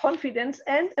their confidence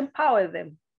and empower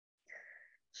them.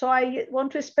 So I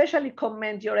want to especially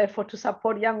commend your effort to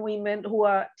support young women who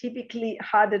are typically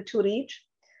harder to reach,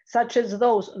 such as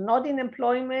those not in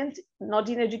employment, not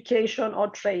in education or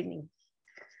training.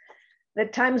 The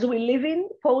times we live in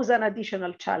pose an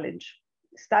additional challenge.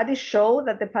 Studies show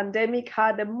that the pandemic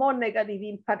had a more negative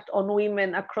impact on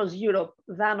women across Europe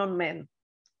than on men.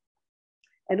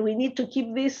 And we need to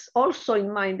keep this also in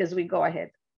mind as we go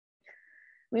ahead.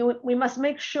 We must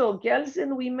make sure girls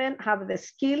and women have the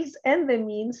skills and the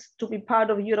means to be part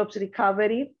of Europe's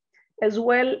recovery, as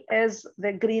well as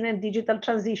the green and digital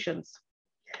transitions.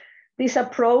 This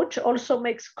approach also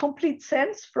makes complete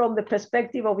sense from the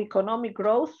perspective of economic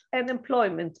growth and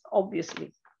employment,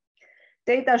 obviously.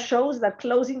 Data shows that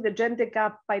closing the gender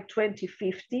gap by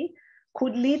 2050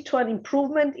 could lead to an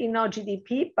improvement in our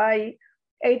GDP by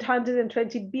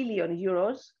 820 billion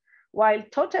euros, while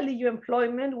total EU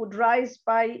employment would rise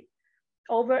by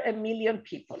over 1 million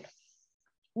people.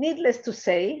 Needless to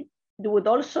say, it would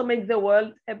also make the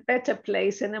world a better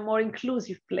place and a more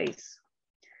inclusive place.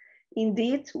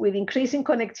 Indeed, with increasing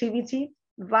connectivity,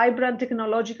 vibrant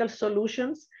technological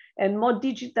solutions, and more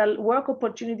digital work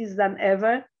opportunities than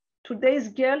ever, today's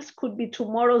girls could be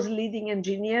tomorrow's leading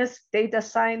engineers, data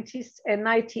scientists, and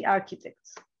IT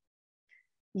architects.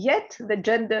 Yet, the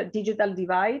gender-digital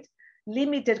divide,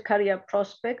 limited career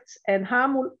prospects, and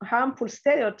harmful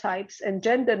stereotypes and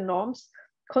gender norms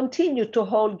continue to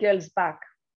hold girls back.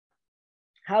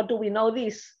 How do we know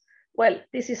this? Well,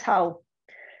 this is how.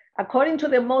 According to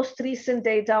the most recent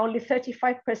data, only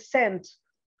 35%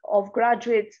 of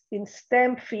graduates in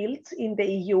STEM fields in the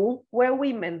EU were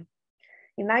women.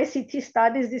 In ICT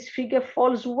studies, this figure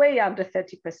falls way under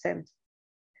 30%.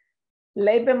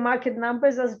 Labor market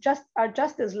numbers are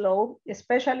just as low,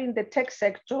 especially in the tech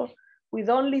sector, with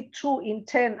only 2 in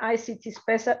 10 ICT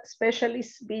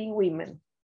specialists being women.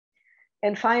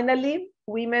 And finally,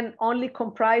 women only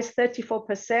comprise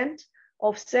 34%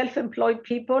 of self-employed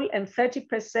people and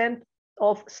 30%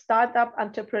 of startup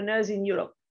entrepreneurs in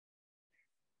Europe.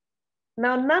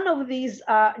 Now, none of these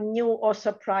are new or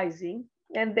surprising,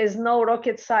 and there's no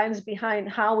rocket science behind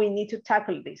how we need to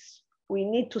tackle this. We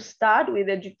need to start with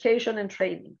education and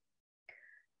training.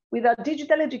 With our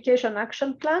digital education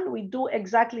action plan, we do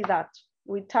exactly that.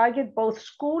 We target both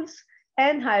schools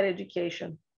and higher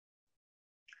education.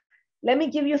 Let me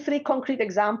give you 3 concrete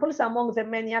examples among the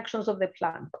many actions of the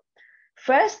plan.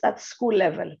 First, at school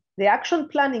level, the action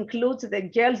plan includes the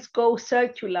Girls Go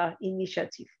Circular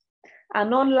initiative,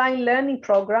 an online learning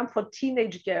program for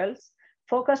teenage girls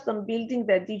focused on building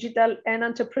their digital and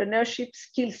entrepreneurship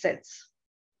skill sets.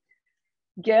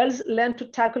 Girls learn to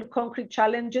tackle concrete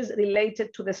challenges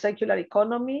related to the circular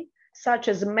economy, such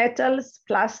as metals,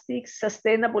 plastics,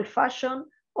 sustainable fashion,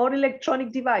 or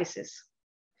electronic devices.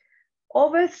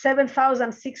 Over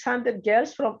 7,600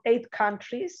 girls from 8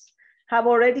 countries have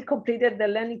already completed the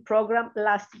learning program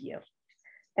last year.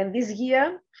 And this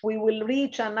year, we will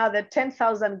reach another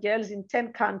 10,000 girls in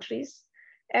 10 countries.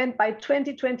 And by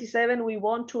 2027, we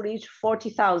want to reach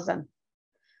 40,000.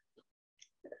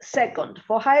 Second,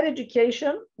 for higher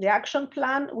education, the action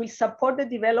plan will support the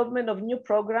development of new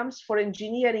programs for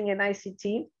engineering and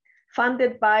ICT,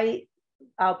 funded by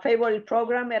our favorite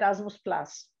program, Erasmus+.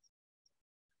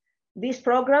 These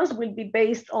programs will be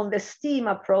based on the STEAM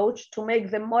approach to make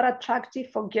them more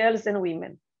attractive for girls and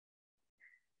women.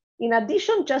 In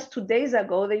addition, just 2 days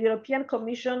ago, the European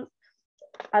Commission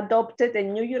adopted a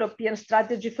new European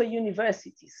strategy for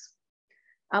universities.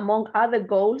 Among other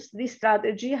goals, this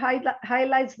strategy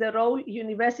highlights the role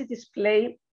universities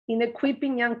play in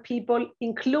equipping young people,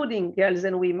 including girls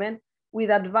and women, with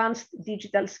advanced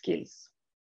digital skills.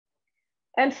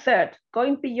 And third,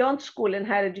 going beyond school and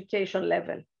higher education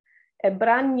level, a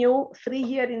brand new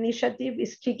 3-year initiative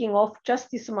is kicking off just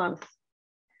this month.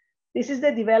 This is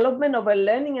the development of a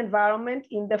learning environment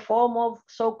in the form of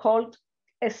so-called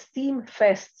STEAM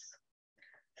fests.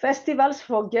 Festivals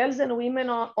for girls and women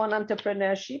on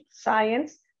entrepreneurship,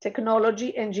 science,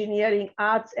 technology, engineering,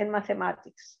 arts, and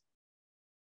mathematics.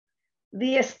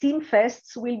 The STEAM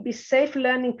fests will be safe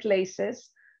learning places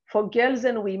for girls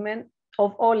and women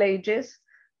of all ages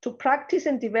to practice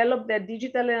and develop their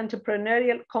digital and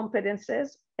entrepreneurial competences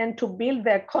and to build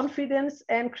their confidence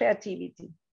and creativity.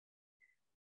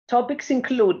 Topics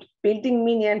include building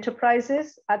mini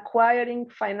enterprises, acquiring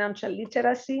financial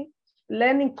literacy,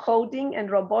 learning coding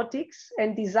and robotics,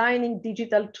 and designing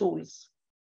digital tools.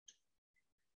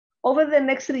 Over the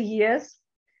next 3 years,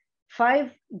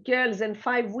 5 girls and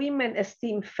 5 women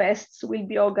STEAM fests will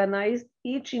be organized,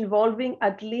 each involving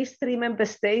at least 3 member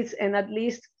states and at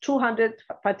least 200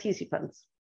 participants.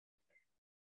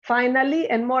 Finally,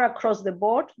 and more across the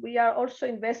board, we are also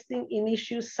investing in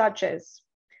issues such as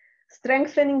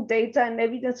strengthening data and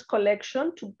evidence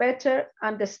collection to better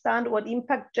understand what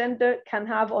impact gender can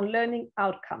have on learning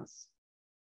outcomes.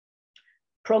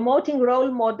 Promoting role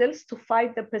models to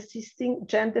fight the persisting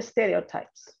gender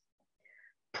stereotypes.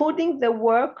 Putting the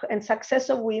work and success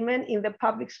of women in the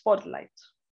public spotlight.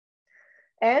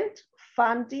 And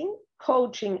funding,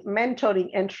 coaching,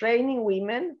 mentoring, and training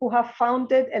women who have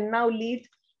founded and now lead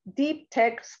deep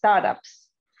tech startups.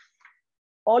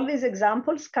 All these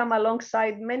examples come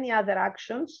alongside many other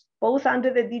actions, both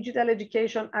under the Digital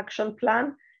Education Action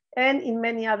Plan and in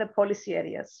many other policy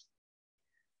areas.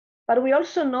 But we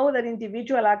also know that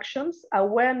individual actions,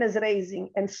 awareness raising,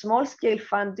 and small-scale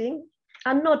funding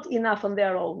are not enough on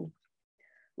their own.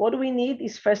 What we need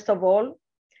is, first of all,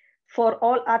 for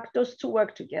all actors to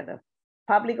work together: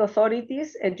 public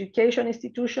authorities, education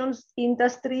institutions,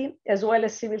 industry, as well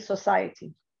as civil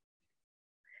society.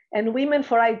 And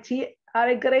Women4IT are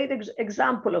a great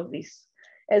example of this,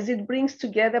 as it brings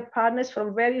together partners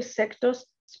from various sectors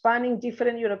spanning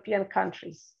different European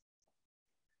countries.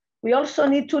 We also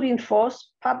need to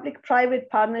reinforce public-private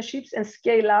partnerships and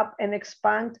scale up and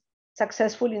expand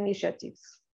successful initiatives.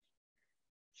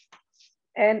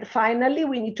 And finally,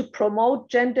 we need to promote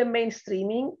gender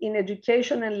mainstreaming in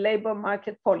education and labor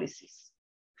market policies.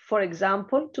 For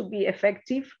example, to be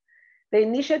effective, the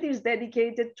initiatives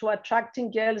dedicated to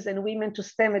attracting girls and women to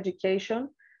STEM education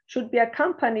should be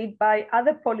accompanied by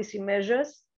other policy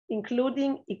measures,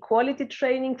 including equality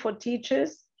training for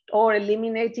teachers or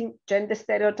eliminating gender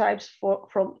stereotypes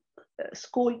from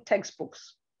school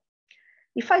textbooks.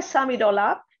 If I sum it all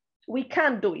up, we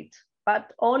can do it,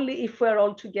 but only if we're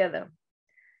all together.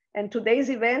 And today's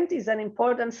event is an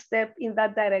important step in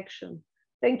that direction.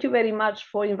 Thank you very much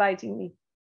for inviting me.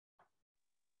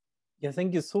 Yeah,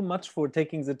 thank you so much for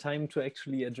taking the time to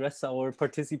actually address our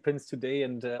participants today,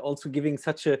 and also giving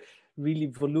such a really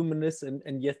voluminous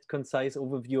and yet concise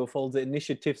overview of all the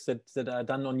initiatives that are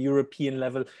done on European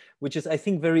level, which is, I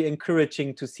think, very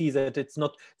encouraging to see that it's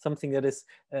not something that is,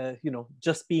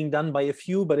 just being done by a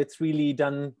few, but it's really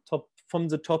done from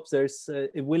the top. There's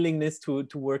a willingness to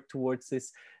work towards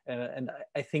this. And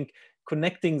I think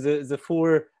connecting the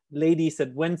four ladies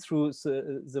that went through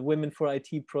the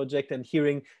Women4IT project and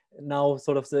hearing now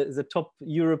sort of the top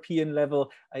European level,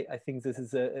 I think this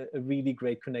is a really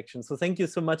great connection. So thank you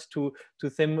so much to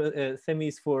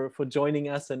Themis for joining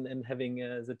us and having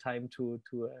the time to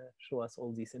show us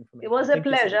all these information. It was a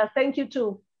pleasure. Thank you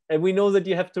too. And we know that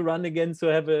you have to run again,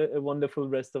 so have a wonderful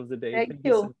rest of the day. Thank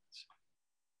you so much.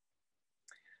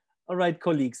 All right,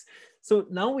 colleagues. So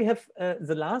now we have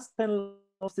the last panel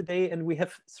of the day, and we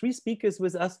have three speakers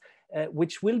with us,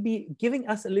 which will be giving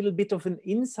us a little bit of an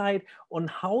insight on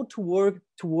how to work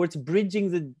towards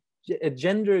bridging the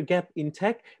gender gap in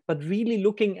tech, but really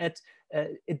looking at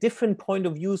a different point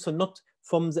of view. So not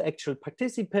from the actual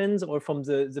participants or from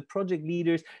the project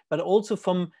leaders, but also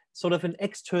from sort of an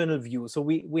external view. So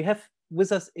we have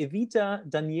with us Evita,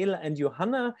 Daniela, and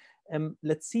Johanna.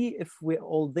 Let's see if we're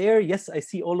all there. Yes, I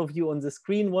see all of you on the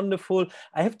screen. Wonderful.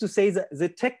 I have to say that the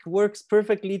tech works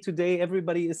perfectly today.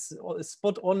 Everybody is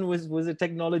spot on with the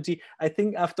technology. I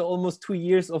think after almost 2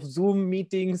 years of Zoom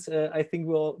meetings, I think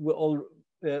we're all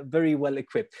very well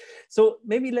equipped. So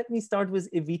maybe let me start with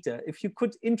Evita. If you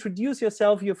could introduce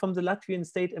yourself. You're from the Latvian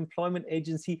State Employment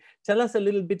Agency. Tell us a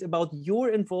little bit about your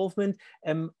involvement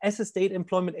as a state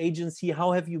employment agency.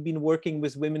 How have you been working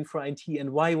with Women4IT,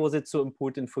 and why was it so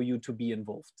important for you to be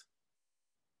involved?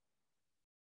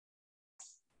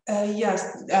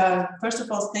 Yes, first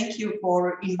of all, thank you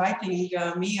for inviting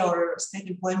me or State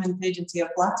Employment Agency of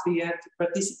Latvia to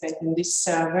participate in this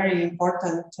very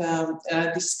important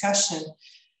discussion.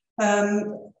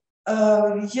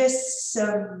 Yes,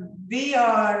 we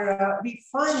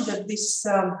find that this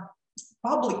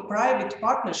public-private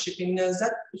partnership in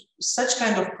such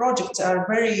kind of projects are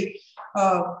very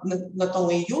not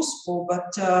only useful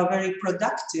but very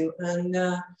productive, and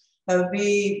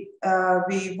we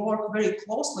work very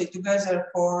closely together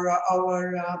for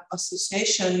our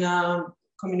association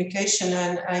Communication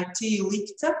and IT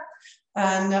LICTA,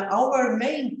 and our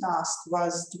main task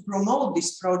was to promote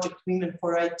this project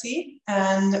Women4IT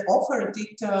and offer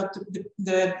it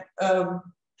to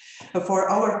for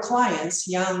our clients,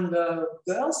 young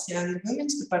girls, young women,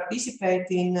 to participate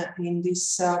in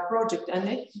this project.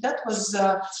 And that was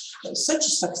such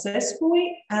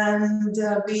successfully, and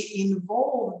we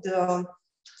involved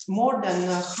more than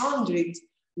 100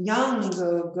 young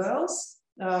girls,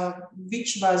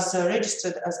 which was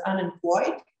registered as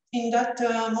unemployed in that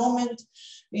moment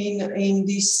in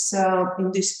this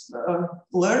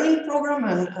learning program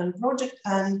and project.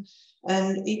 And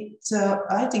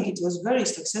I think it was very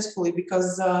successfully,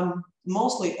 because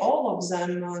mostly all of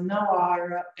them now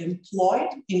are employed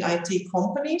in IT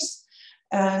companies.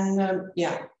 And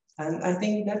yeah, and I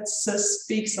think that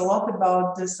speaks a lot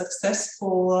about the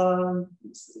successful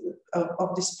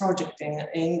of this project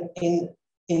in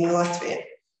Latvia.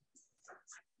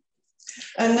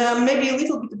 And maybe a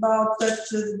little bit about that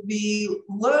we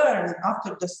learned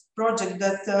after this project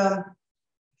that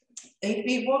if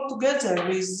we work together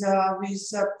with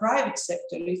private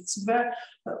sector,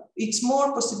 it's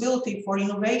more possibility for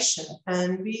innovation.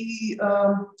 And we,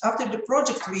 after the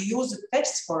project, we use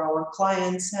tests for our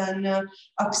clients and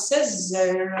assess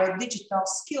their digital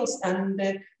skills and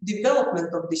the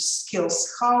development of these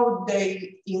skills, how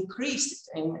they increased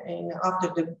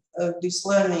after this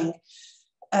learning.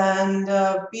 And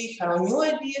we have new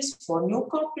ideas for new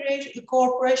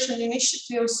cooperation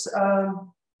initiatives,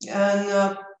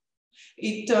 and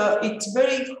it's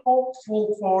very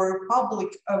hopeful for public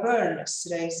awareness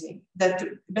raising, that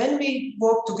when we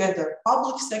work together,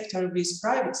 public sector with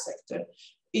private sector,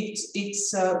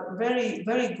 it's very,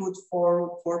 very good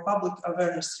for public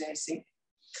awareness raising.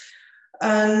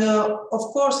 And of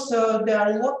course, there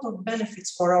are a lot of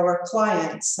benefits for our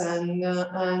clients, and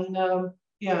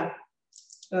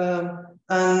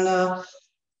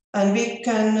we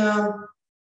can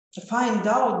find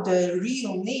out the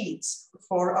real needs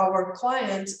for our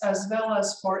clients as well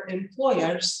as for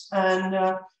employers, and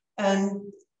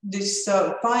this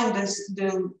find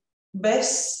the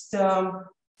best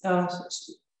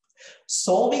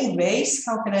solving ways.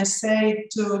 How can I say,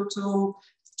 to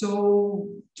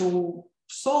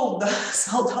solve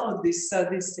out these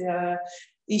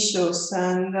issues.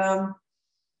 And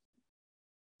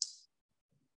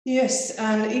yes,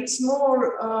 and it's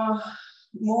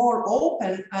more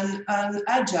open and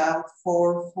agile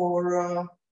for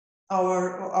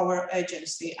our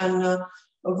agency, and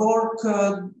work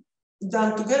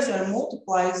done together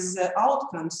multiplies the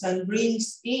outcomes and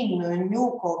brings in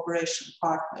new cooperation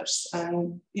partners.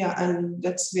 And yeah, and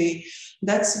that's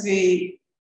we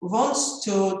wants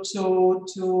to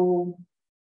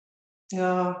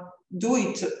do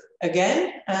it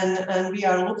again, and we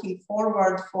are looking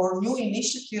forward for new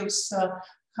initiatives.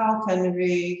 How can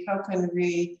we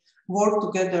work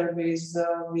together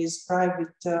with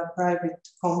private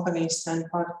companies and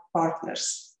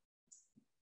partners?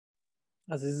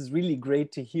 This is really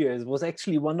great to hear. It was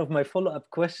actually one of my follow-up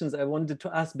questions I wanted to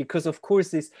ask, because of course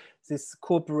this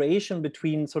cooperation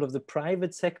between sort of the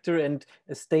private sector and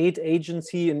a state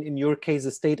agency, and in your case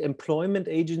a state employment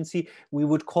agency, we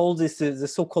would call this the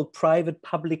so-called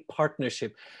private-public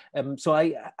partnership. So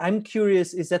I'm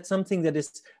curious, is that something that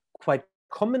is quite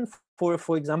common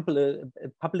for example, a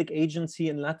public agency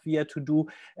in Latvia to do?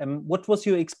 What was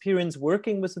your experience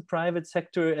working with the private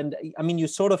sector? And I mean, you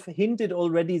sort of hinted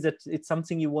already that it's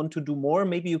something you want to do more.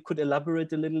 Maybe you could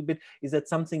elaborate a little bit. Is that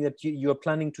something that you're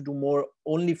planning to do more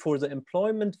only for the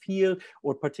employment field,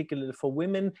 or particularly for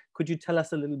women? Could you tell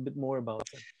us a little bit more about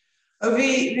that?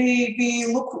 We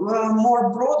look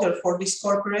more broader for this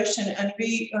cooperation, and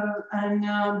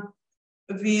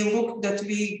we look that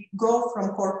we go from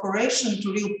cooperation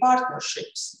to real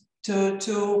partnerships, to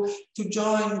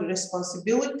join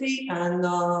responsibility and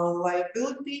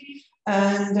liability,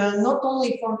 and not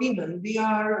only for women. We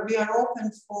are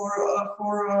open for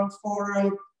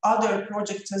other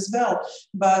projects as well.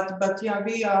 But yeah,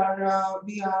 we are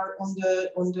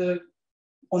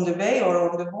on the way or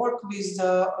on the work with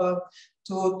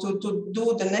to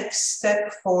do the next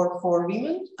step for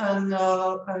women, and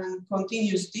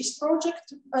continues this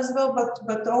project as well,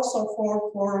 but also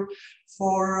for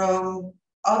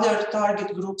other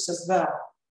target groups as well.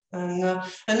 And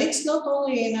it's not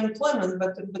only in employment,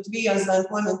 but we as an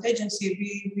employment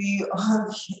agency, we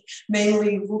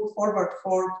mainly look forward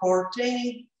for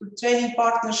training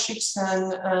partnerships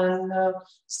and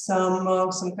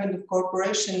some kind of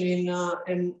cooperation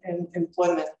in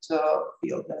employment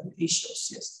field and issues.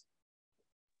 Yes.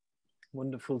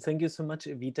 Wonderful. Thank you so much,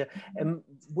 Evita.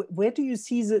 Where do you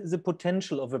see the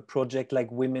potential of a project like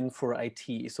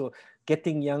Women4IT? So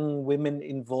getting young women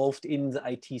involved in the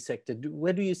IT sector.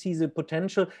 Where do you see the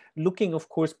potential? Looking, of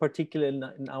course, particularly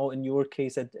now in your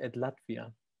case at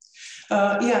Latvia.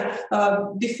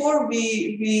 Before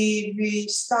we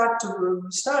start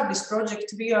this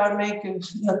project, we are making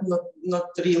not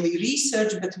really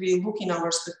research, but we look in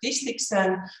our statistics,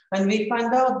 and we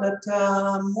find out that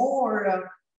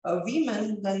more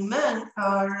women than men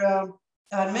are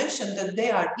mentioned that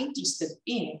they are interested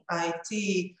in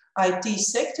IT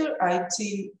sector,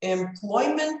 IT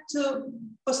employment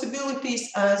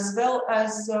possibilities, as well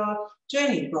as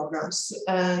training programs.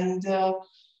 And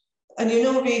you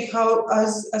know, we have,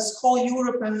 as whole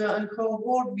Europe and whole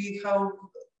world, we have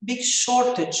big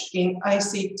shortage in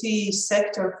ICT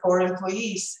sector for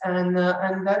employees, and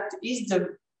that is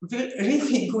the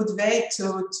really good way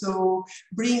to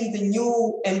bring the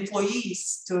new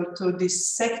employees to this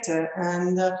sector.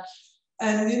 And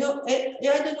you know, I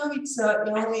don't know, it's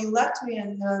only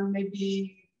Latvian,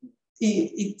 maybe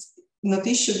it's not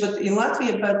issue, but in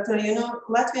Latvia, but you know,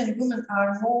 Latvian women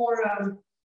are more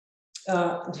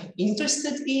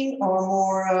interested in or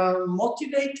more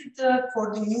motivated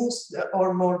for the news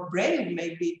or more brave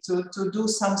maybe to do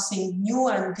something new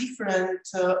and different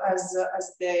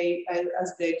as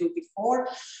they do before.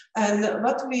 And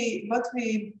what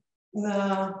we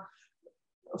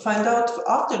find out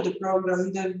after the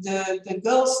program, the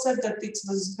girls said that it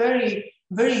was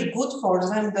very good for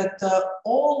them that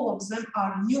all of them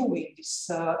are new in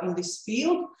this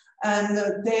field,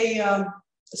 and they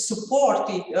support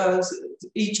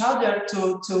each other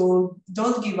to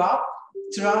don't give up,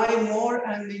 try more,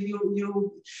 and you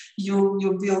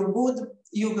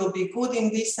will be good in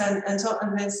this, and so,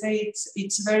 and they say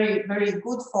it's very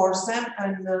good for them,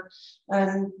 and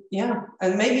yeah,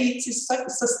 and maybe it is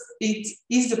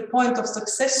the point of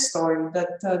success story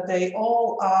that they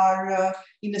all are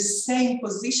in the same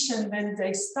position when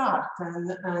they start,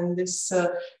 and this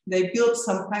they build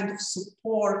some kind of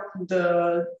support,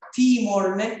 the team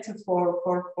or net for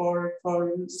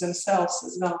themselves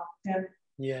as well. Yeah.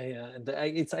 Yeah, and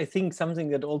it's, I think, something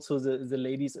that also the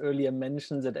ladies earlier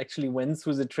mentioned, that actually went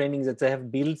through the training, that they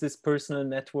have built this personal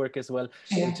network as well,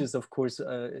 which is of course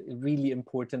really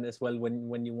important as well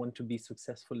when you want to be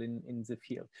successful in the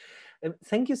field.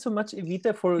 Thank you so much,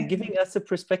 Evita, for giving us a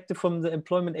perspective from the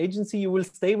employment agency. You will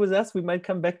stay with us, we might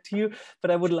come back to you,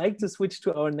 but I would like to switch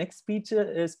to our next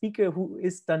speaker, who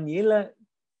is Daniela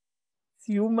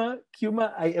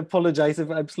Kuma. I apologize if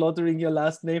I'm slaughtering your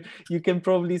last name. You can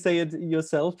probably say it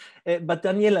yourself. But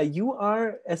Daniela, you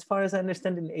are, as far as I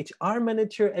understand, an HR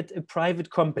manager at a private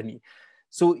company.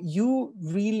 So you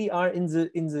really are in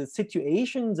the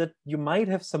situation that you might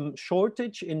have some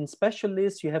shortage in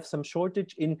specialists, you have some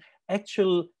shortage in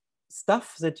actual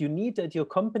stuff that you need at your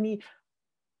company.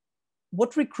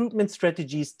 What recruitment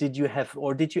strategies did you have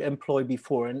or did you employ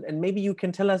before? And maybe you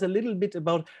can tell us a little bit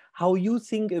about how you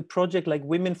think a project like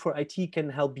Women4IT can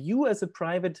help you as a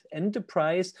private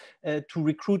enterprise to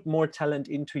recruit more talent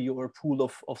into your pool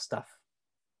of staff.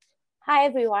 Hi,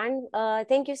 everyone.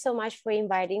 Thank you so much for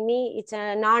inviting me. It's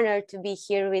an honor to be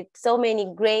here with so many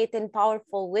great and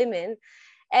powerful women,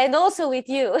 and also with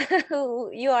you.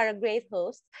 You are a great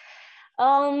host.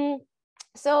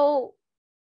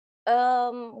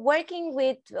 Working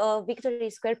with Victory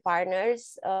Square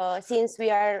Partners, since we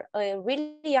are a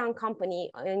really young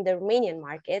company in the Romanian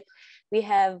market, we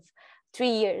have 3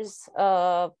 years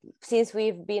since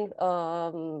we've been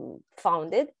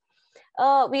founded.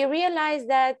 We realized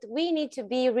that we need to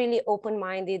be really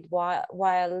open-minded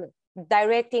while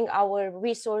directing our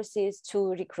resources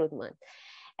to recruitment.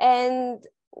 And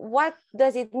what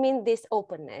does it mean, this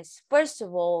openness? First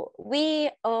of all, we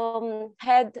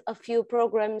had a few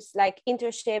programs like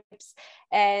internships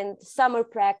and summer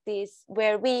practice,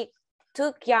 where we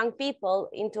took young people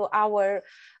into our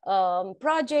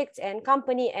projects and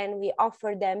company, and we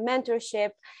offered them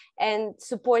mentorship and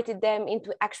supported them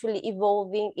into actually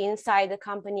evolving inside the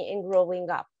company and growing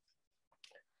up.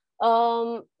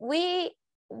 We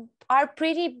are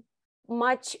pretty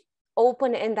much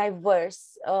open and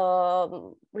diverse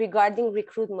regarding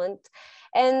recruitment.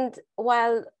 And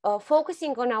while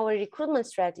focusing on our recruitment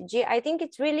strategy, I think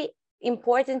it's really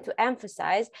important to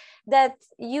emphasize that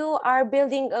you are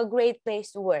building a great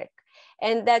place to work,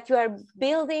 and that you are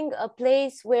building a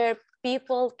place where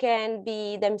people can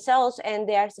be themselves and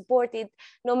they are supported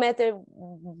no matter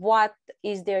what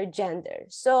is their gender.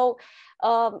 So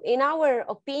in our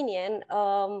opinion,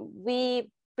 we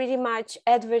pretty much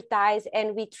advertise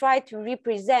and we try to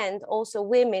represent also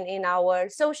women in our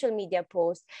social media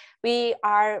posts. We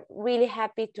are really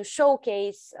happy to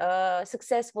showcase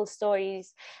successful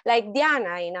stories like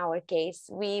Diana. In our case,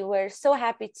 we were so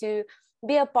happy to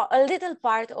be a little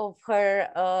part of her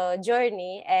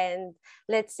journey, and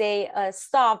let's say a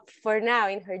stop for now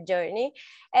in her journey.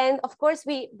 And of course,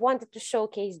 we wanted to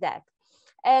showcase that.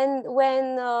 And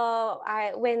when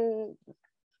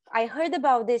I heard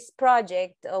about this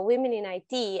project, Women in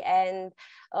IT, and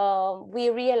we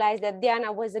realized that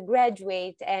Diana was a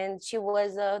graduate, and she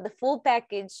was the full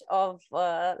package of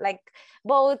like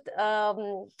both,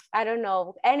 I don't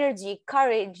know, energy,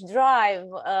 courage, drive,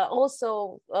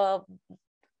 also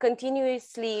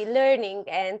continuously learning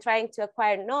and trying to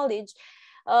acquire knowledge.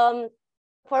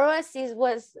 For us, it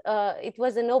was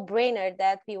a no-brainer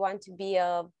that we want to be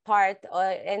a part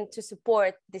and to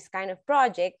support this kind of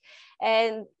project.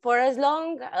 And for as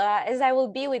long as I will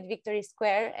be with Victory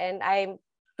Square, and I'm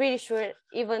pretty sure,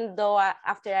 even though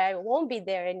after I won't be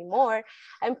there anymore,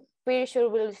 I'm pretty sure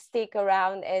we'll stick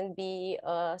around and be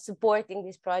supporting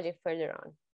this project further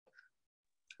on.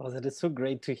 Oh, that is so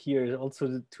great to hear.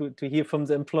 Also to hear from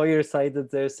the employer side that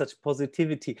there's such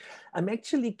positivity. I'm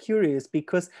actually curious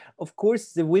because, of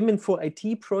course, the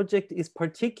Women4IT project is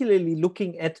particularly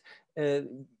looking at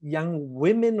young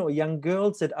women or young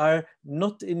girls that are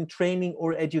not in training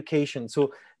or education.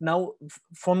 So now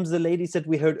from the ladies that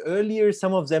we heard earlier,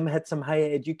 some of them had some higher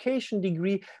education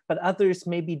degree, but others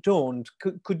maybe don't.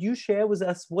 Could you share with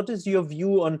us, what is your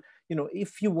view on, you know,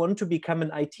 if you want to become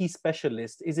an IT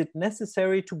specialist, is it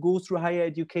necessary to go through higher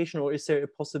education, or is there a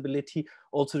possibility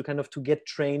also kind of to get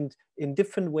trained in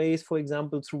different ways, for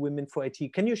example, through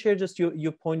Women4IT? Can you share just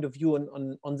your point of view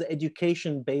on the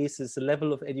education basis, the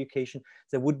level of education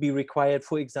that would be required,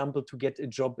 for example, to get a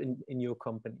job in your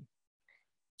company?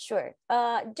 Sure.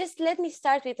 Just let me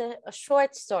start with a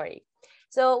short story.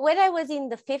 So when I was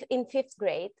in fifth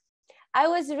grade, I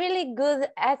was really good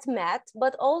at math,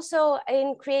 but also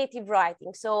in creative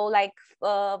writing. So like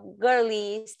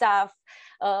girly stuff,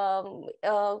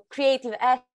 creative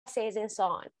essays and so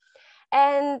on.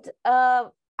 And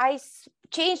I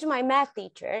changed my math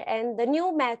teacher, and the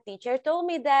new math teacher told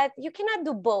me that you cannot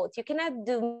do both. You cannot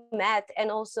do math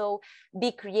and also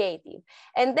be creative.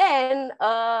 And then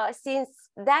since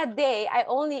that day,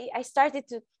 I started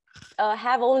to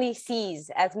have only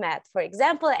C's at math, for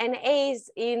example, and A's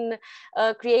in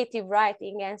creative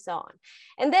writing and so on.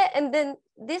 And then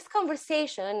this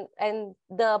conversation and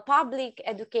the public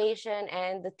education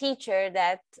and the teacher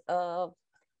that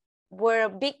were a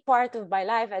big part of my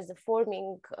life as a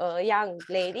forming young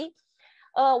lady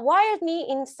wired me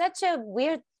in such a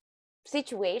weird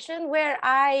situation where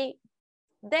I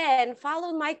then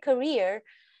followed my career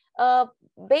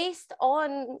based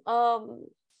on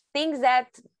things that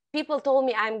people told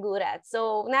me I'm good at.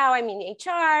 So now I'm in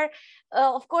HR.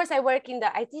 Of course, I work in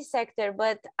the IT sector,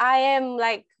 but I am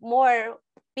like more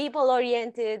people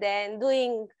oriented and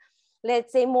doing,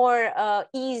 let's say, more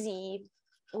easy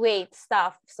weight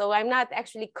stuff. So I'm not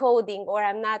actually coding, or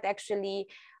I'm not actually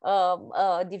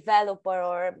a developer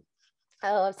or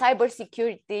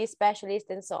cybersecurity specialist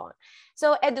and so on.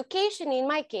 So education in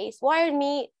my case wired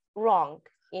me wrong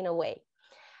in a way.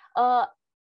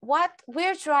 What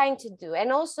we're trying to do,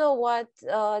 and also what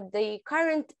the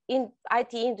current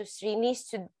IT industry needs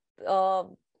to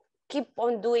keep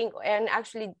on doing and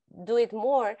actually do it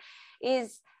more,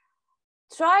 is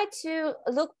try to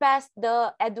look past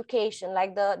the education,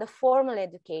 like the formal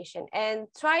education, and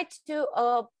try to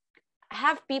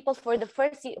have people for the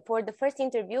first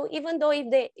interview, even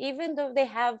though they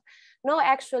have no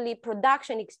actually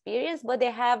production experience, but they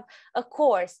have a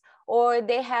course, or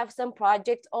they have some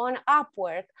projects on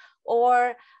Upwork,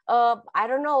 or I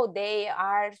don't know, they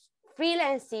are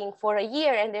freelancing for a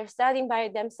year and they're studying by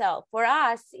themselves. For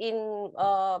us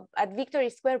at Victory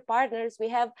Square Partners, we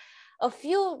have a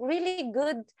few really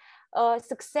good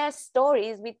success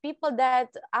stories with people that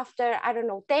after, I don't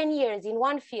know, 10 years in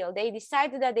one field, they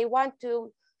decided that they want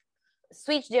to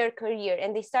switch their career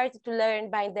and they started to learn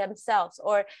by themselves,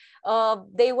 or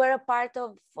they were a part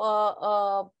of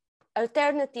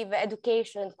alternative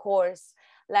education course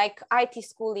like IT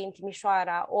school in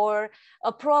Timișoara, or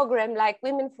a program like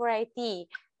Women4IT,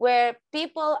 where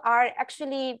people are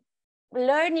actually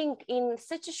learning in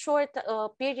such a short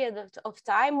period of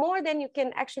time, more than you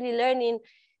can actually learn in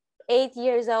 8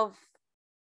 years of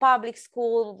public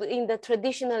school in the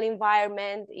traditional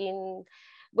environment, in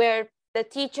where the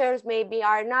teachers maybe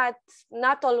are not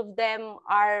all of them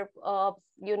are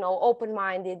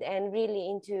open-minded and really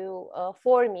into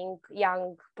forming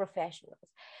young professionals.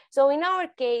 So in our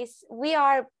case, we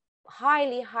are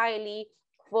highly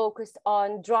focused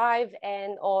on drive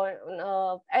and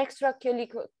on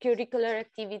extracurricular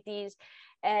activities.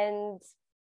 And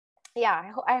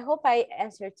yeah, I hope I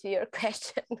answered to your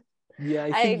question. Yeah,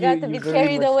 I got a bit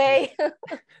carried away.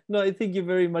 No, I think you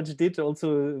very much did,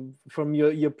 also from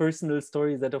your personal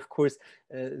story, that of course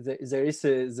there is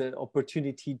the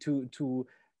opportunity to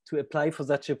apply for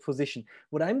such a position.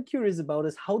 What I'm curious about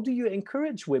is, how do you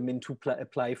encourage women to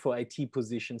apply for IT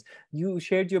positions? You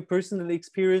shared your personal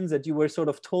experience that you were sort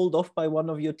of told off by one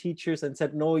of your teachers and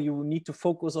said, no, you need to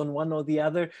focus on one or the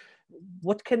other.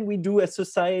 What can we do as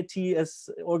society, as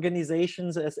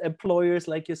organizations, as employers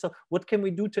like yourself? What can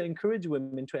we do to encourage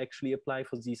women to actually apply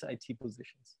for these IT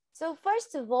positions? So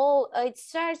first of all, it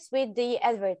starts with the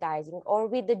advertising or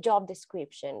with the job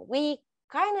description. We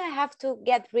kind of have to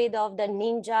get rid of the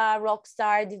ninja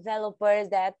rockstar developers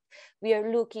that we are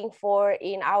looking for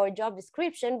in our job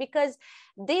description, because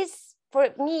this, for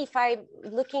me, if I'm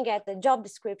looking at the job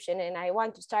description and I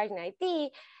want to start in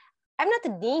IT, I'm not a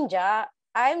ninja.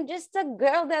 I'm just a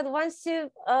girl that wants to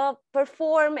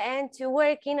perform and to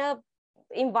work in a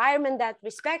environment that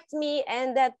respects me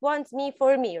and that wants me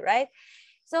for me, right?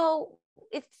 So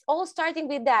it's all starting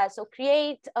with that. So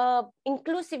create an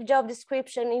inclusive job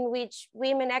description in which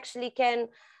women actually can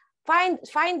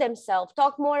find themselves,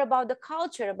 talk more about the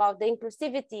culture, about the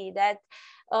inclusivity that,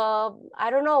 I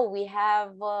don't know, we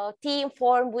have a team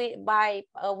formed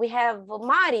we have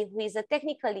Mari, who is a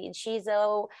technical lead. She's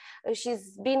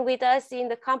been with us in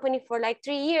the company for like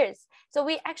 3 years. So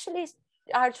we actually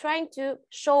are trying to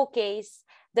showcase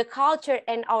the culture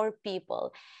and our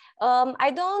people.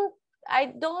 I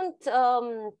don't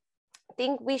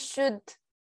think we should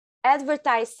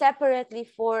advertise separately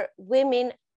for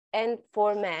women and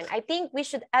for men. I think we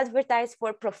should advertise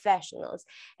for professionals.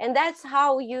 And that's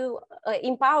how you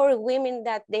empower women,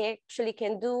 that they actually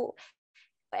can do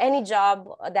any job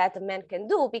that a man can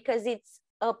do, because it's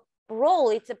a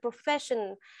role, it's a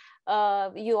profession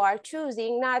you are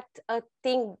choosing, not a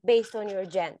thing based on your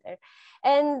gender.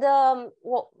 And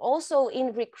also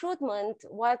in recruitment,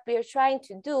 what we're trying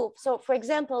to do. So for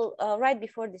example, right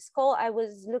before this call, I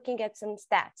was looking at some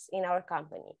stats in our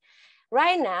company.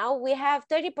 Right now, we have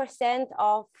 30%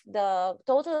 of the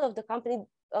total of the company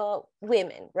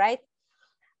women, right?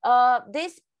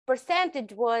 This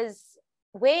percentage was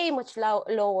way much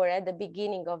lower at the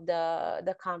beginning of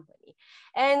the company.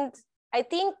 And I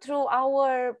think through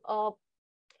our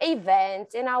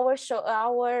events and our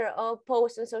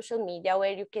posts on social media,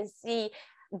 where you can see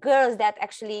girls that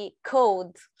actually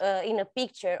code in a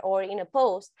picture or in a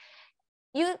post,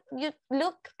 you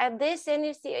look at this and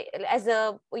you see, as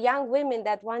a young woman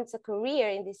that wants a career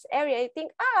in this area, you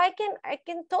think, I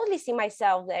can totally see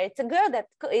myself there. It's a girl that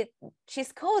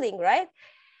she's coding, right?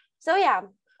 So yeah,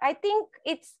 I think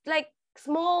it's like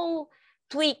small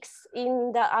tweaks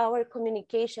in our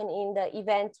communication in the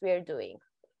events we're doing.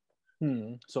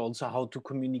 So also how to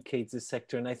communicate this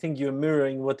sector. And I think you're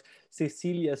mirroring what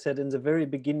Cecilia said in the very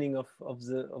beginning of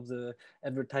the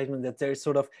advertisement, that there's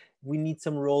sort of, we need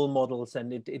some role models,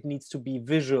 and it needs to be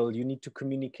visual. You need to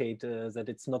communicate that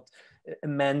it's not a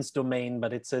man's domain,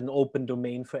 but it's an open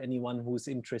domain for anyone who's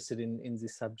interested in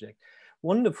this subject.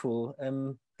 Wonderful.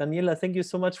 Daniela, thank you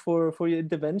so much for your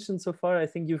intervention so far. I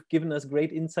think you've given us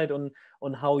great insight on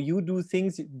how you do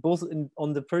things, both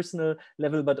on the personal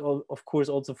level, but of course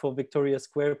also for Victoria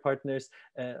Square partners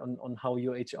on how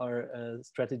your HR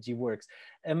strategy works.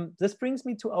 This brings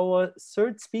me to our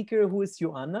third speaker, who is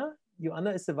Joanna.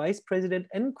 Joanna is the Vice President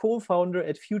and co-founder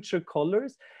at Future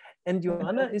Colors. And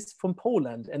Joanna is from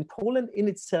Poland. And Poland in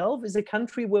itself is a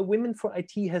country where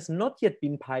Women4IT has not yet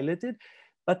been piloted.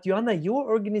 But Joanna, your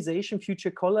organization,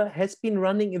 Future Color, has been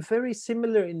running a very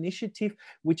similar initiative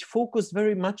which focused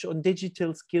very much on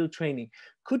digital skill training.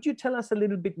 Could you tell us a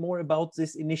little bit more about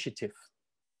this initiative?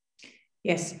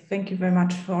 Yes, thank you very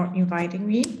much for inviting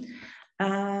me.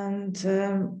 And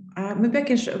maybe I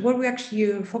can show what we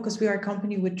actually focus. We are a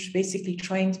company which basically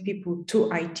trains people to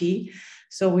IT.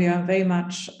 So we are very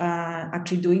much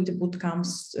actually doing the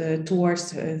bootcamps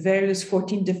towards various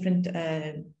 14 different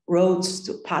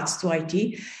paths to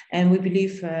IT. And we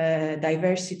believe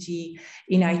diversity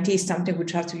in IT is something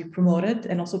which has to be promoted,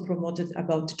 and also promoted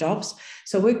about jobs.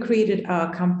 So we created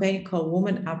a campaign called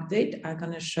Woman Update. I'm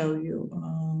going to show you.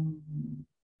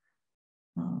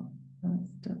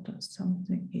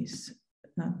 Something is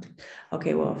not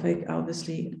okay. Well,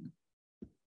 obviously,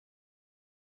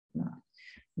 no, I'm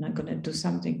not going to do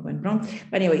something went wrong.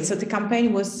 But anyway, so the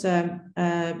campaign was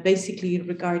basically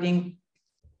regarding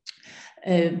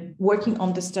working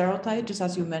on the stereotype, just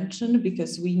as you mentioned,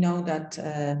 because we know that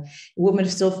women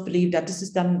still believe that this is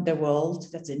done the world,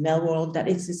 that's a male world, that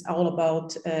it is all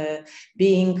about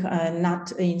being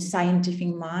not in scientific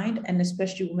mind, and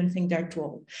especially women think they're too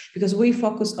old. Because we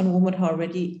focus on women who are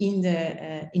already in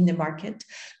the market.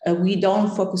 We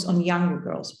don't focus on younger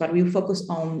girls, but we focus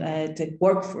on the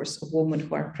workforce of women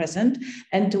who are present,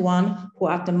 and the one who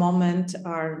at the moment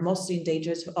are mostly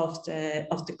endangered of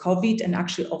the COVID, and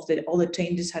actually of all the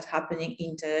changes that's happening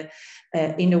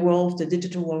in the world, the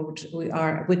digital world, which we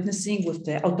are witnessing with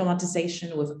the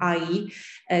automatization, with AI.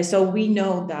 So we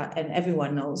know that, and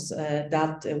everyone knows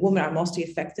that women are mostly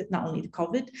affected, not only the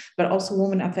COVID, but also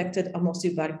women affected are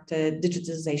mostly by the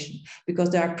digitalization, because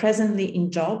they are presently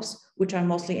in jobs which are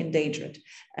mostly endangered,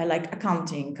 like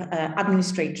accounting,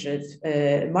 administrative,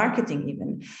 marketing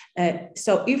even.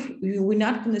 So if we're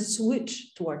not going to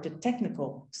switch toward the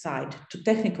technical side, to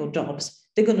technical jobs,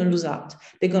 they're going to lose out.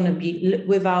 They're going to be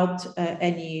without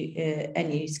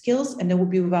any skills, and they will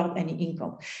be without any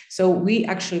income. So we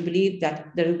actually believe that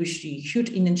there will be huge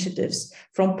initiatives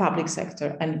from public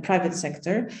sector and private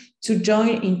sector to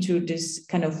join into this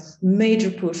kind of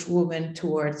major push women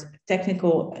towards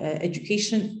technical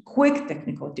education, quick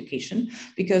technical education,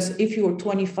 because if you are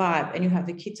 25 and you have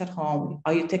the kids at home,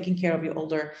 are you taking care of your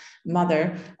older mother,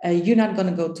 you're not going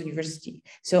to go to university.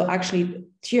 So actually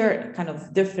tier kind of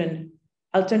different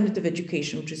alternative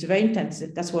education, which is very intensive.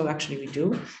 That's what actually we do,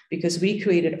 because we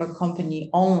created our company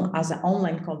as an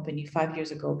online company 5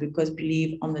 years ago, because we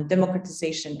believe on the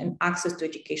democratization and access to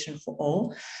education for all.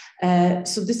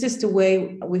 So this is the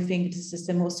way we think this is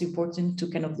the most important to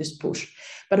kind of this push.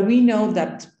 But we know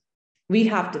that we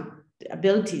have the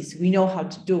abilities, we know how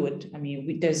to do it. I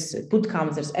mean, there's boot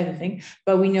camps, there's everything,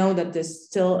 but we know that there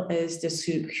still is this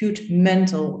huge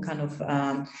mental kind of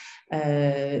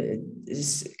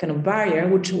this kind of barrier,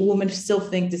 which women still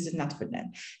think this is not for them.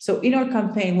 So in our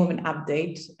campaign, Women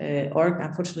Update, or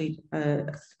unfortunately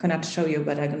cannot show you,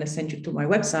 but I'm going to send you to my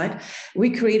website, we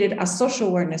created a social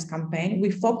awareness campaign.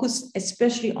 We focus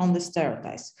especially on the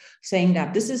stereotypes, saying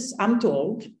that this is, I'm too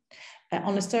old,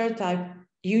 on a stereotype,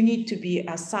 you need to be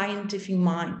a scientific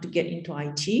mind to get into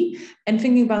IT, and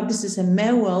thinking about this is a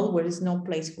male world where there's no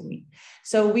place for me.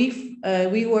 So we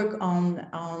work on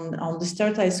the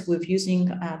stereotypes with using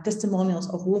testimonials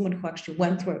of women who actually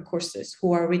went through our courses, who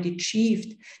already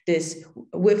achieved this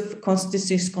with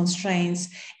these constraints,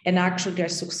 and actually they're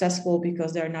successful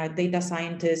because they're not data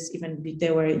scientists, even if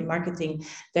they were in marketing.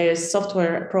 There's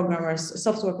software programmers,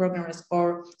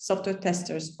 or software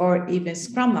testers, or even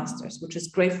Scrum Masters, which is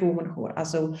great for women who are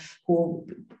also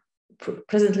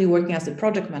presently working as the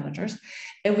project managers.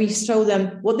 And we show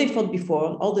them what they thought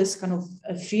before, all this kind of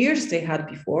fears they had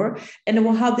before, and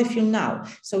how they feel now.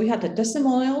 So we had the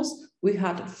testimonials, we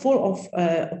had full of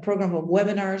a program of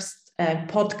webinars,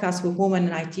 podcasts with women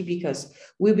in IT, because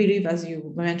we believe, as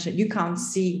you mentioned, you can't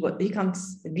see what you can't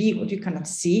be what you cannot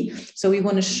see. So we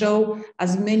want to show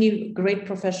as many great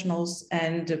professionals,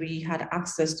 and we had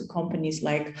access to companies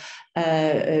like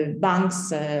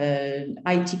banks,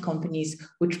 IT companies,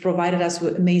 which provided us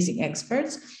with amazing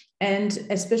experts. And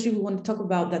especially we want to talk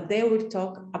about that they will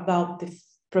talk about the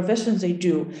professions they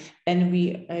do, and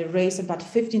we raise about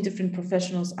 15 different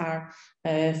professionals are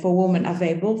for women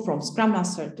available, from Scrum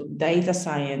Master to data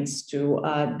science to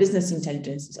business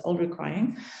intelligence, is all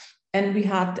requiring. And we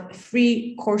had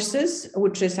free courses,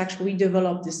 which is actually, we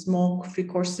developed these small free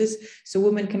courses so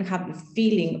women can have a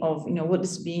feeling of, what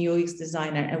is being UX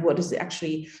designer and what is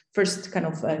actually first kind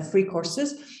of free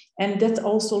courses. And that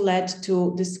also led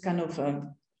to this kind of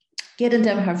getting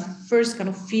them her first kind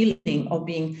of feeling of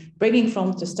breaking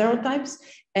from the stereotypes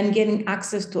and getting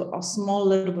access to a small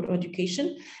little bit of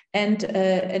education. And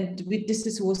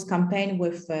this was campaign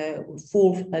with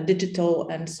full digital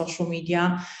and social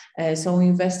media. So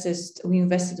we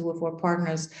invested with our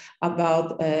partners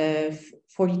about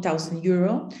 40,000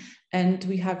 euro. And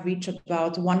we have reached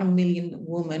about 1 million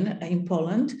women in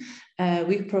Poland.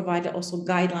 We provide also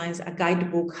guidelines, a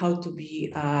guidebook how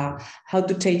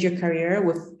to take your career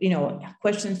with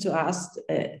questions to ask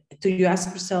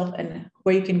yourself and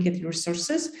where you can get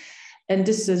resources. And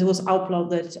this was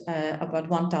uploaded about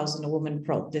 1,000 women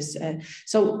wrote this.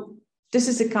 So this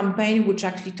is a campaign which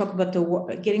actually talk about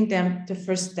getting them the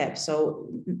first step. So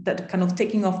that kind of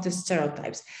taking off the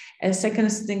stereotypes. And second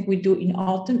thing we do in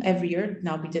autumn every year,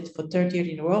 now we did for third year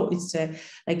in a row, it's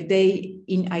like day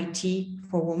in IT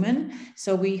for women.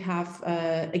 So we have,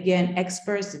 again,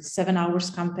 experts, it's 7 hours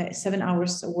campaign, 7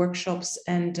 hours workshops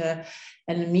and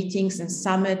meetings and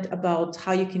summit about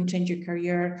how you can change your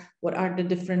career, what are the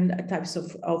different types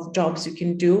of jobs you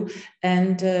can do.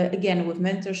 And again, with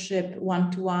mentorship,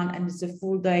 one-to-one, and it's a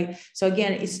full day. So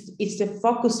again, it's the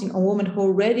focusing on women who are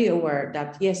already aware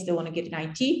that, yes, they want to get in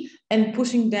IT, and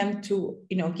pushing them to,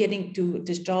 getting to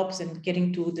these jobs and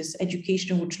getting to this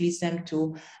education, which leads them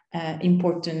to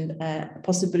important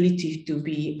possibility to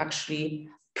be actually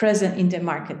present in the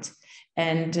market.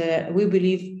 And we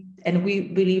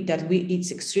believe that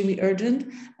it's extremely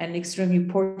urgent and extremely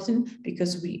important,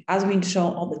 because as we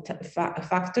show all the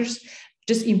factors,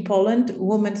 just in Poland,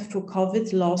 women through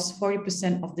COVID lost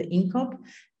 40% of the income.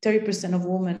 30% of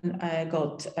women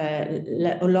got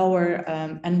lower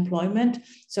unemployment.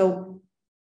 So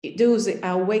there was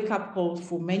a wake-up call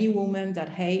for many women that,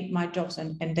 hey, my job's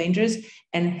dangerous,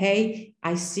 and hey,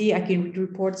 I can read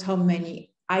reports how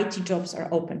many IT jobs are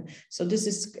open. So this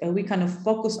is, we kind of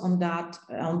focus on that,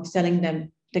 on telling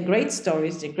them the great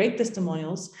stories, the great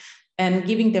testimonials, and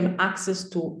giving them access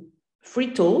to free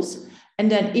tools.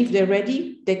 And then if they're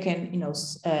ready, they can,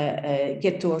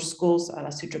 get to our schools,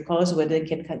 Future College, where they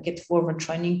can get formal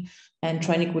training, and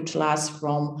training which lasts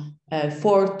from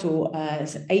 4 to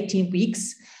 18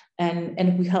 weeks.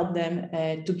 And we help them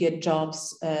to get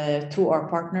jobs through our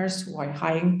partners, who are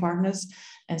hiring partners.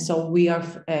 And so we are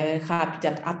happy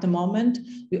that at the moment,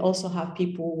 we also have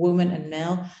people, women and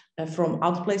male, from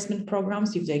outplacement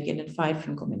programs, if they get invited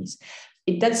from companies.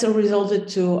 That's a result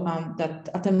to that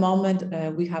at the moment,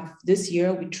 we have this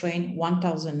year, we train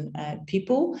 1,000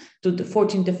 people to the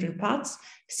 14 different paths.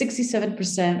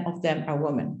 67% of them are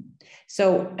women.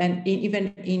 So, and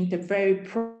even in the very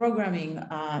programming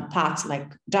paths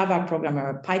like Java programmer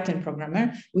or Python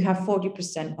programmer, we have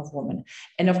 40% of women.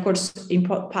 And of course, in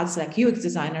paths like UX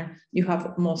designer, you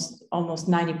have almost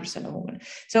 90% of women.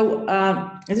 So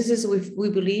this is, we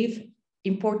believe,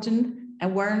 important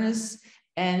awareness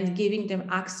and giving them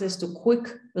access to quick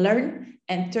learn.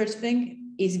 And third thing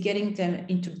is getting them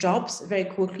into jobs very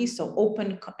quickly. So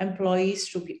open employees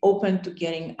should be open to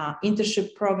getting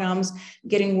internship programs,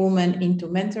 getting women into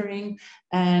mentoring,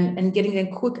 and getting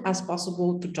them quick as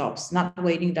possible to jobs, not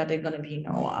waiting that they're going to be,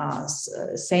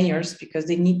 seniors, because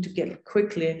they need to get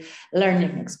quickly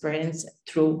learning experience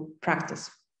through practice.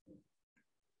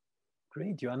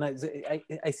 Great, Joanna.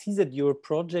 I see that your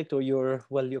project or your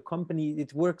company,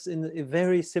 it works in a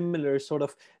very similar sort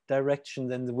of direction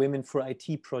than the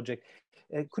Women4IT project.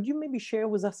 Could you maybe share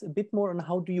with us a bit more on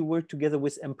how do you work together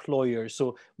with employers?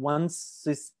 So once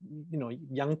this,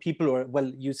 young people, or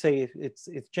you say it's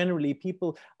generally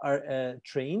people are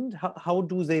trained, how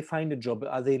do they find a job?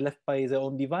 Are they left by their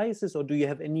own devices, or do you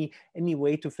have any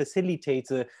way to facilitate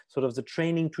the sort of the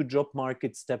training to job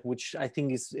market step, which I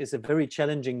think is a very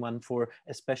challenging one for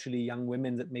especially young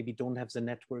women that maybe don't have the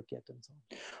network yet and so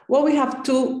on? Well, we have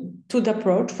two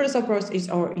approach. First approach is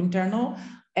our internal.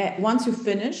 Once you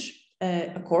finish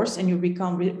a course and you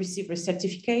receive a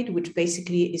certificate, which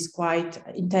basically is quite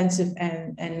intensive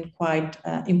and quite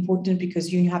important,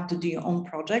 because you have to do your own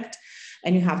project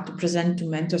and you have to present to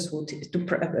mentors who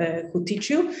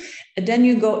teach you. And then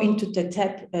you go into the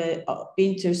tab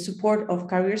into support of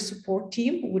career support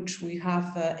team, which we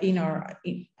have in our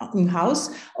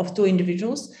in-house of 2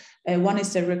 individuals. One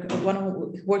is one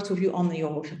who works with you on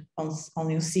your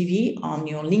CV, on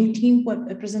your LinkedIn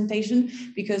presentation,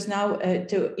 because now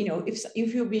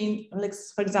if you're being, like,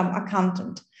 for example,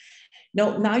 accountant.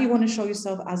 Now you want to show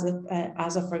yourself as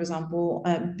a for example,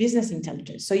 business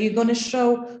intelligence. So you're going to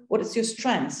show what is your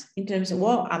strengths in terms of,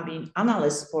 well, I've been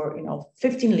analyst for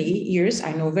 15 years.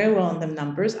 I know very well on the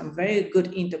numbers. I'm very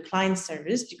good into client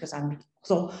service because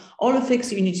so all the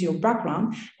things you need to your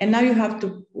background. And now you have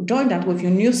to join that with your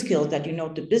new skill that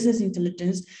the business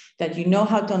intelligence, that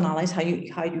how to analyze, how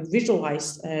you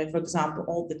visualize, for example,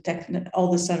 all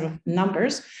the set of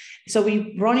numbers. So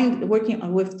we're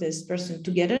working with this person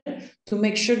together to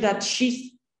make sure that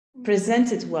she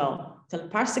presents it well, the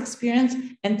past experience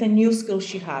and the new skills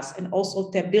she has, and also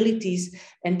the abilities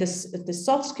and the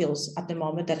soft skills at the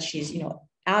moment that she's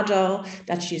agile,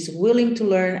 that she's willing to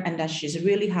learn, and that she's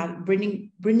really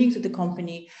bringing to the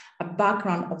company a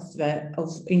background of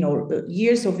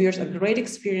years of great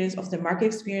experience, of the market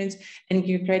experience, and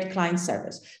great client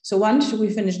service. So once we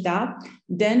finish that,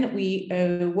 then we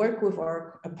work with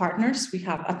our partners. We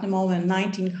have at the moment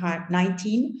 19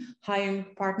 hiring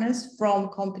partners, from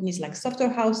companies like software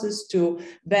houses to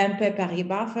BNP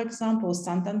Paribas, for example,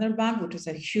 Santander Bank, which is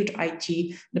a huge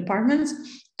IT department.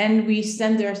 And we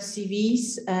send their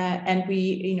CVs and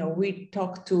we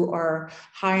talk to our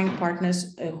hiring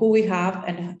partners who we have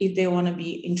and if they want to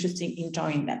be interested in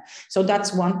joining them. So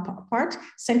that's one part.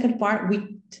 Second part,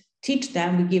 we teach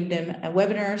them, we give them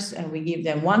webinars and we give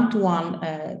them one-to-one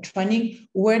training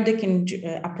where they can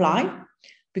apply,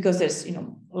 because there's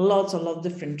lots of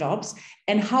different jobs,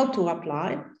 and how to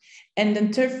apply. And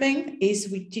then third thing is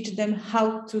we teach them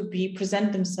how to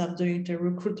present themselves during the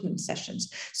recruitment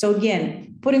sessions. So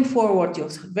again, putting forward your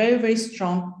very, very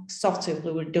strong soft skills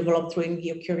we will develop during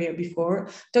your career before,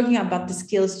 talking about the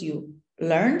skills you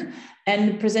learned,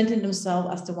 and presenting themselves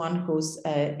as the one who's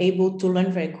able to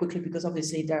learn very quickly, because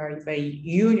obviously they're very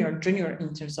junior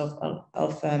in terms of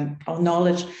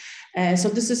knowledge. So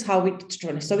this is how we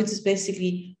train. So it is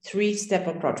basically 3-step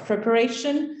approach: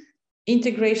 preparation,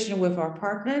 integration with our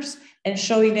partners, and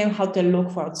showing them how to look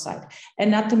for outside.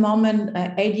 And at the moment,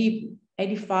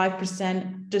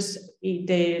 85% just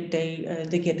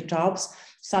they get jobs.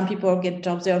 Some people get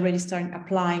jobs, they already start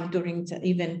applying during the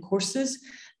event courses,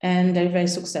 and they're very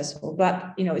successful.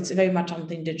 But it's very much on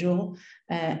the individual,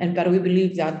 but we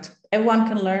believe that everyone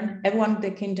can learn, everyone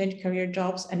they can change career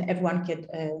jobs, and everyone get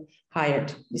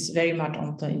hired. It's very much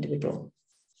on the individual.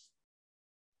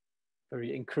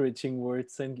 Very encouraging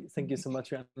words. Thank you so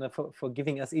much, Joanna, for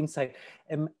giving us insight.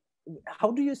 how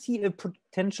do you see a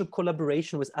potential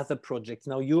collaboration with other projects?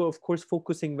 Now, you're of course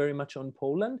focusing very much on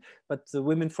Poland, but the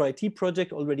Women4IT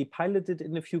project already piloted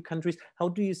in a few countries. How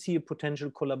do you see a potential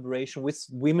collaboration with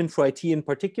Women4IT in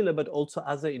particular, but also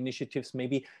other initiatives,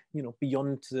 maybe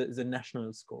beyond the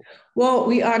national scope? Well,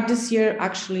 we are this year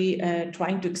actually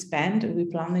trying to expand. We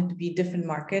plan it to be a different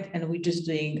market, and we're just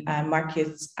doing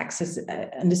markets access,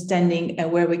 understanding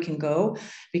where we can go,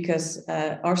 because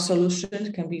our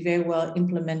solution can be very well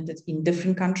implemented in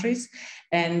different countries.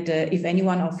 And if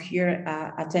anyone of here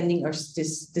attending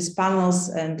this panels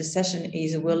and the session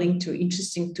is willing to,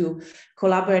 interesting to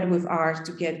collaborate with ours,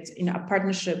 to get in a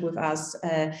partnership with us,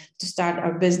 to start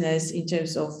our business in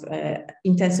terms of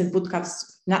intensive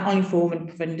bootcamps, not only for women,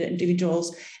 but for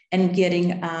individuals, and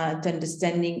getting the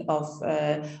understanding of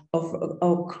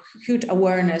huge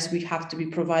awareness we have to be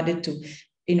provided to,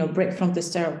 break from the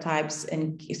stereotypes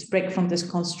and break from these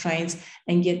constraints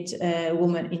and get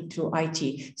women into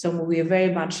IT. So we are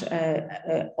very much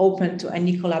open to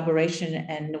any collaboration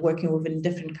and working within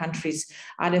different countries,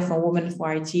 either for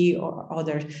Women4IT or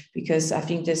others, because I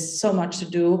think there's so much to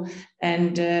do,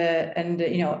 and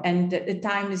the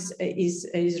time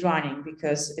is running,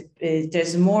 because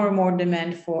there's more and more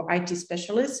demand for IT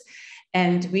specialists.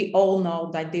 And we all know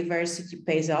that diversity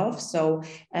pays off. So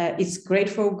it's great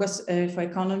for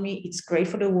economy, it's great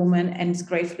for the woman, and it's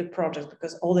great for the project,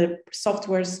 because all the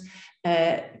softwares,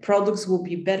 products will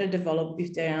be better developed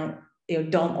if they're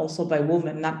done also by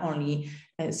women, not only,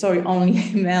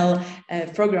 only male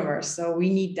programmers. So we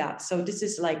need that. So this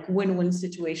is like win-win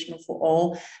situation for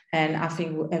all. And I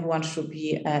think everyone should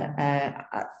be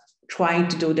trying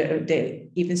to do the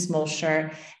even small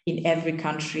share in every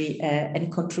country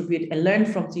and contribute and learn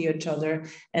from each other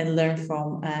and learn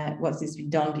from what is being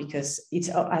done, because it's,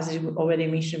 as already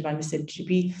mentioned by Mr.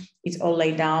 GB, it's all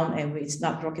laid down and it's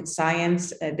not rocket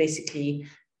science. Basically,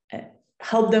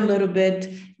 help them a little bit,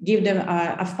 give them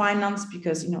a finance,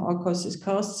 because our cost is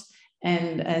costs,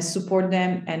 and support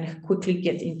them and quickly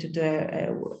get into the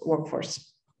workforce.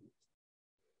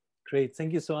 Great,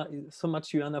 thank you so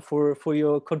much, Joanna, for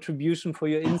your contribution, for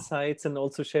your insights, and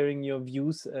also sharing your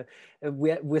views.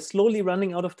 We're slowly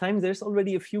running out of time. There's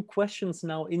already a few questions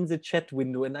now in the chat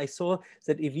window, and I saw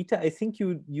that Evita, I think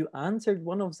you answered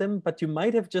one of them, but you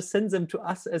might have just sent them to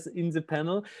us as in the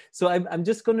panel. So I'm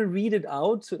just going to read it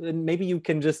out, and maybe you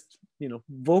can just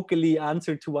vocally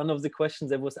answer to one of the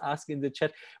questions that was asked in the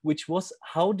chat, which was,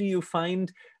 how do you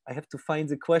find, I have to find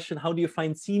the question, how do you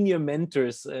find senior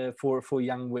mentors for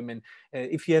young women?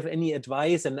 If you have any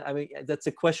advice, and I mean, that's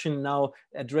a question now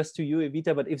addressed to you,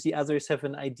 Evita, but if the others have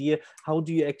an idea, how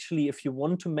do you actually, if you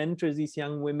want to mentor these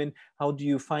young women, how do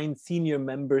you find senior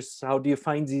members? How do you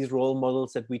find these role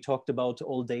models that we talked about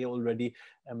all day already?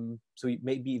 So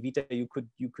maybe, Evita, you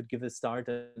could give a start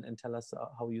and tell us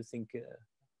how you think.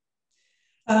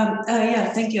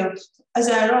 Yeah, thank you. As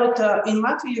I wrote, in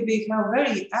Latvia, we have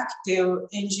very active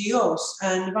NGOs,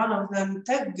 and one of them,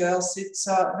 Tech Girls, it's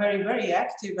very, very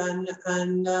active, and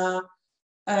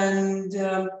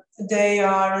they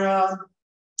are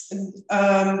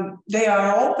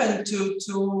open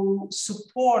to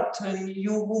support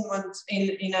new women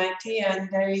in IT, and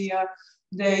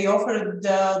they offer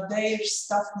their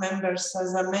staff members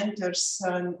as mentors,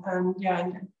 and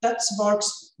that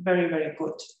works very, very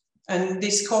good. And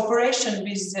this cooperation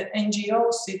with the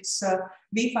NGOs, it's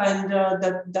we find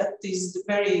that is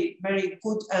very, very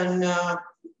good and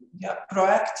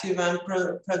proactive and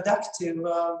productive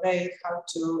way how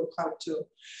to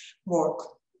work.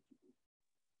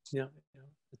 Yeah,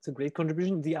 it's a great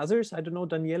contribution. The others, I don't know,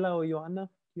 Daniela or Joanna?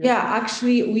 Yeah,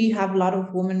 actually, we have a lot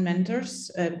of women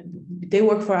mentors. They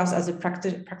work for us as a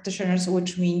practitioners,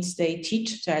 which means they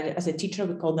teach. So as a teacher,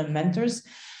 we call them mentors.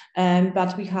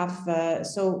 But we have,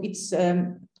 so it's,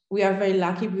 we are very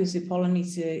lucky because Poland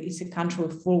is a country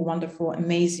with full, wonderful,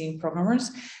 amazing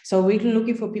programmers. So we're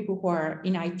looking for people who are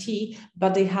in IT,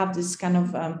 but they have this kind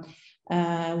of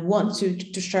want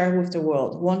to share with the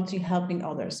world, wanting helping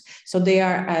others. So they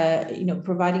are,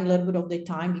 providing a little bit of their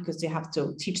time because they have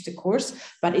to teach the course,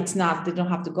 but it's not, they don't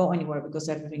have to go anywhere because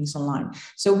everything is online.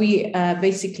 So we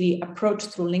basically approach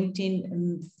through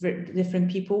LinkedIn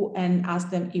different people and ask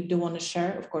them if they want to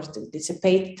share. Of course, it's a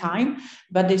paid time,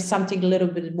 but there's something a little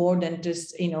bit more than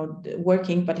just,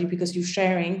 working, but because you're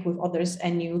sharing with others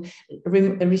and you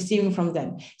receiving from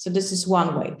them. So this is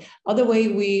one way. Other way,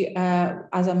 we,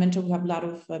 as I mentioned, we have a lot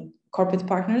of corporate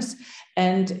partners,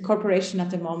 and corporations at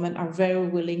the moment are very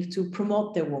willing to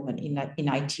promote their women in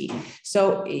IT.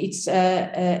 So it's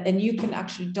and you can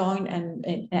actually join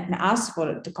and ask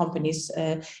for the companies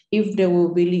if they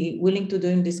will be willing to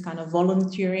doing this kind of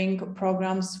volunteering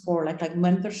programs for like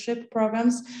mentorship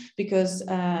programs, because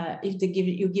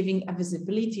if you're giving a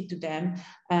visibility to them,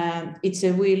 it's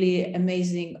a really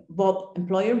amazing both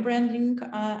employer branding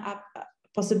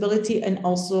possibility and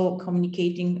also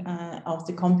communicating of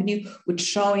the company, with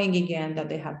showing again that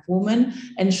they have women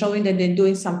and showing that they're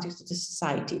doing something to the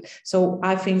society. So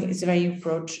I think it's a very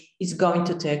approach is going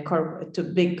to take to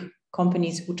big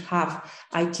companies would have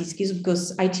IT skills,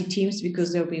 because IT teams,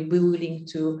 because they'll be willing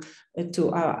to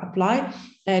apply.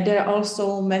 There are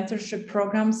also mentorship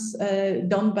programs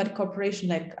done by the corporation.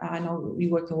 Like I know we're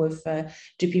working with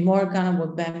JP Morgan,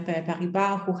 with BNP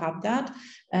Paribas, who have that.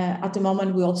 At the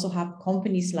moment, we also have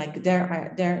companies like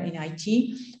there in IT,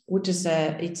 which is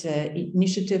it's an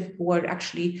initiative where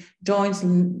actually joins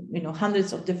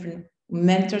hundreds of different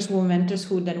mentors, women mentors,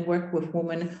 who then work with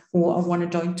women who want to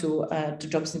join to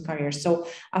jobs and careers. So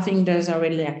I think there's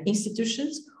already like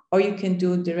institutions, or you can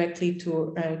do it directly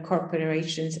to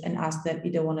corporations and ask them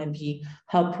if they want to be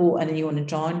helpful and you want to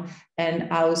join. And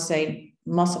I would say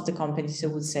most of the companies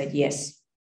would say yes.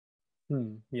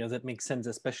 Yeah, that makes sense,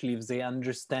 especially if they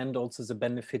understand also the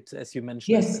benefit, as you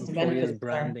mentioned, yes, employers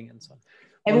branding and so on.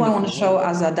 Everyone want to show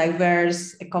as a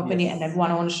diverse company, yes, and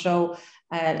everyone want to show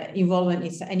involvement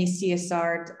in any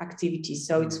CSR activities.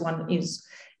 So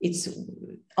it's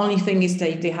only thing is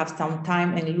that they have some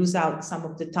time and lose out some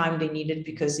of the time they needed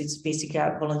because it's basically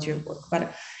a volunteer work,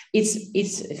 but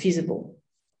it's feasible.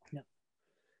 Yeah,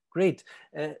 great.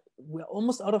 We're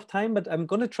almost out of time, but I'm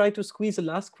going to try to squeeze a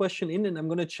last question in, and I'm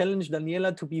going to challenge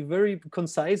Daniela to be very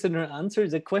concise in her answer.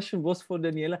 The question was for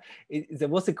Daniela. There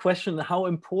was a question how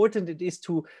important it is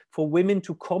for women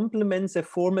to complement their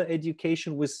formal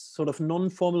education with sort of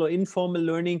non-formal or informal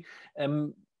learning,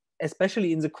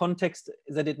 especially in the context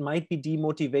that it might be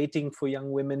demotivating for young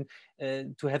women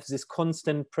to have this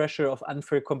constant pressure of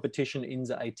unfair competition in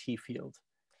the IT field.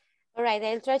 All right,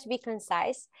 I'll try to be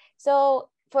concise. So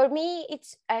for me,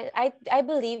 I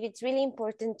believe it's really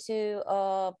important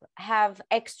to have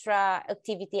extra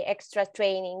activity, extra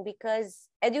training, because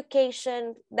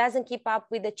education doesn't keep up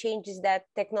with the changes that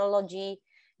technology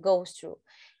goes through.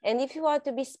 And if you want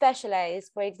to be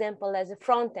specialized, for example, as a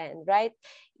front end, right?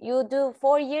 You do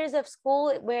 4 years of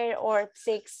school or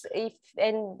 6,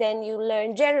 and then you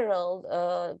learn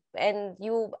general, and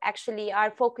you actually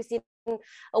are focusing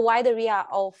a wide area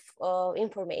of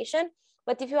information.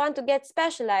 But if you want to get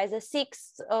specialized, a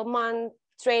 6-month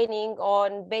training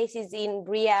on basis in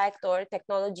React or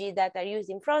technology that are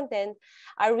used in front end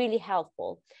are really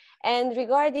helpful. And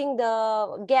regarding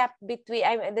the gap between,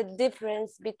 the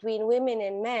difference between women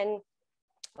and men,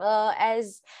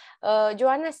 as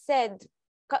Joanna said,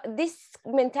 this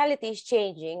mentality is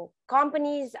changing.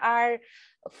 Companies are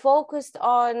focused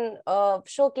on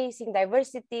showcasing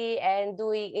diversity and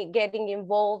getting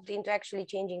involved into actually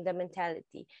changing the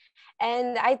mentality.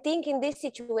 And I think in this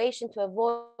situation, to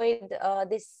avoid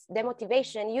this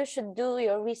demotivation, you should do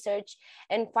your research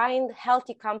and find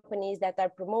healthy companies that are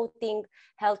promoting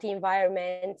healthy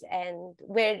environments and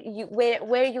where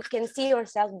you can see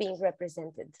yourself being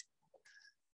represented.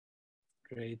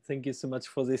 Great. Thank you so much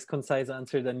for this concise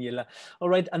answer, Daniela. All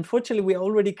right. Unfortunately, we're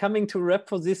already coming to wrap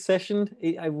for this session.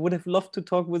 I would have loved to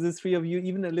talk with the 3 of you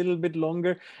even a little bit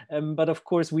longer. But of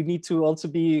course, we need to also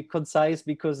be concise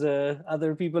because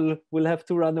other people will have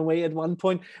to run away at one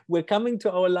point. We're coming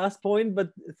to our last point,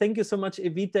 but thank you so much,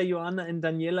 Evita, Joanna, and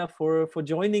Daniela for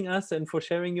joining us and for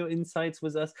sharing your insights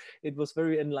with us. It was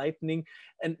very enlightening.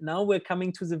 And now we're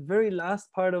coming to the very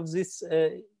last part of this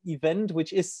event,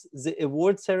 which is the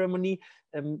award ceremony.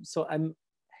 So I'm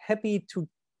happy to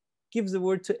give the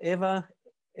word to Eva.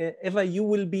 Eva, you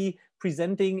will be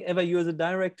presenting. Eva, you're the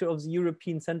director of the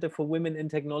European Center for Women in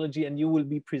Technology, and you will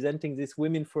be presenting this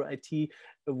Women4IT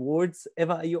Awards.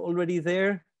 Eva, are you already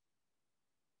there?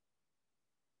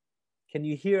 Can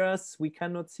you hear us? We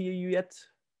cannot see you yet.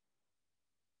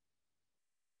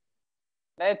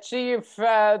 Let's see if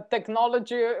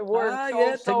technology works.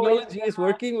 Yeah, technology is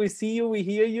working. We see you, we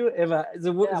hear you. Eva,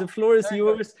 the floor is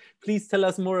yours. Please tell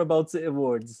us more about the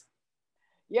awards.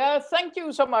 Yeah, thank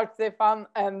you so much, Stefan.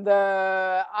 And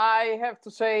I have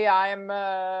to say I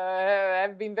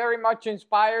have been very much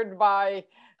inspired by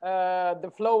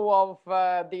the flow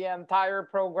of the entire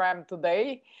program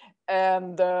today.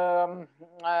 And Eva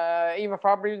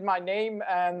Fabri is my name,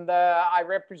 and I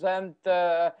represent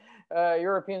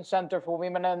European Center for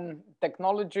Women and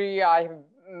Technology. I have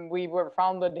we were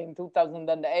founded in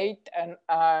 2008, and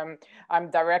I'm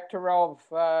director of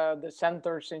the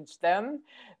center since then.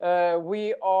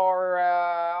 We are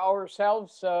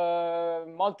ourselves a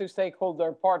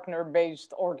multi-stakeholder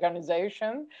partner-based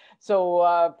organization.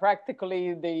 So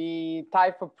practically the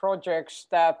type of projects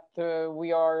that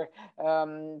we are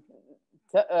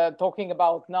talking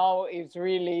about now is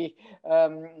really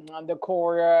the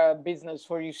core business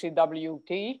for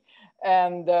UCWT.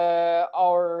 And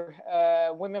our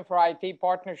Women4IT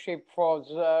partnership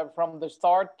was from the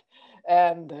start,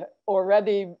 and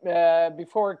already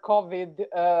before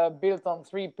COVID, built on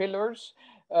 3 pillars.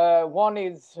 One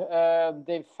is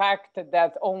the fact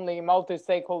that only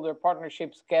multi-stakeholder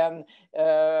partnerships can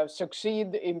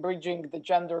succeed in bridging the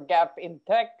gender gap in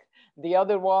tech. The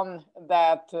other one,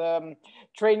 that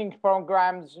training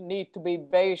programs need to be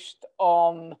based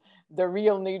on the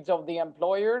real needs of the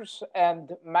employers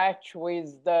and match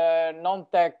with the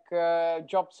non-tech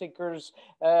job seekers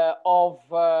of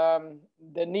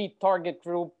the need target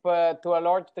group to a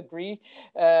large degree,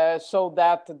 so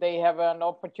that they have an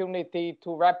opportunity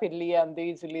to rapidly and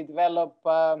easily develop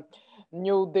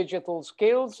new digital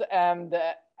skills and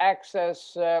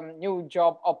access new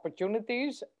job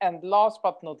opportunities. And last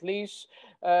but not least,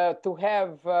 to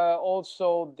have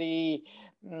also the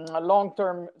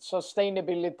long-term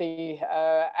sustainability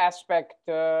aspect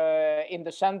in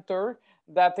the center,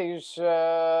 that is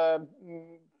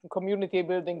community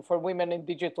building for women in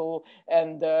digital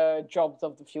and jobs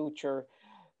of the future.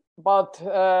 But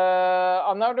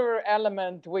another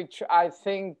element which I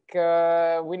think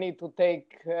we need to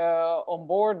take on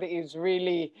board is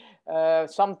really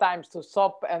sometimes to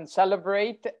stop and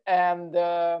celebrate. And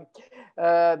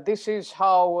this is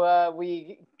how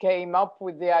we came up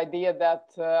with the idea that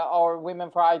our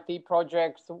Women4IT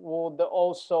projects would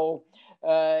also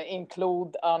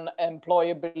include an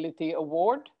employability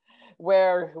award,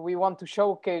 where we want to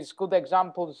showcase good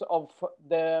examples of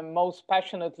the most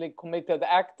passionately committed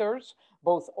actors,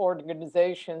 both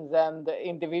organizations and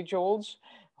individuals,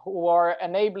 who are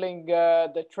enabling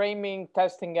the training,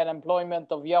 testing, and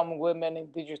employment of young women in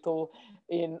digital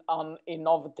in an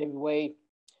innovative way.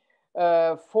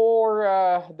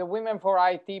 For the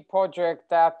Women4IT project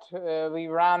that we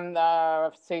ran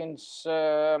since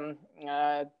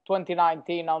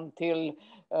 2019 until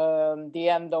the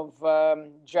end of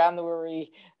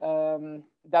January,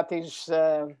 that is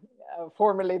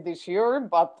formally this year,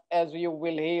 but as you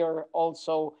will hear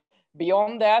also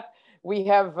beyond that, we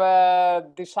have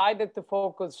decided to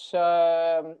focus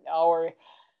our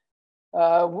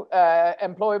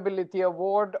employability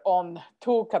award on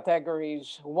 2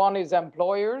 categories. One is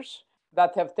employers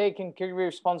that have taken key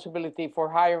responsibility for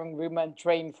hiring women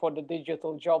trained for the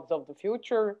digital jobs of the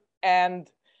future, and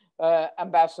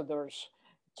ambassadors,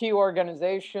 key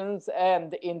organizations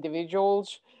and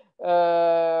individuals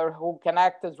who can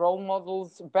act as role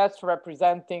models, best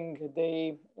representing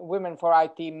the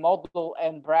Women4IT model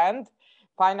and brand,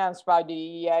 financed by the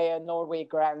EEA and Norway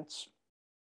grants.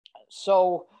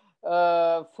 So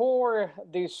for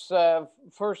this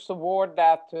first award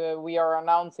that we are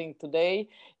announcing today,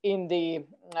 in the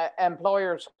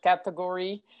employers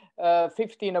category,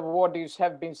 15 awardees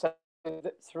have been selected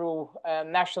through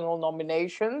national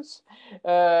nominations. 2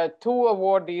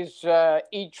 awardees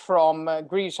each from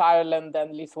Greece, Ireland,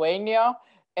 and Lithuania,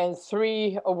 and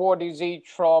 3 awardees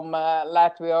each from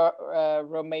Latvia,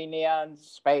 Romania, and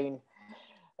Spain.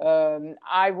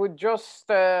 I would just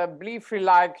briefly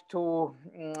like to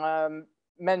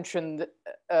mention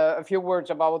a few words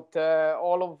about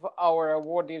all of our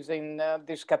awardees in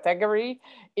this category.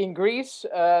 In Greece,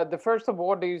 the first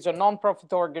award is a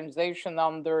non-profit organization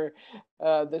under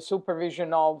the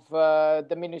supervision of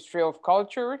the Ministry of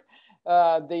Culture.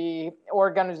 The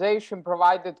organization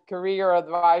provided career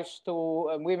advice to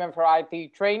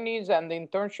Women4IT trainees and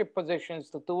internship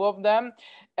positions to 2 of them.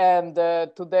 And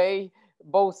today,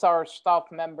 both are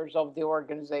staff members of the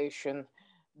organization.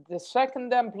 The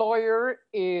second employer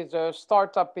is a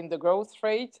startup in the growth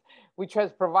rate, which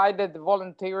has provided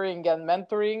volunteering and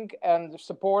mentoring and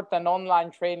support and online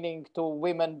training to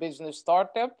women business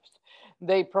startups.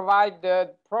 They provide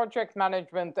project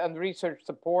management and research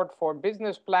support for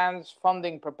business plans,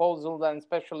 funding proposals, and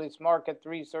specialist market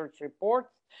research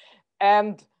reports,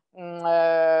 and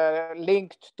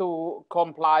linked to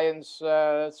compliance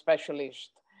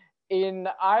specialists. In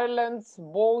Ireland,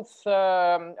 both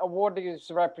awardees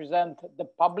represent the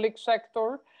public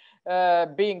sector,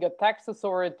 being a tax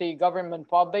authority government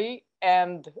body,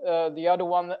 and the other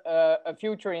one, a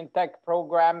Future in Tech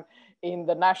program in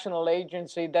the national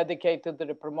agency dedicated to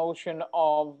the promotion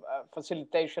of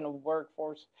facilitation of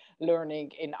workforce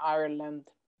learning in Ireland.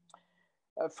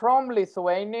 From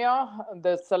Lithuania,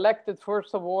 the selected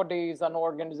first awardee is an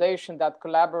organization that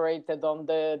collaborated on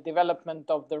the development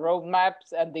of the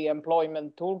roadmaps and the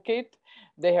employment toolkit.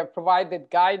 They have provided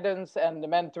guidance and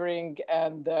mentoring,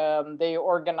 and they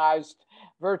organized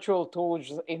virtual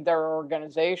tools in their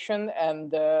organization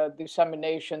and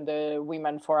dissemination the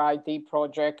Women4IT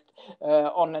project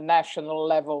on a national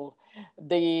level.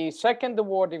 The second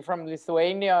awardee from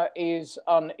Lithuania is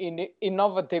an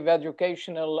innovative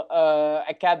educational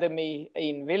academy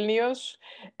in Vilnius,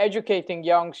 educating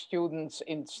young students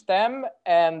in STEM,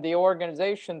 and the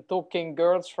organization took in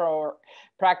girls for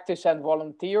practice and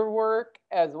volunteer work,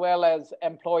 as well as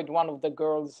employed one of the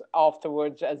girls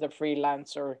afterwards as a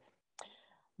freelancer.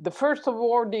 The first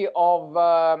awardee of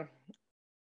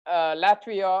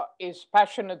Latvia is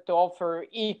passionate to offer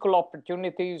equal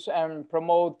opportunities and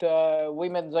promote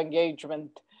women's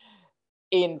engagement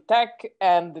in tech,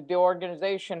 and the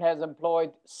organization has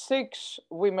employed 6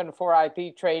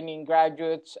 Women4IT training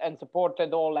graduates and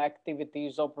supported all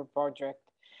activities of the project.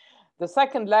 The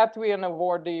second Latvian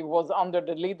awardee was under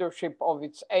the leadership of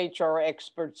its HR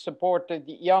experts, supported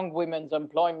young women's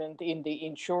employment in the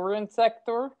insurance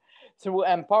sector through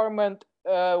empowerment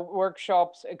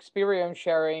workshops, experience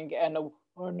sharing, and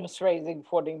awareness raising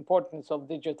for the importance of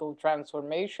digital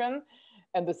transformation.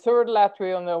 And the third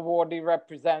Latvian awardee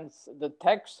represents the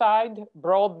tech side,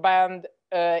 broadband,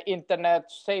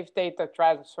 internet, safe data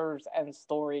transfers, and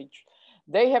storage.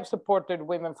 They have supported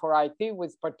Women4IT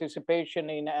with participation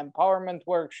in empowerment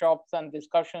workshops and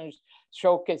discussions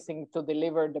showcasing to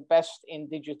deliver the best in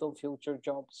digital future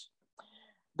jobs.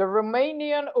 The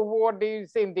Romanian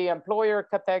awardees in the employer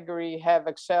category have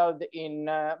excelled in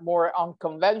more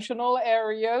unconventional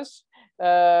areas.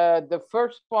 The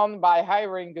first one by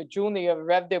hiring a junior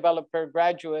web developer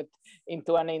graduate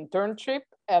into an internship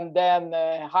and then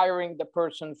hiring the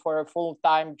person for a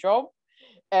full-time job,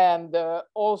 and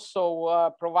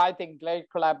also providing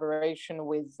great collaboration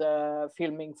with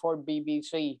filming for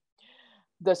BBC.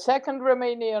 The second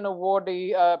Romanian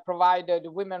awardee provided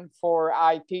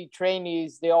Women4IT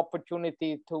trainees the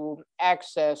opportunity to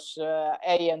access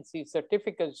ANC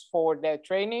certificates for their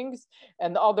trainings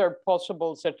and other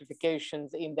possible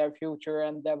certifications in their future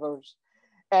endeavors.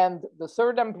 And the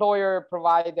third employer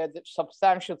provided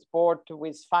substantial support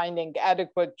with finding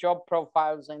adequate job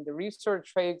profiles in the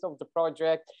research phase of the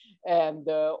project and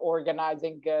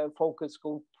organizing a focus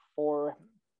group for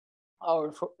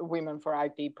our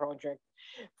Women4IT project.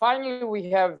 Finally, we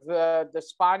have the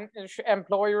Spanish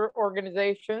employer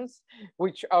organizations,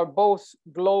 which are both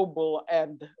global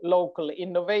and local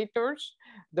innovators.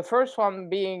 The first one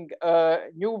being a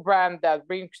new brand that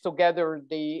brings together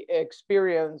the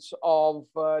experience of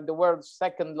the world's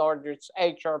second largest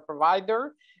HR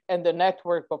provider and the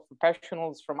network of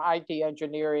professionals from IT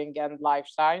engineering and life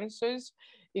sciences.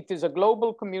 It is a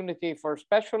global community for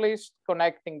specialists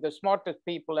connecting the smartest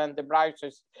people and the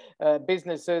brightest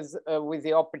businesses with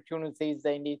the opportunities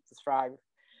they need to thrive.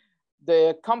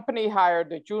 The company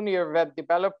hired a junior web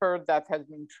developer that has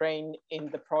been trained in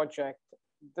the project.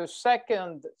 The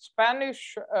second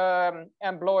Spanish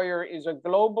employer is a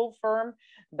global firm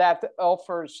that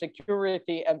offers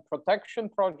security and protection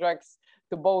projects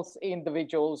to both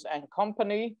individuals and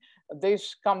company.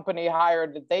 This company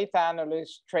hired a data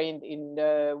analyst trained in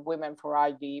the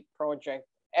Women4IT project.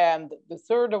 And the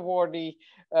third awardee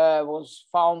was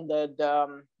founded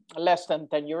less than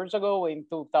 10 years ago in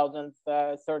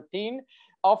 2013,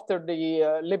 after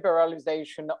the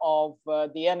liberalization of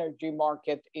the energy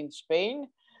market in Spain,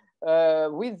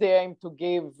 with the aim to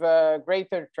give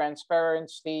greater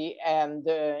transparency and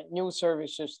new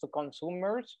services to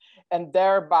consumers, and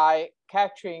thereby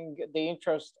catching the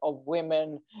interest of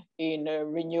women in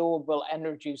renewable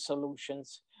energy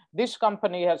solutions. This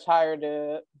company has hired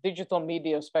a digital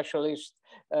media specialist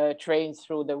trained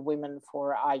through the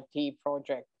Women4IT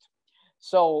project.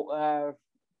 So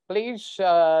please,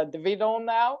 Davido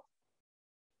now.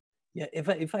 Yeah,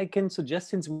 if I can suggest,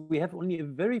 since we have only a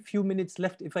very few minutes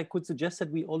left, if I could suggest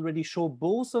that we already show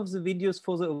both of the videos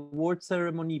for the award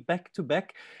ceremony back to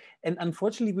back. And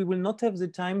unfortunately, we will not have the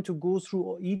time to go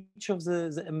through each of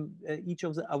the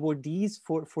awardees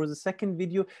for the second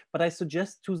video. But I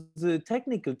suggest to the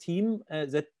technical team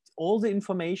that all the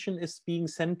information is being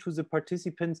sent to the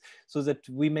participants, so that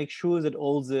we make sure that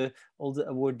all the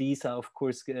awardees are, of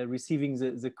course, receiving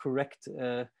the correct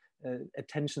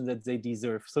attention that they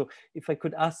deserve. So if I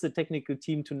could ask the technical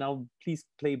team to now please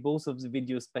play both of the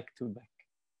videos back to back.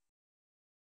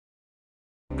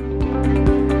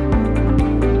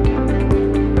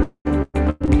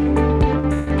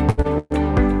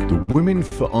 The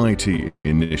Women4IT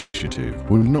initiative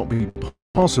will not be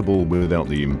possible without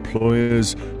the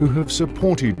employers who have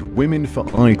supported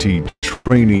Women4IT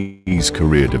trainees'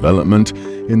 career development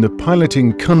in the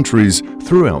piloting countries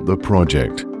throughout the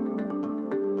project.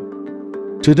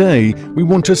 Today, we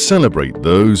want to celebrate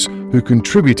those who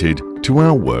contributed to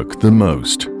our work the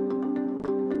most.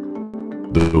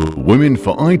 The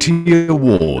Women4IT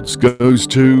Awards goes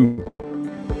to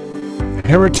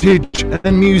Heritage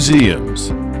and Museums,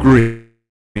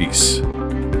 Greece.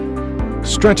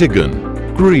 Strategon,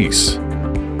 Greece.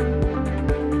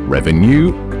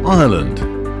 Revenue, Ireland.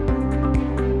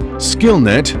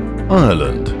 Skillnet,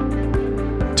 Ireland.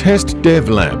 Test Dev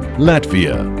Lab,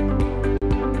 Latvia.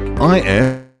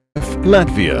 IF,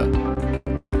 Latvia.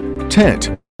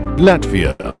 TET,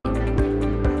 Latvia.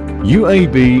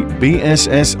 UAB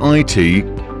BSSIT,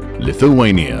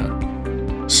 Lithuania.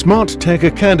 Smart Tech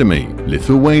Academy,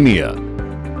 Lithuania.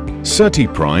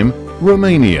 CertiPrime,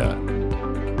 Romania.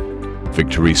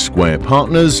 Victory Square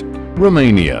Partners,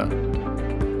 Romania.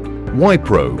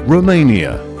 Wipro,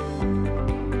 Romania.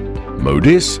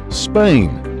 Modis,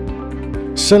 Spain.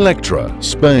 Selectra,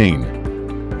 Spain.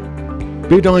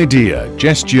 Bid Idea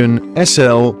Gestion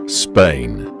SL,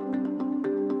 Spain.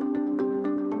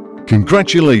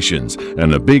 Congratulations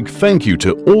and a big thank you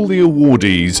to all the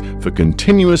awardees for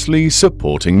continuously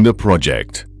supporting the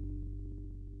project.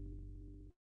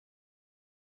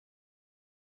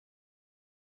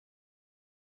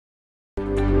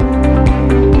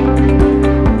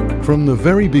 From the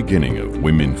very beginning of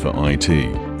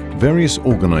Women4IT, various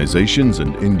organizations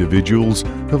and individuals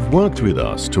have worked with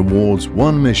us towards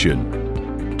one mission: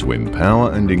 to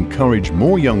empower and encourage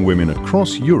more young women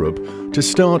across Europe to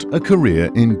start a career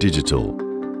in digital.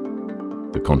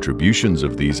 The contributions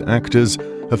of these actors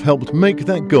have helped make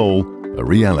that goal a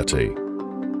reality.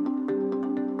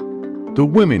 The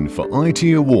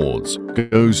Women4IT Awards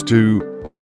goes to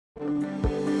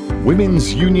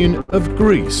Women's Union of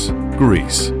Greece,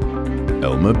 Greece.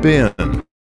 Elma Byrne.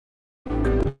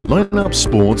 Line Up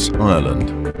Sports, Ireland.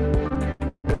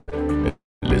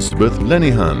 Elizabeth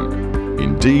Lenihan,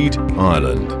 Indeed,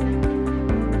 Ireland.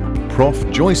 Prof.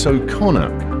 Joyce O'Connor,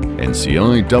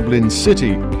 NCI Dublin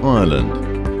City, Ireland.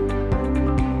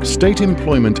 State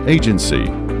Employment Agency,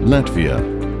 Latvia.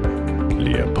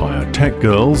 Liepāja Tech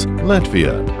Girls,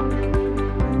 Latvia.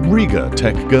 Riga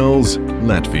Tech Girls,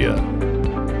 Latvia.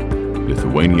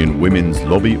 Lithuanian Women's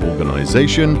Lobby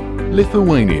Organization,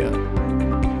 Lithuania.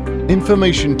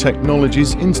 Information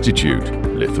Technologies Institute,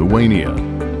 Lithuania.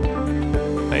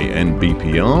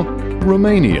 ANBPR,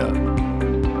 Romania.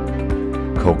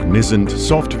 Cognizant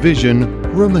Soft Vision,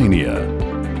 Romania.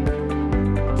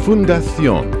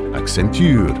 Fundación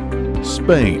Accenture,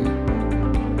 Spain.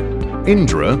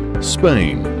 Indra,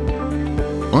 Spain.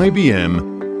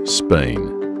 IBM, Spain.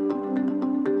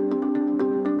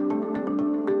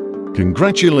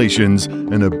 Congratulations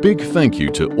and a big thank you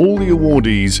to all the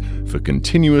awardees for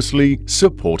continuously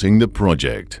supporting the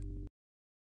project.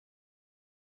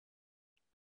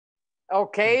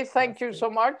 Okay, thank you so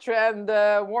much, and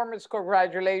warmest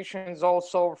congratulations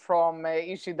also from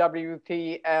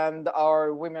ECWT and our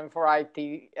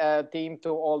Women4IT team to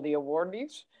all the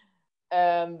awardees.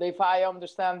 And if I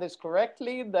understand this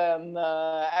correctly, then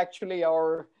actually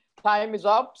our time is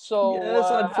up. So yes,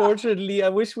 unfortunately, I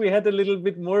wish we had a little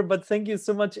bit more, but thank you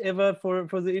so much, Eva, for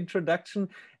the introduction,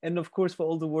 and of course for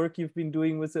all the work you've been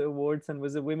doing with the awards and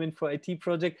with the Women4IT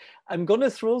project. I'm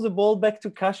gonna throw the ball back to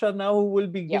Kasia now, who will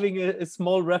be giving a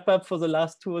small wrap up for the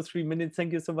last 2 or 3 minutes.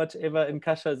 Thank you so much, Eva, and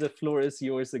Kasia, the floor is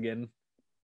yours again.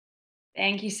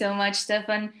 Thank you so much,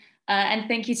 Stefan. And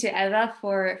thank you to Eva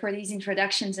for these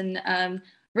introductions and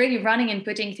really running and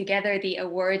putting together the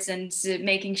awards and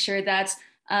making sure that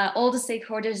all the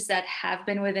stakeholders that have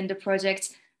been within the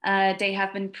project, they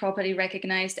have been properly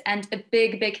recognized. And a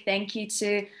big thank you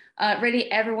to really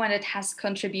everyone that has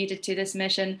contributed to this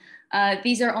mission.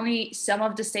 These are only some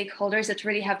of the stakeholders that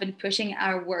really have been pushing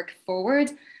our work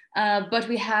forward, but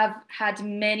we have had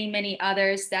many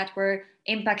others that were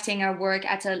impacting our work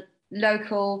at a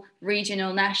local,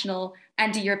 regional, national,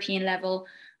 and the European level.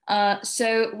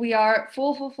 So we are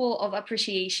full of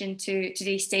appreciation to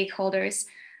these stakeholders.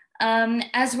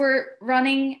 As we're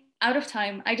running out of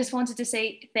time, I just wanted to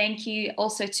say thank you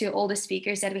also to all the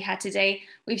speakers that we had today.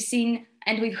 We've seen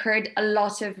and we've heard a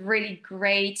lot of really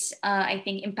great, I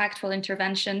think, impactful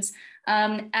interventions.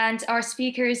 And our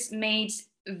speakers made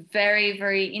very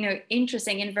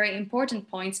interesting and very important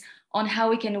points on how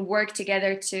we can work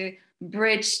together to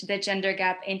bridge the gender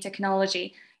gap in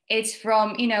technology. It's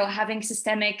from having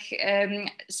systemic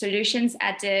solutions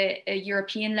at the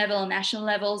European level, national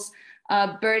levels,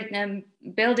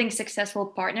 building successful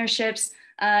partnerships,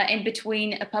 in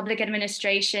between a public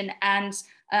administration and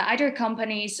either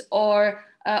companies or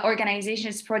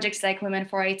organizations, projects like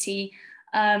Women4IT.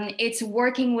 It's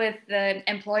working with the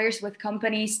employers, with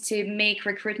companies to make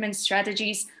recruitment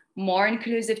strategies more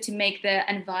inclusive, to make the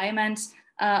environment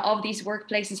of these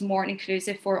workplaces more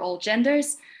inclusive for all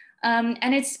genders.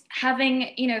 And it's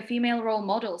having, female role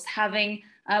models, having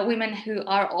women who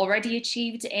are already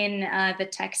achieved in the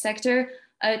tech sector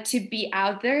to be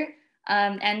out there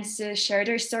and to share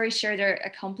their stories, share their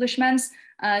accomplishments,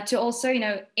 to also,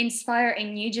 inspire a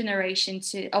new generation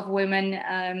of women,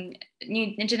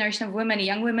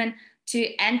 young women,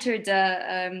 to enter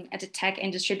the tech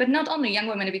industry. But not only young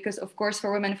women, because of course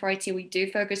for Women4IT we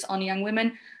do focus on young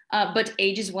women, but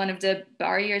age is one of the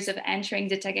barriers of entering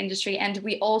the tech industry. And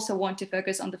we also want to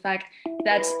focus on the fact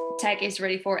that tech is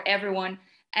ready for everyone.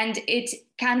 And it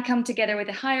can come together with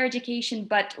a higher education,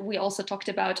 but we also talked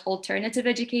about alternative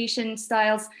education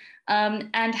styles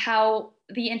and how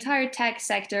the entire tech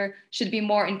sector should be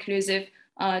more inclusive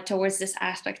towards this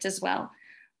aspect as well.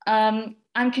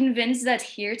 I'm convinced that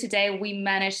here today we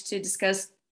managed to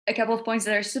discuss a couple of points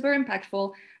that are super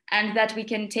impactful, and that we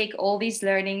can take all these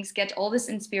learnings, get all this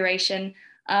inspiration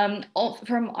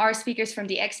from our speakers, from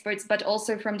the experts, but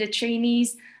also from the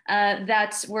trainees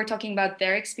that were talking about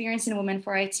their experience in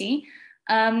Women4IT,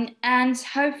 and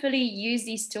hopefully use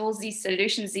these tools, these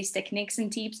solutions, these techniques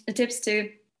and tips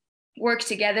to work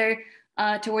together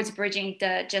towards bridging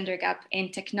the gender gap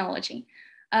in technology.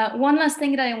 One last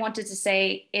thing that I wanted to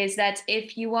say is that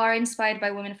if you are inspired by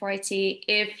Women4IT,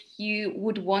 if you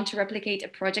would want to replicate a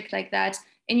project like that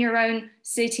in your own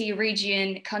city,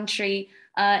 region, country,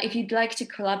 if you'd like to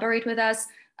collaborate with us,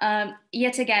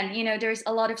 yet again, there's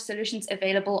a lot of solutions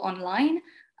available online,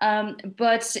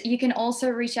 but you can also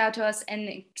reach out to us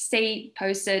and stay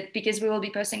posted, because we will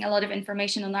be posting a lot of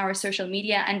information on our social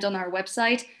media and on our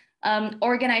website,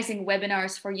 organizing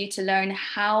webinars for you to learn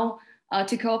how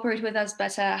to cooperate with us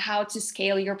better, how to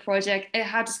scale your project,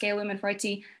 how to scale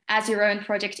Women4IT as your own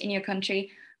project in your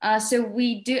country. So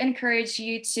we do encourage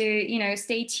you to,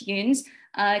 stay tuned,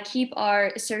 keep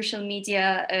our social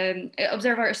media,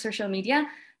 observe our social media,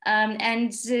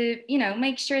 and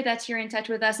make sure that you're in touch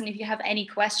with us. And if you have any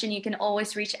question, you can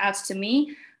always reach out to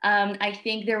me. I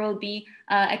think there will be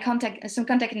some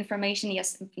contact information.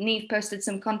 Yes, Neve posted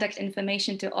some contact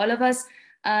information to all of us.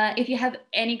 If you have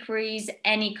any queries,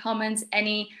 any comments,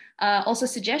 any also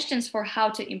suggestions for how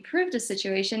to improve the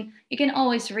situation, you can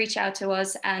always reach out to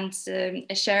us and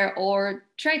share or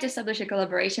try to establish a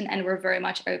collaboration, and we're very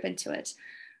much open to it.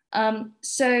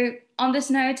 So on this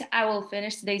note, I will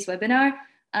finish today's webinar.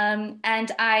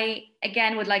 And I,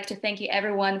 again, would like to thank you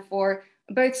everyone for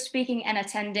both speaking and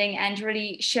attending, and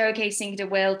really showcasing the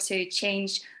will to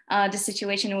change the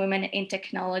situation of women in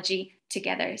technology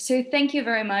together. So thank you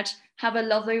very much. Have a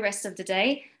lovely rest of the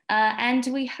day, and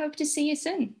we hope to see you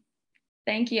soon.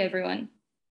 Thank you, everyone.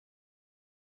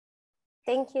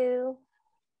 Thank you.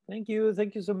 Thank you.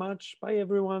 Thank you so much. Bye,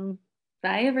 everyone.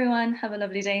 Bye, everyone. Have a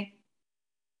lovely day.